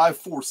Day, July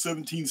 4th,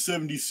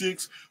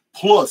 1776,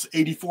 plus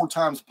 84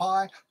 times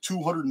pi,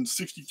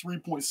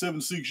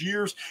 263.76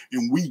 years,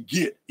 and we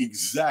get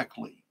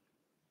exactly,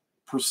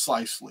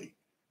 precisely,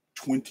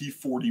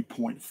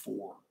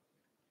 2040.4.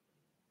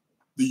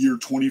 The year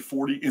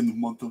 2040 in the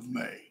month of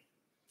May.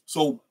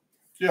 So,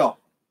 yeah,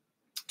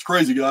 it's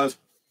crazy, guys.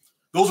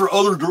 Those are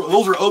other.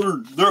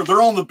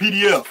 They're on the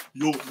PDF.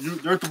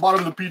 They're at the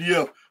bottom of the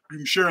PDF. You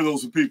can share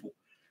those with people.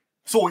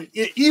 So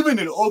even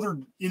in other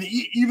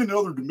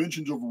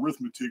dimensions of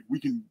arithmetic, we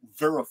can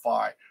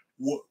verify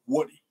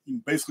what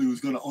basically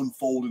was going to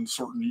unfold in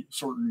certain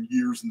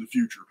years in the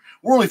future.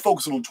 We're only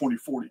focusing on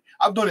 2040.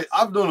 I've done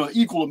an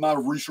equal amount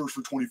of research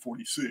for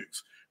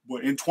 2046,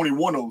 but in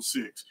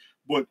 2106.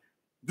 But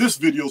this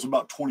video is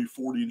about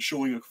 2040 and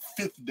showing a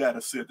fifth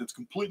data set that's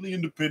completely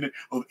independent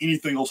of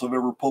anything else I've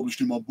ever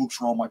published in my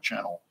books or on my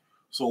channel.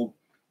 So,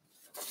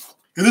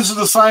 and this is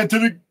a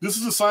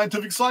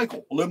scientific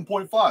cycle,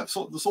 11.5,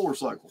 so the solar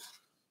cycle.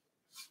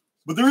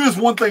 But there is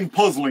one thing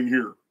puzzling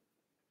here.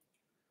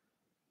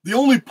 The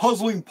only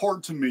puzzling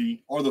part to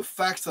me are the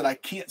facts that I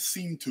can't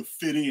seem to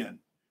fit in.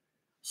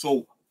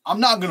 So I'm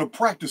not going to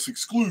practice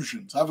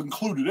exclusions. I've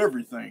included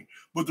everything,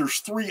 but there's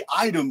 3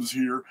 items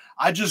here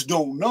I just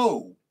don't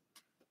know.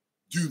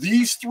 Do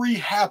these 3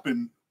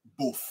 happen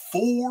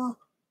before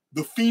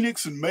the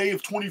Phoenix in May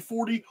of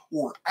 2040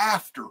 or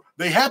after?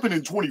 They happen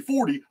in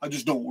 2040. I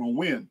just don't know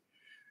when.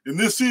 And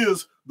this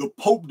is the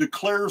Pope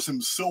declares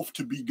himself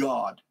to be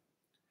God.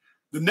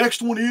 The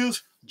next one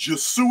is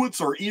Jesuits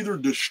are either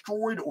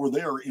destroyed or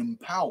they are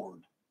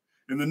empowered.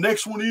 And the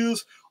next one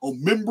is a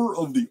member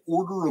of the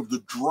Order of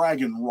the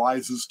Dragon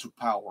rises to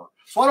power.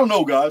 So I don't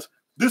know, guys.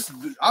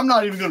 I'm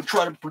not even going to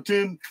try to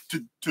pretend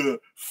to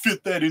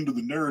fit that into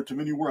the narrative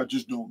anywhere. I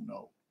just don't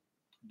know.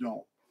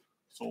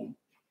 So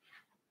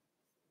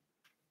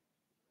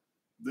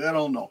I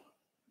don't know.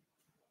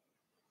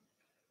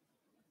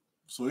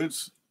 So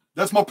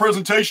that's my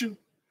presentation.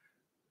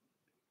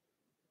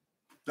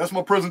 That's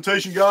my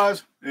presentation,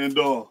 guys. And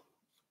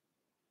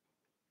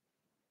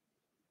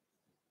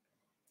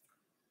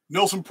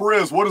Nelson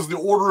Perez, what is the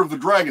Order of the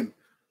Dragon?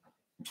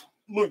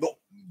 Look,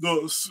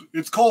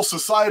 it's called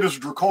Societas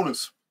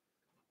Draconis.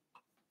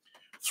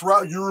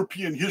 Throughout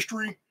European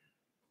history,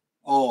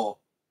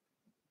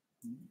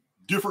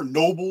 different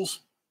nobles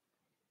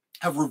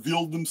have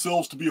revealed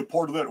themselves to be a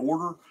part of that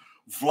order.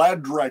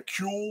 Vlad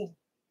Dracul,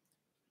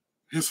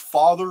 his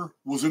father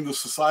was in the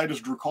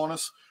Societas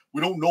Draconis.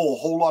 We don't know a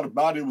whole lot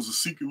about it. It was a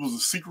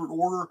secret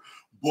order,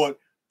 but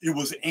it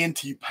was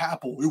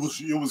anti-papal.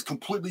 It was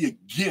completely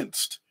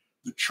against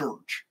the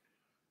church.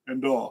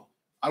 And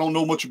I don't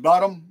know much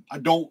about them. I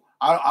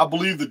I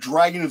believe the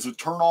dragon is a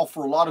turnoff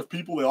for a lot of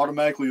people. They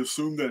automatically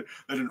assume that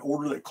an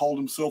order that called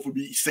himself would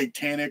be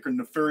satanic or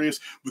nefarious,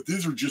 but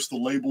these are just the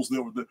labels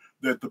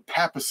that the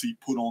papacy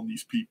put on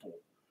these people.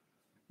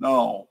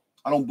 No,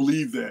 I don't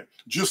believe that.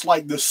 Just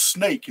like the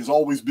snake has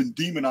always been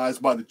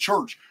demonized by the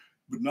church,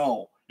 but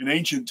no, in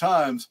ancient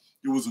times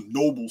it was a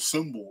noble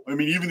symbol. I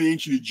mean, even the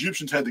ancient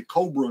Egyptians had the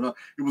cobra.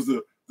 It was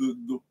the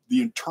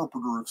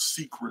interpreter of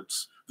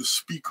secrets, the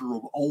speaker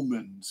of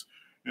omens,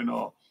 and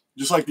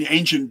just like the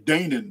ancient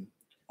Danaan,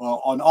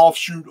 an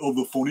offshoot of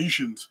the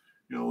Phoenicians.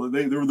 You know,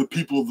 they were the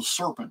people of the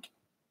serpent.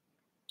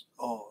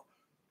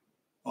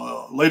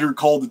 Later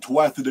called the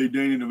Tuatha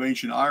Danaan of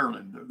ancient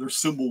Ireland. Their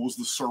symbol was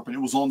the serpent. It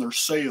was on their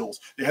sails.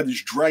 They had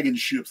these dragon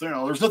ships.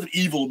 There's nothing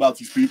evil about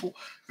these people.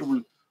 It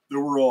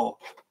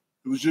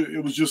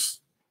was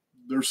just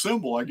their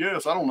symbol, I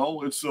guess. I don't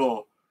know. It's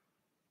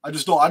I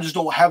just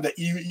don't have that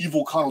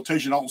evil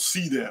connotation. I don't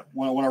see that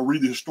when I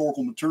read the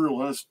historical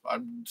material. I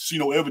see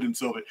no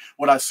evidence of it.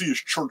 What I see is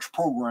church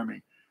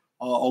programming.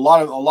 A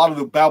lot of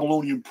the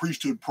Babylonian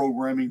priesthood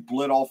programming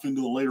bled off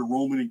into the later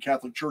Roman and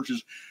Catholic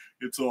churches.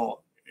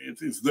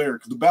 It's there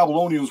because the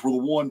Babylonians were the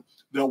one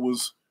that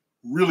was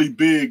really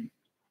big.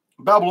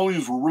 The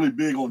Babylonians were really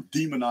big on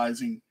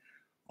demonizing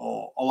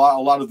a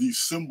lot of these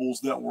symbols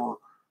that were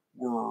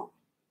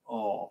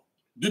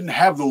didn't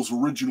have those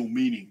original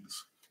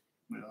meanings.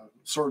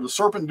 So the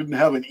serpent didn't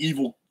have an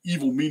evil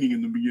meaning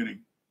in the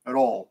beginning at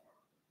all.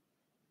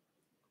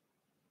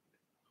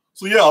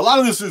 So yeah, a lot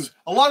of this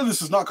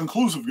is not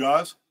conclusive,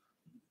 guys.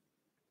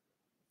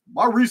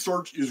 My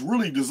research is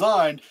really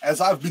designed, as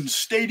I've been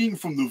stating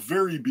from the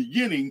very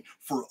beginning,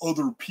 for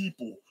other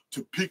people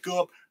to pick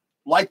up,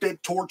 light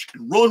that torch,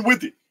 and run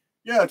with it.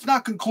 Yeah, it's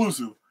not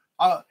conclusive.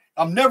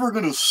 I'm never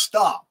going to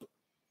stop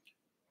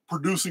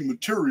producing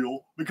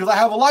material because I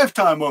have a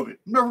lifetime of it.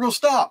 I'm never going to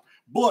stop.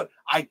 But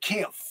I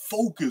can't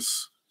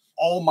focus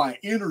all my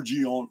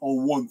energy on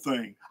one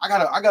thing. I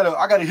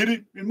gotta hit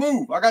it and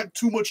move. I got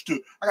too much to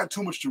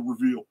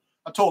reveal.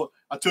 I tell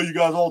you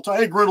guys all the time,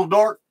 hey, Grindle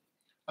Dark,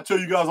 I tell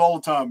you guys all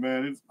the time,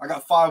 man, I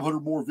got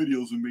 500 more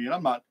videos in me, and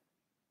I'm not,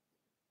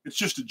 it's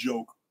just a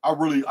joke.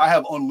 I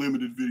have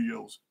unlimited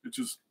videos.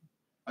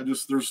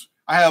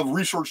 I have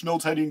research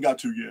notes I hadn't even got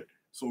to yet.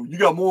 So you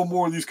got more and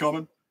more of these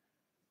coming.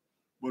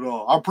 But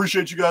I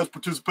appreciate you guys'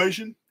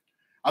 participation.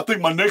 I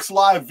think my next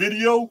live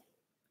video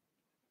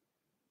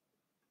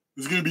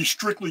is going to be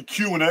strictly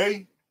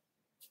Q&A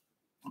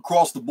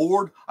across the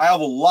board. I have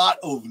a lot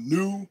of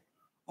new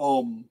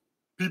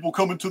people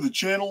coming to the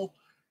channel,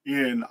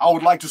 and I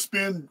would like to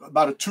spend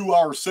about a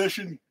 2-hour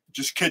session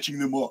just catching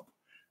them up.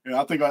 And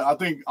I think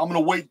I'm going to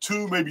wait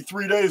 2, maybe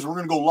 3 days. We're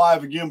going to go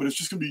live again, but it's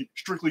just going to be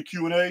strictly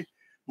Q&A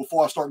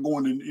before I start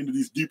going into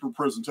these deeper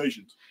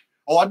presentations.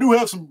 Oh, I do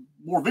have some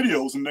more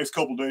videos in the next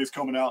couple of days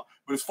coming out,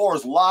 but as far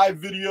as live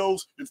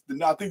videos,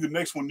 I think the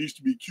next one needs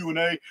to be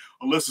Q&A,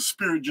 unless the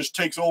spirit just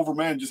takes over,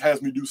 man, and just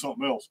has me do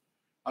something else.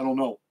 I don't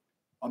know.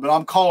 But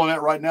I'm calling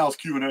that right now as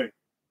Q&A.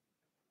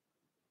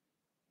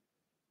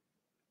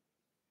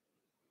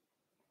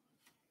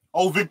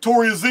 Oh,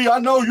 Victoria Z, I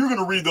know you're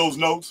going to read those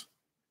notes.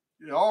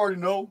 Yeah, I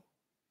already know.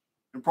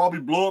 And probably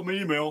blow up my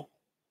email.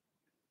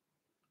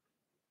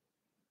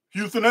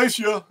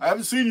 Euthanasia, I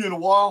haven't seen you in a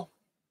while.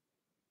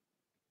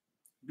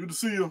 Good to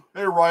see you.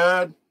 Hey,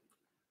 Ryad.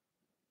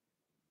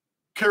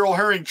 Carol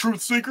Herring,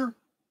 Truth Seeker.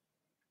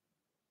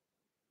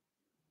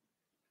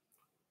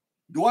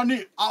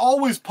 I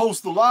always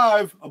post the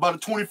live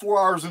about 24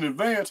 hours in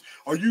advance.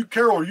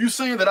 Carol, are you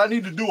saying that I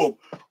need to do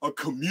a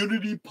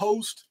community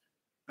post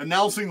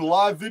announcing the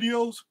live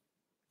videos?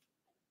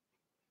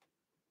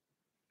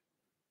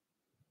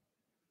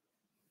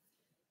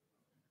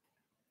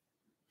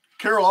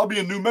 Carol, I'll be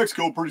in New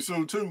Mexico pretty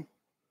soon, too.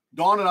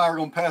 Dawn and I are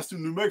going to pass through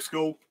New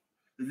Mexico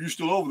if you're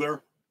still over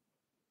there.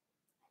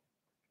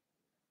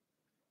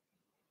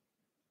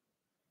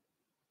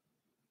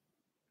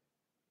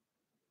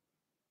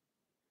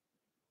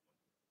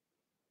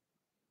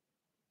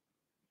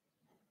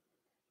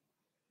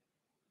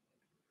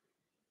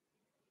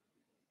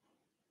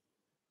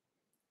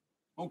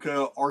 Okay,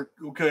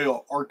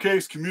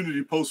 Archaix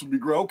community post would be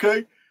great.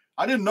 Okay,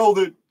 I didn't know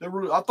that.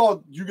 I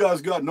thought you guys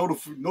got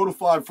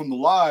notified from the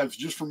lives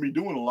just from me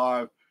doing a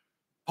live,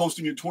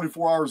 posting it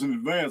 24 hours in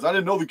advance. I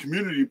didn't know the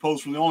community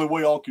posts were the only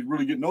way y'all could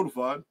really get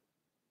notified.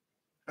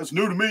 That's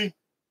new to me.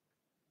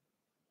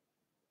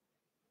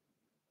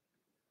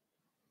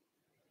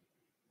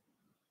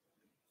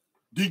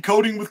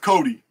 Decoding with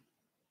Cody.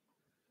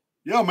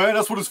 Yeah, man,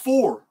 that's what it's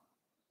for.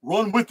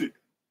 Run with it.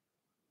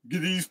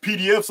 Get these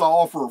PDFs I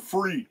offer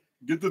free.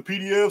 Get the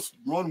PDFs,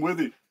 run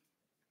with it.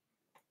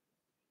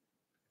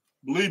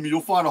 Believe me, you'll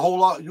find a whole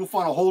lot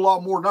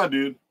more than I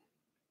did.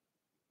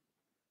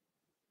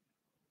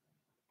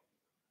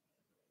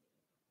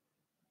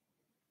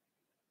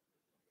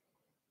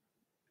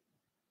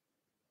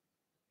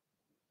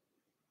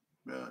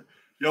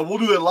 Yeah, we'll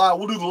do that live.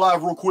 We'll do the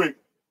live real quick.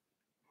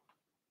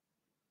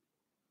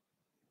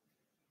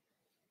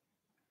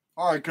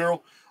 All right,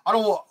 Carol.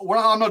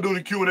 I'm not doing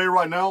a Q&A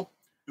right now.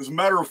 As a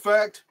matter of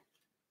fact,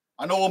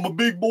 I know I'm a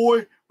big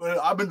boy, but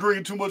I've been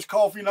drinking too much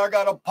coffee and I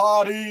got a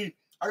potty.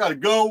 I got to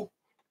go.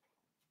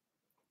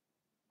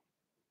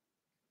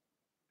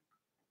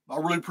 I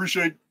really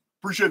appreciate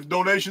the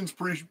donations.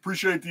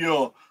 Appreciate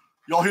the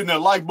y'all hitting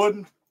that like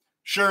button,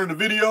 sharing the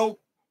video,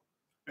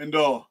 and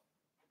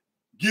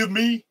give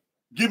me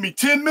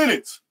 10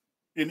 minutes.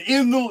 And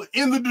in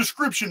the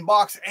description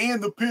box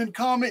and the pinned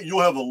comment,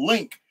 you'll have a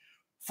link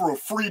for a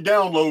free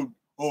download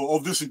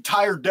of this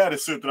entire data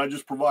set that I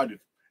just provided,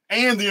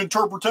 and the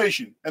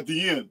interpretation at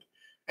the end,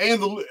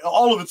 and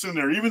all of it's in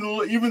there, even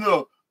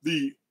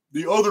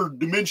the other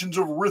dimensions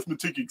of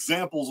arithmetic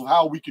examples of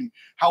how we can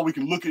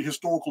look at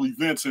historical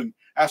events and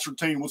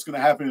ascertain what's going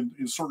to happen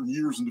in certain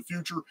years in the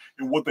future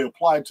and what they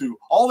apply to.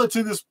 All that's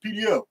in this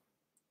PDF.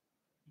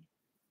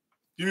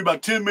 Give me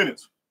about 10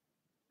 minutes.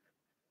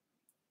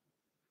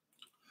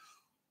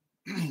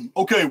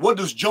 Okay, what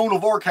does Joan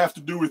of Arc have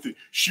to do with it?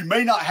 She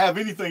may not have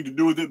anything to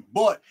do with it,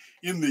 but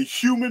in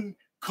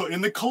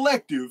the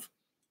collective,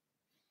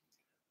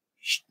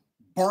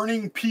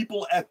 burning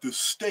people at the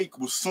stake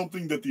was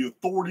something that the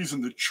authorities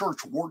and the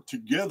church worked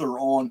together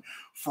on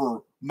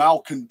for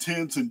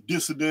malcontents and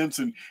dissidents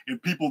and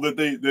people that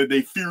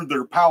they feared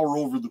their power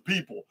over the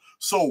people.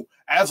 So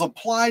as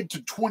applied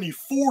to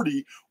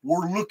 2040,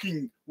 we're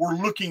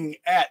looking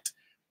at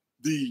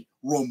the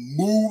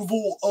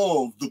removal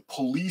of the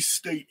police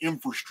state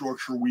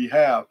infrastructure we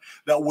have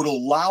that would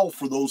allow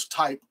for those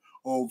type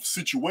of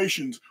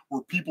situations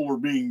where people are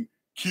being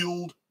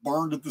killed,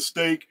 burned at the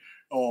stake,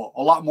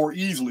 a lot more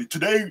easily.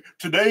 Today,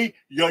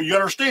 you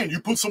understand, you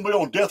put somebody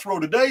on death row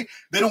today,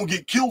 they don't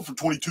get killed for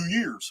 22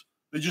 years.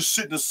 They just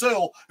sit in a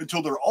cell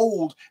until they're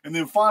old, and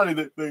then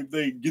finally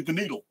they get the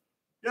needle.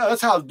 Yeah,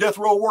 that's how death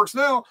row works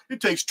now. It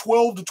takes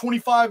 12 to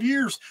 25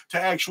 years to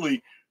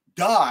actually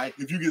die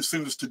if you get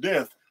sentenced to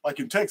death, like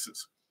in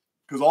Texas,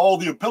 because all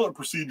the appellate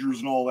procedures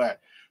and all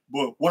that.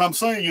 But what I'm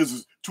saying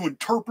is to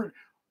interpret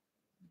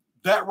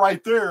that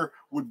right there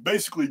would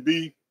basically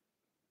be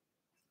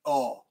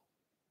a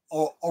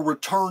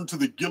return to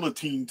the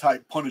guillotine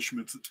type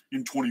punishments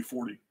in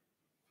 2040.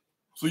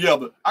 So yeah,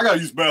 but I gotta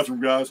use the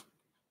bathroom, guys.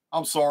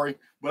 I'm sorry,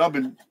 but I've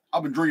been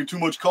drinking too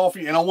much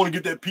coffee, and I want to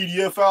get that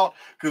PDF out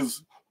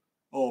because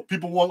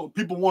people want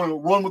to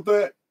run with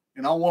that,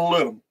 and I want to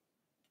let them.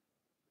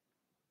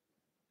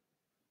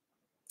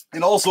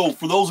 And also,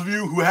 for those of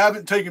you who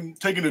haven't taken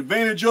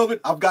advantage of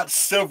it, I've got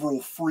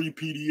several free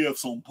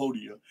PDFs on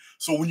Podia.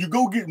 So when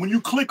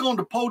you click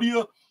onto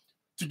Podia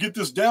to get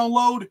this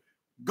download,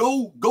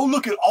 go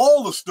look at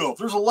all the stuff.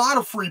 There's a lot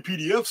of free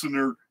PDFs in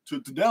there to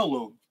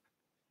download.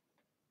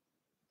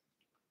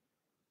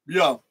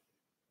 Yeah.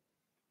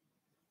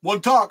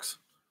 One talks.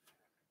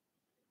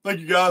 Thank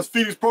you, guys.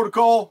 Phoenix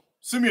Protocol.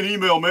 Send me an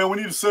email, man. We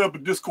need to set up a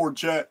Discord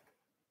chat.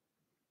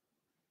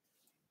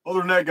 Other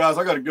than that, guys,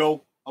 I got to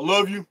go. I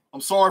love you.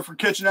 I'm sorry for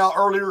catching out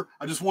earlier.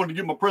 I just wanted to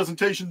get my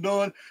presentation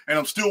done, and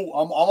I'm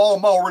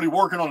already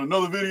working on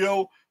another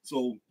video,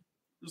 so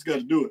just got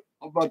to do it.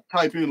 I'm about to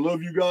type in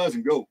 "love you guys"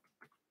 and go.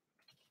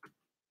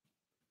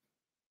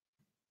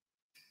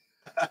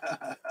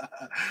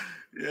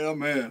 Yeah,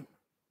 man.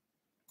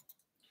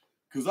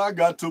 Because I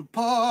got to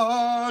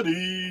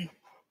party.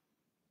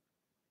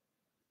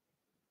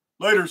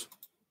 Laters.